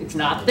strength specification. It's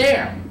not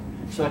there.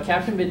 So a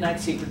Captain Midnight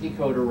secret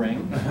decoder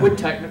ring would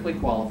technically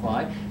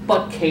qualify,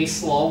 but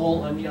case law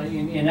will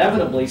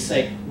inevitably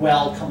say,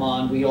 well, come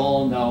on, we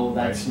all know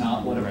that's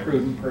not what a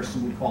prudent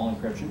person would call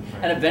encryption,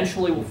 and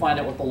eventually we'll find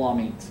out what the law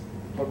means.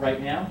 But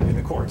right now? In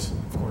the courts,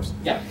 of course.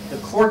 Yeah, the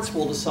courts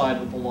will decide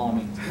what the law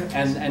means.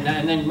 And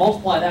then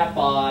multiply that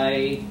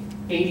by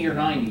 80 or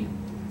 90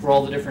 for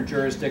all the different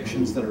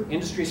jurisdictions that are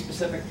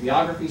industry-specific,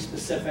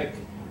 geography-specific,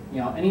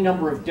 any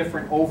number of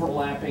different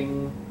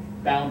overlapping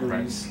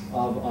boundaries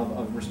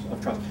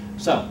of trust.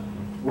 So,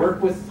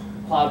 work with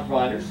cloud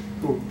providers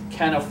who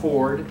can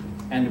afford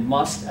and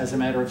must, as a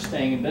matter of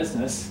staying in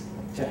business,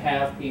 to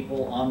have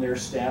people on their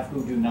staff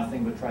who do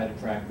nothing but try to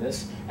track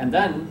this. And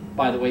then,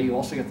 by the way, you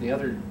also get the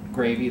other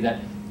gravy that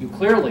you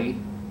clearly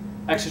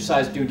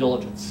exercise due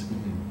diligence.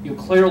 You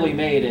clearly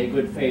made a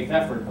good faith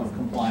effort of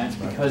compliance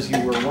because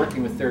you were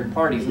working with third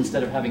parties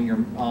instead of having your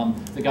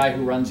the guy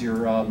who runs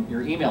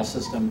your email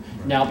system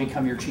now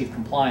become your chief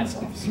compliance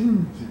officer,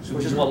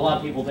 which is what a lot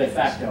of people de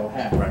facto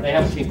have. They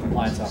have a chief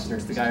compliance officer.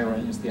 It's the guy who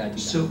runs the IT.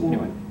 So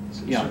anyway,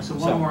 so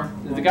one more.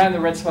 The guy in the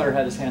red sweater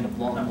had his hand up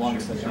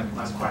longest.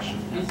 Last question.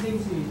 It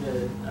seems to be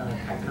the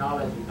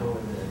technological,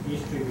 the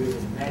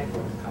distributed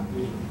network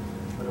computing.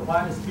 But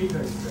while the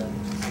speaker's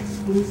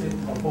exclusive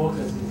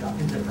focus is on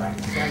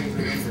enterprise, selling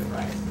to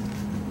enterprise,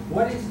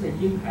 what is the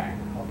impact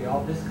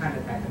of this kind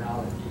of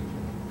technology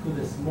to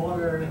the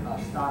smaller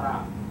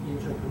startup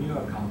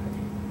entrepreneur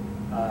company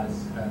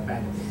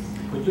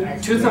benefits? Could you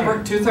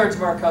explain? Two-thirds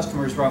of our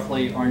customers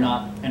roughly are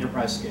not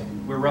enterprise scale.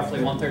 We're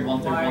roughly one-third.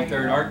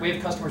 We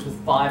have customers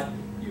with 5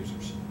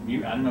 users.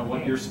 I don't know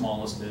what your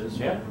smallest is,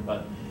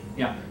 but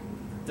yeah,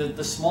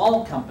 the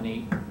small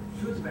company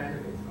Huge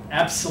benefit.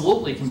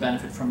 Absolutely can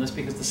benefit from this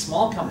because the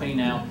small company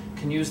now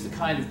can use the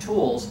kind of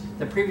tools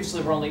that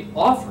previously were only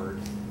offered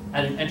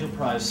at an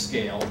enterprise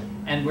scale,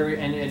 and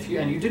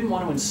you didn't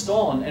want to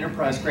install an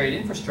enterprise-grade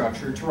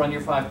infrastructure to run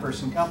your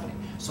 5-person company.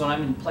 So when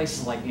I'm in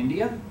places like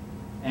India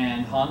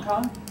and Hong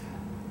Kong,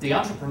 the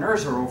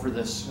entrepreneurs are over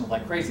this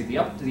like crazy.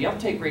 The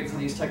uptake rate for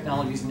these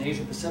technologies in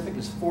Asia Pacific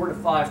is 4 to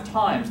 5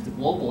 times the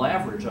global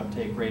average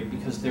uptake rate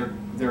because their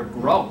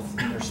growth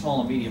in their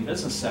small and medium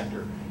business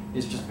sector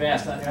is just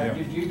vast.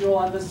 Do you do a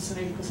lot of business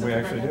in Asia Pacific? We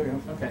actually do.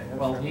 Yeah. Okay.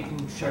 Well, he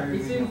can share It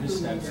his seems to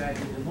me steps.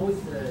 that the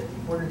most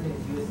important thing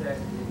you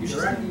said is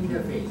direct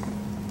interface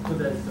to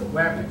the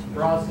web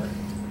browser,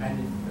 and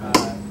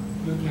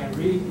you can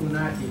really do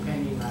not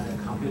depending on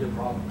the computer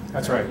problem.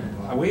 That's right.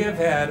 We have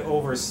had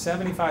over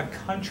 75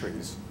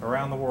 countries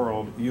around the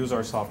world use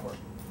our software,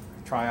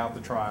 try out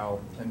the trial,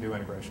 and do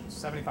integrations.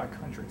 75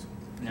 countries.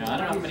 Now, I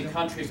don't know how many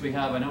countries we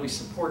have. I know we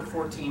support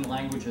 14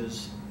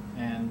 languages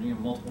and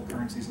multiple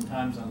currencies and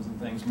time zones and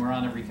things. We're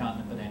on every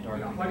continent but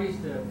Antarctica. What is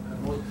the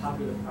most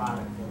popular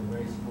product for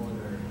very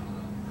smaller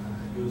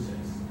users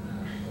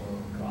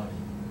for cloud?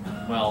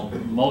 Well,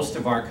 most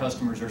of our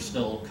customers are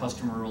still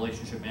customer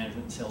relationship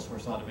management and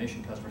Salesforce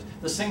automation customers.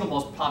 The single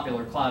most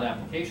popular cloud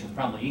application is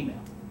probably email.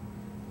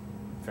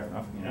 Fair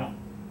enough.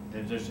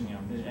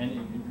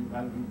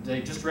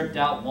 They just ripped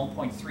out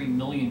 1.3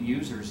 million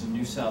users in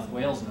New South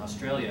Wales and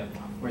Australia,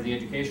 where the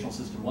educational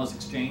system was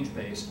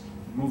exchange-based.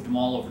 Moved them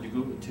all over to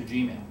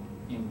Gmail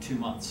in 2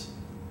 months,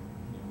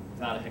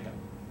 without a hiccup.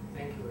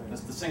 Thank you very much.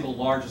 That's the single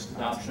largest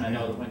adoption I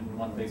know that went in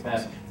one big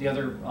bag. The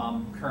other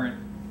current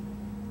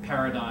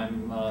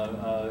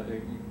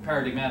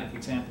paradigmatic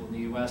example in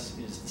the U.S.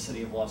 is the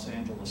city of Los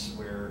Angeles,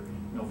 where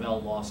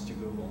Novell lost to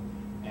Google.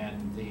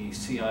 And the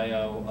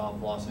CIO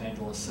of Los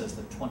Angeles says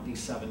that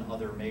 27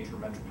 other major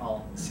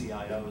metropolitan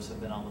CIOs have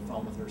been on the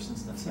phone with her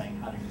since then saying,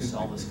 how do you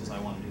sell this, because I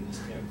want to do this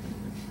too.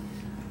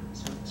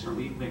 So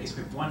I guess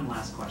we have one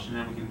last question,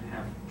 and then we can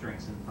have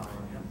drinks and follow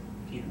up.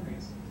 Peter, I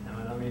guess.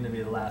 I don't mean to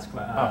be the last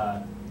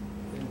question.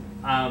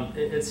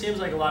 It seems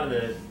like a lot of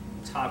the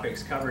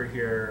topics covered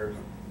here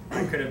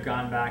could have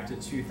gone back to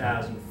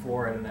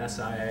 2004 at an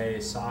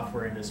SIA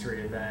software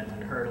industry event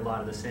and heard a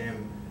lot of the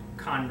same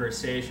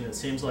conversation. It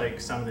seems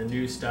like some of the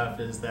new stuff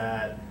is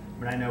that,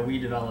 I know we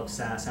developed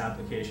SaaS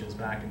applications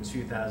back in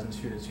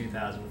 2002 to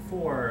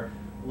 2004,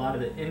 a lot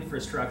of the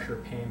infrastructure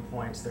pain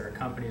points, there are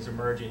companies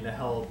emerging to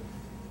help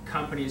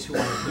companies who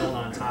want to build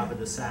on top of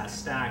the SaaS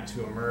stack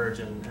to emerge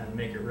and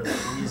make it really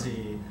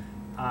easy.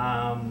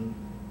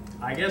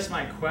 I guess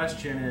my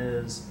question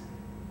is,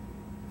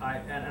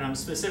 and I'm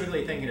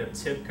specifically thinking of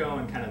TIBCO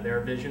and kind of their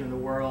vision of the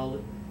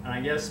world, and I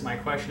guess my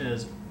question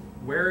is,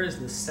 where is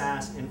the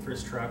SaaS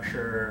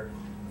infrastructure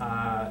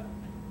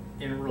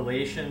in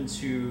relation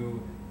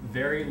to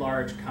very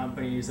large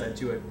companies that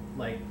do it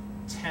like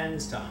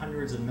tens to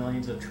hundreds of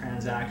millions of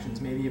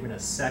transactions, maybe even a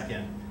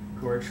second,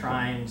 who are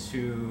trying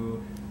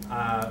to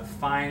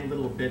find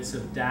little bits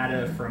of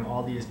data from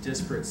all these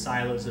disparate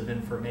silos of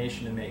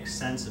information to make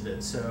sense of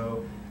it.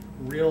 So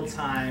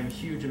real-time,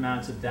 huge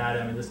amounts of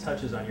data. I mean, this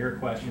touches on your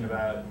question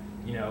about,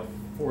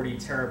 40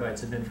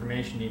 terabytes of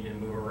information needing to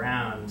move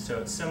around. So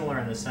it's similar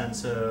in the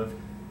sense of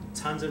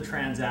tons of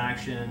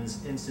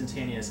transactions,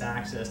 instantaneous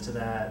access to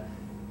that.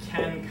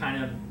 Can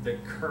kind of the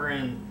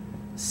current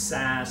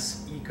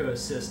SaaS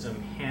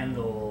ecosystem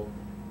handle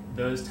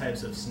those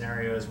types of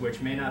scenarios,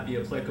 which may not be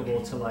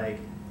applicable to like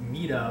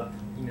Meetup,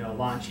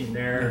 launching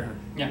their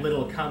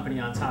little company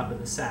on top of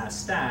the SaaS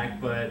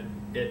stack, but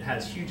it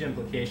has huge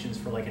implications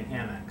for like an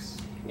Amex.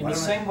 In the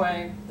same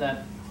way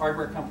that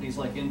hardware companies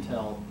like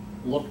Intel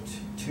looked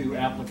to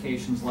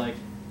applications like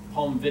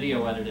home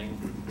video editing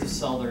to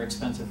sell their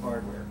expensive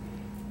hardware,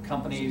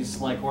 companies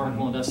like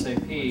Oracle and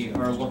SAP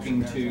are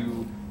looking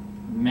to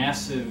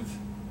massive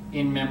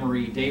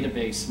in-memory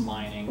database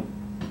mining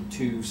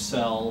to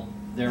sell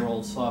their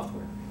old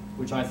software,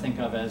 which I think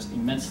of as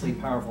immensely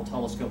powerful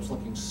telescopes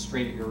looking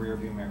straight at your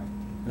rearview mirror.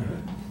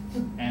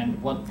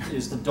 And what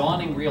is the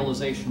dawning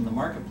realization in the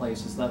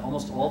marketplace is that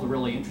almost all the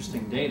really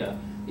interesting data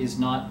is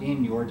not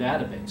in your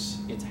database.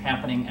 It's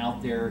happening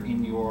out there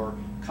in your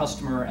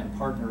customer and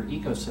partner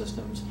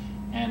ecosystems,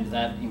 and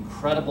that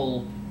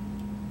incredible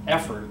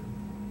effort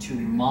to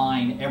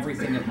mine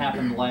everything that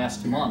happened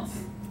last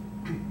month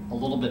a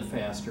little bit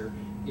faster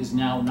is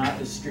now not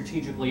as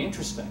strategically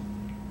interesting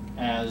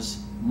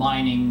as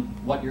mining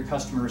what your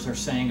customers are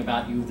saying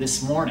about you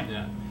this morning.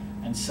 Yeah.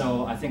 And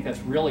so I think that's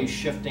really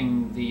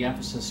shifting the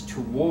emphasis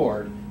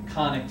toward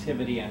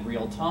connectivity and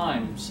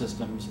real-time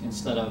systems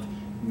instead of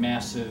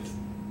massive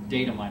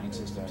data mining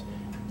systems.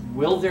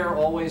 Will there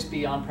always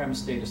be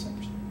on-premise data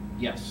centers?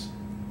 Yes,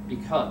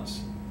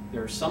 because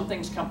there are some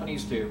things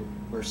companies do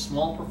where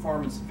small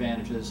performance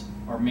advantages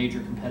are major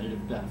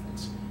competitive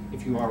benefits.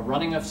 If you are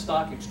running a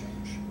stock exchange,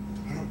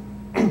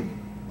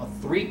 a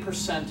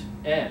 3%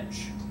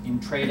 edge in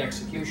trade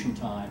execution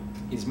time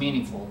is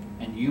meaningful,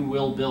 and you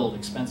will build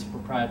expensive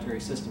proprietary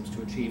systems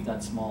to achieve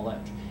that small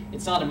edge.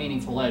 It's not a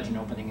meaningful edge in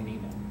opening an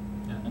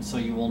email, and so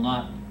you will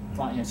not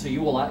find. And so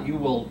you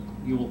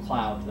will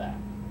cloud that,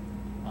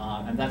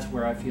 and that's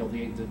where I feel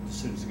the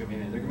decisions are going to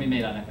be made. They're going to be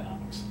made on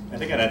economics. I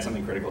think I'd add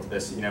something critical to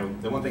this.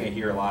 The one thing I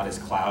hear a lot is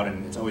cloud,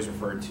 and it's always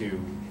referred to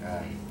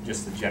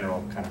just the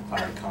general kind of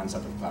cloud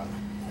concept of cloud.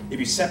 If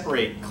you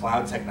separate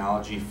cloud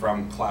technology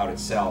from cloud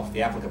itself,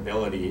 the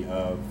applicability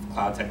of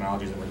cloud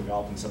technologies that were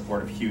developed in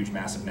support of huge,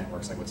 massive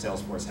networks like what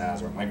Salesforce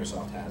has or what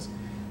Microsoft has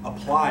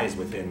applies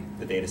within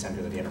the data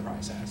center that the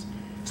enterprise has.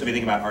 So if you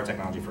think about our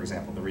technology, for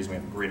example, the reason we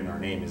have grid in our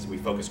name is we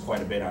focus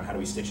quite a bit on how do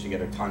we stitch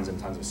together tons and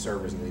tons of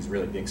servers into these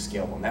really big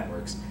scalable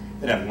networks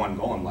that have one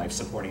goal in life,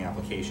 supporting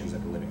applications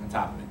that are living on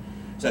top of it.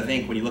 So I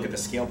think when you look at the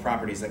scale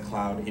properties that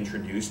cloud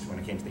introduced when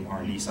it came to the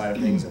R&D side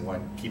of things and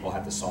what people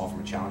had to solve from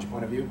a challenge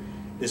point of view,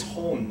 this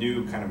whole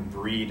new kind of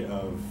breed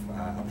of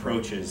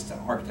approaches to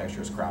architecture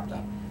has cropped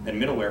up. Then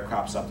middleware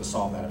crops up to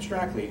solve that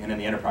abstractly, and then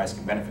the enterprise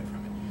can benefit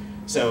from it.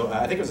 So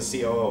I think it was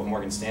the COO of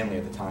Morgan Stanley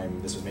at the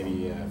time, this was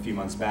maybe a few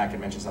months back,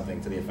 and mentioned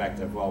something to the effect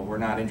of, well, we're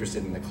not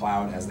interested in the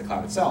cloud as the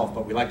cloud itself,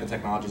 but we like the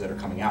technologies that are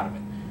coming out of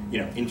it.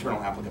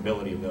 Internal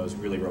applicability of those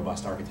really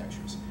robust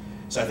architectures.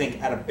 So I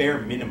think at a bare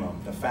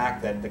minimum, the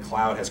fact that the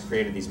cloud has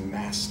created these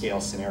mass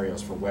scale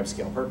scenarios for web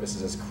scale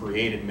purposes has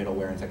created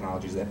middleware and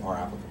technologies that are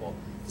applicable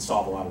to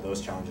solve a lot of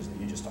those challenges that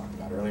you just talked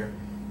about earlier.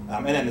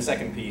 And then the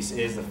second piece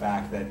is the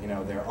fact that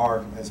there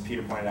are, as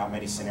Peter pointed out,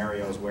 many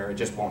scenarios where it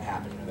just won't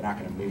happen. They're not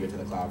going to move it to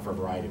the cloud for a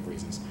variety of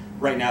reasons.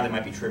 Right now they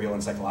might be trivial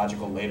and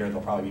psychological. Later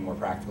they'll probably be more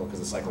practical because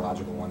the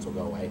psychological ones will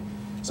go away.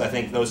 So I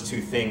think those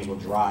two things will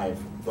drive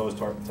those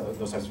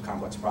types of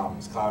complex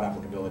problems: cloud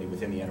applicability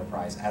within the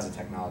enterprise as a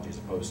technology, as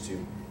opposed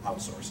to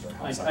outsourced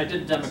or I outside.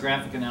 did a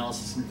demographic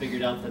analysis and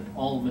figured out that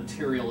all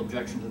material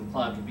objection to the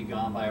cloud would be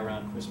gone by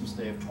around Christmas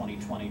Day of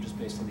 2020, just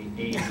based on the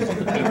age of the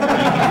people making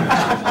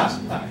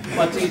decisions.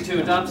 But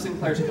to adopt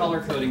Sinclair's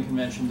color coding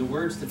convention, the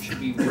words that should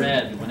be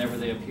red whenever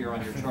they appear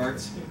on your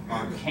charts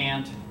are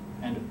can't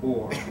and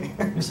or.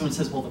 If someone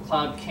says, well, the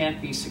cloud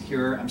can't be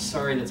secure, I'm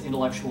sorry, that's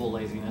intellectual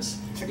laziness.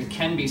 It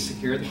can be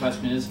secure. The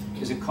question is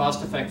it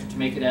cost effective to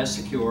make it as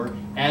secure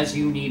as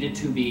you need it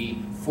to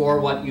be for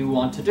what you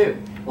want to do?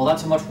 Well,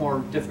 that's a much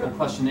more difficult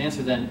question to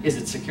answer than, is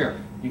it secure?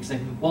 You can say,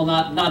 well,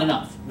 not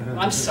enough.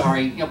 I'm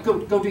sorry,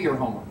 go do your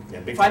homework.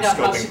 Yeah, big Find out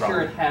how scoping secure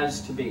problem. it has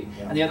to be.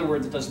 Yeah. And the other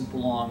word that doesn't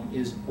belong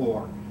is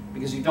or.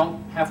 Because you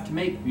don't have to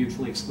make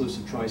mutually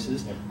exclusive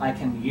choices. Yep. I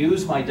can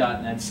use my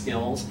 .NET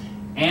skills,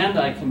 and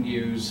I can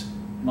use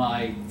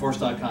my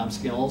Force.com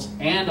skills,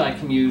 and I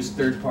can use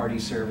third-party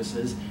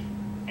services.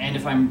 And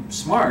if I'm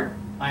smart,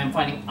 I am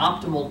finding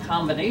optimal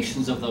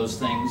combinations of those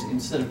things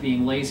instead of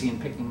being lazy and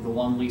picking the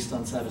one least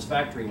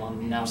unsatisfactory one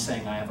and now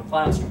saying I have a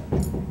cloud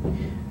strategy.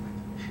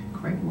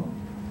 Great.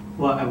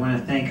 Well, I want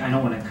to thank, I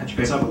don't want to cut you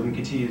guys off, but we can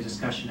continue the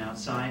discussion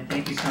outside.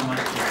 Thank you so much.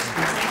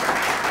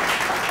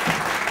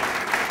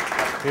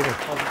 Peter,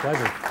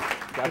 pleasure.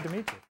 Glad to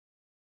meet you.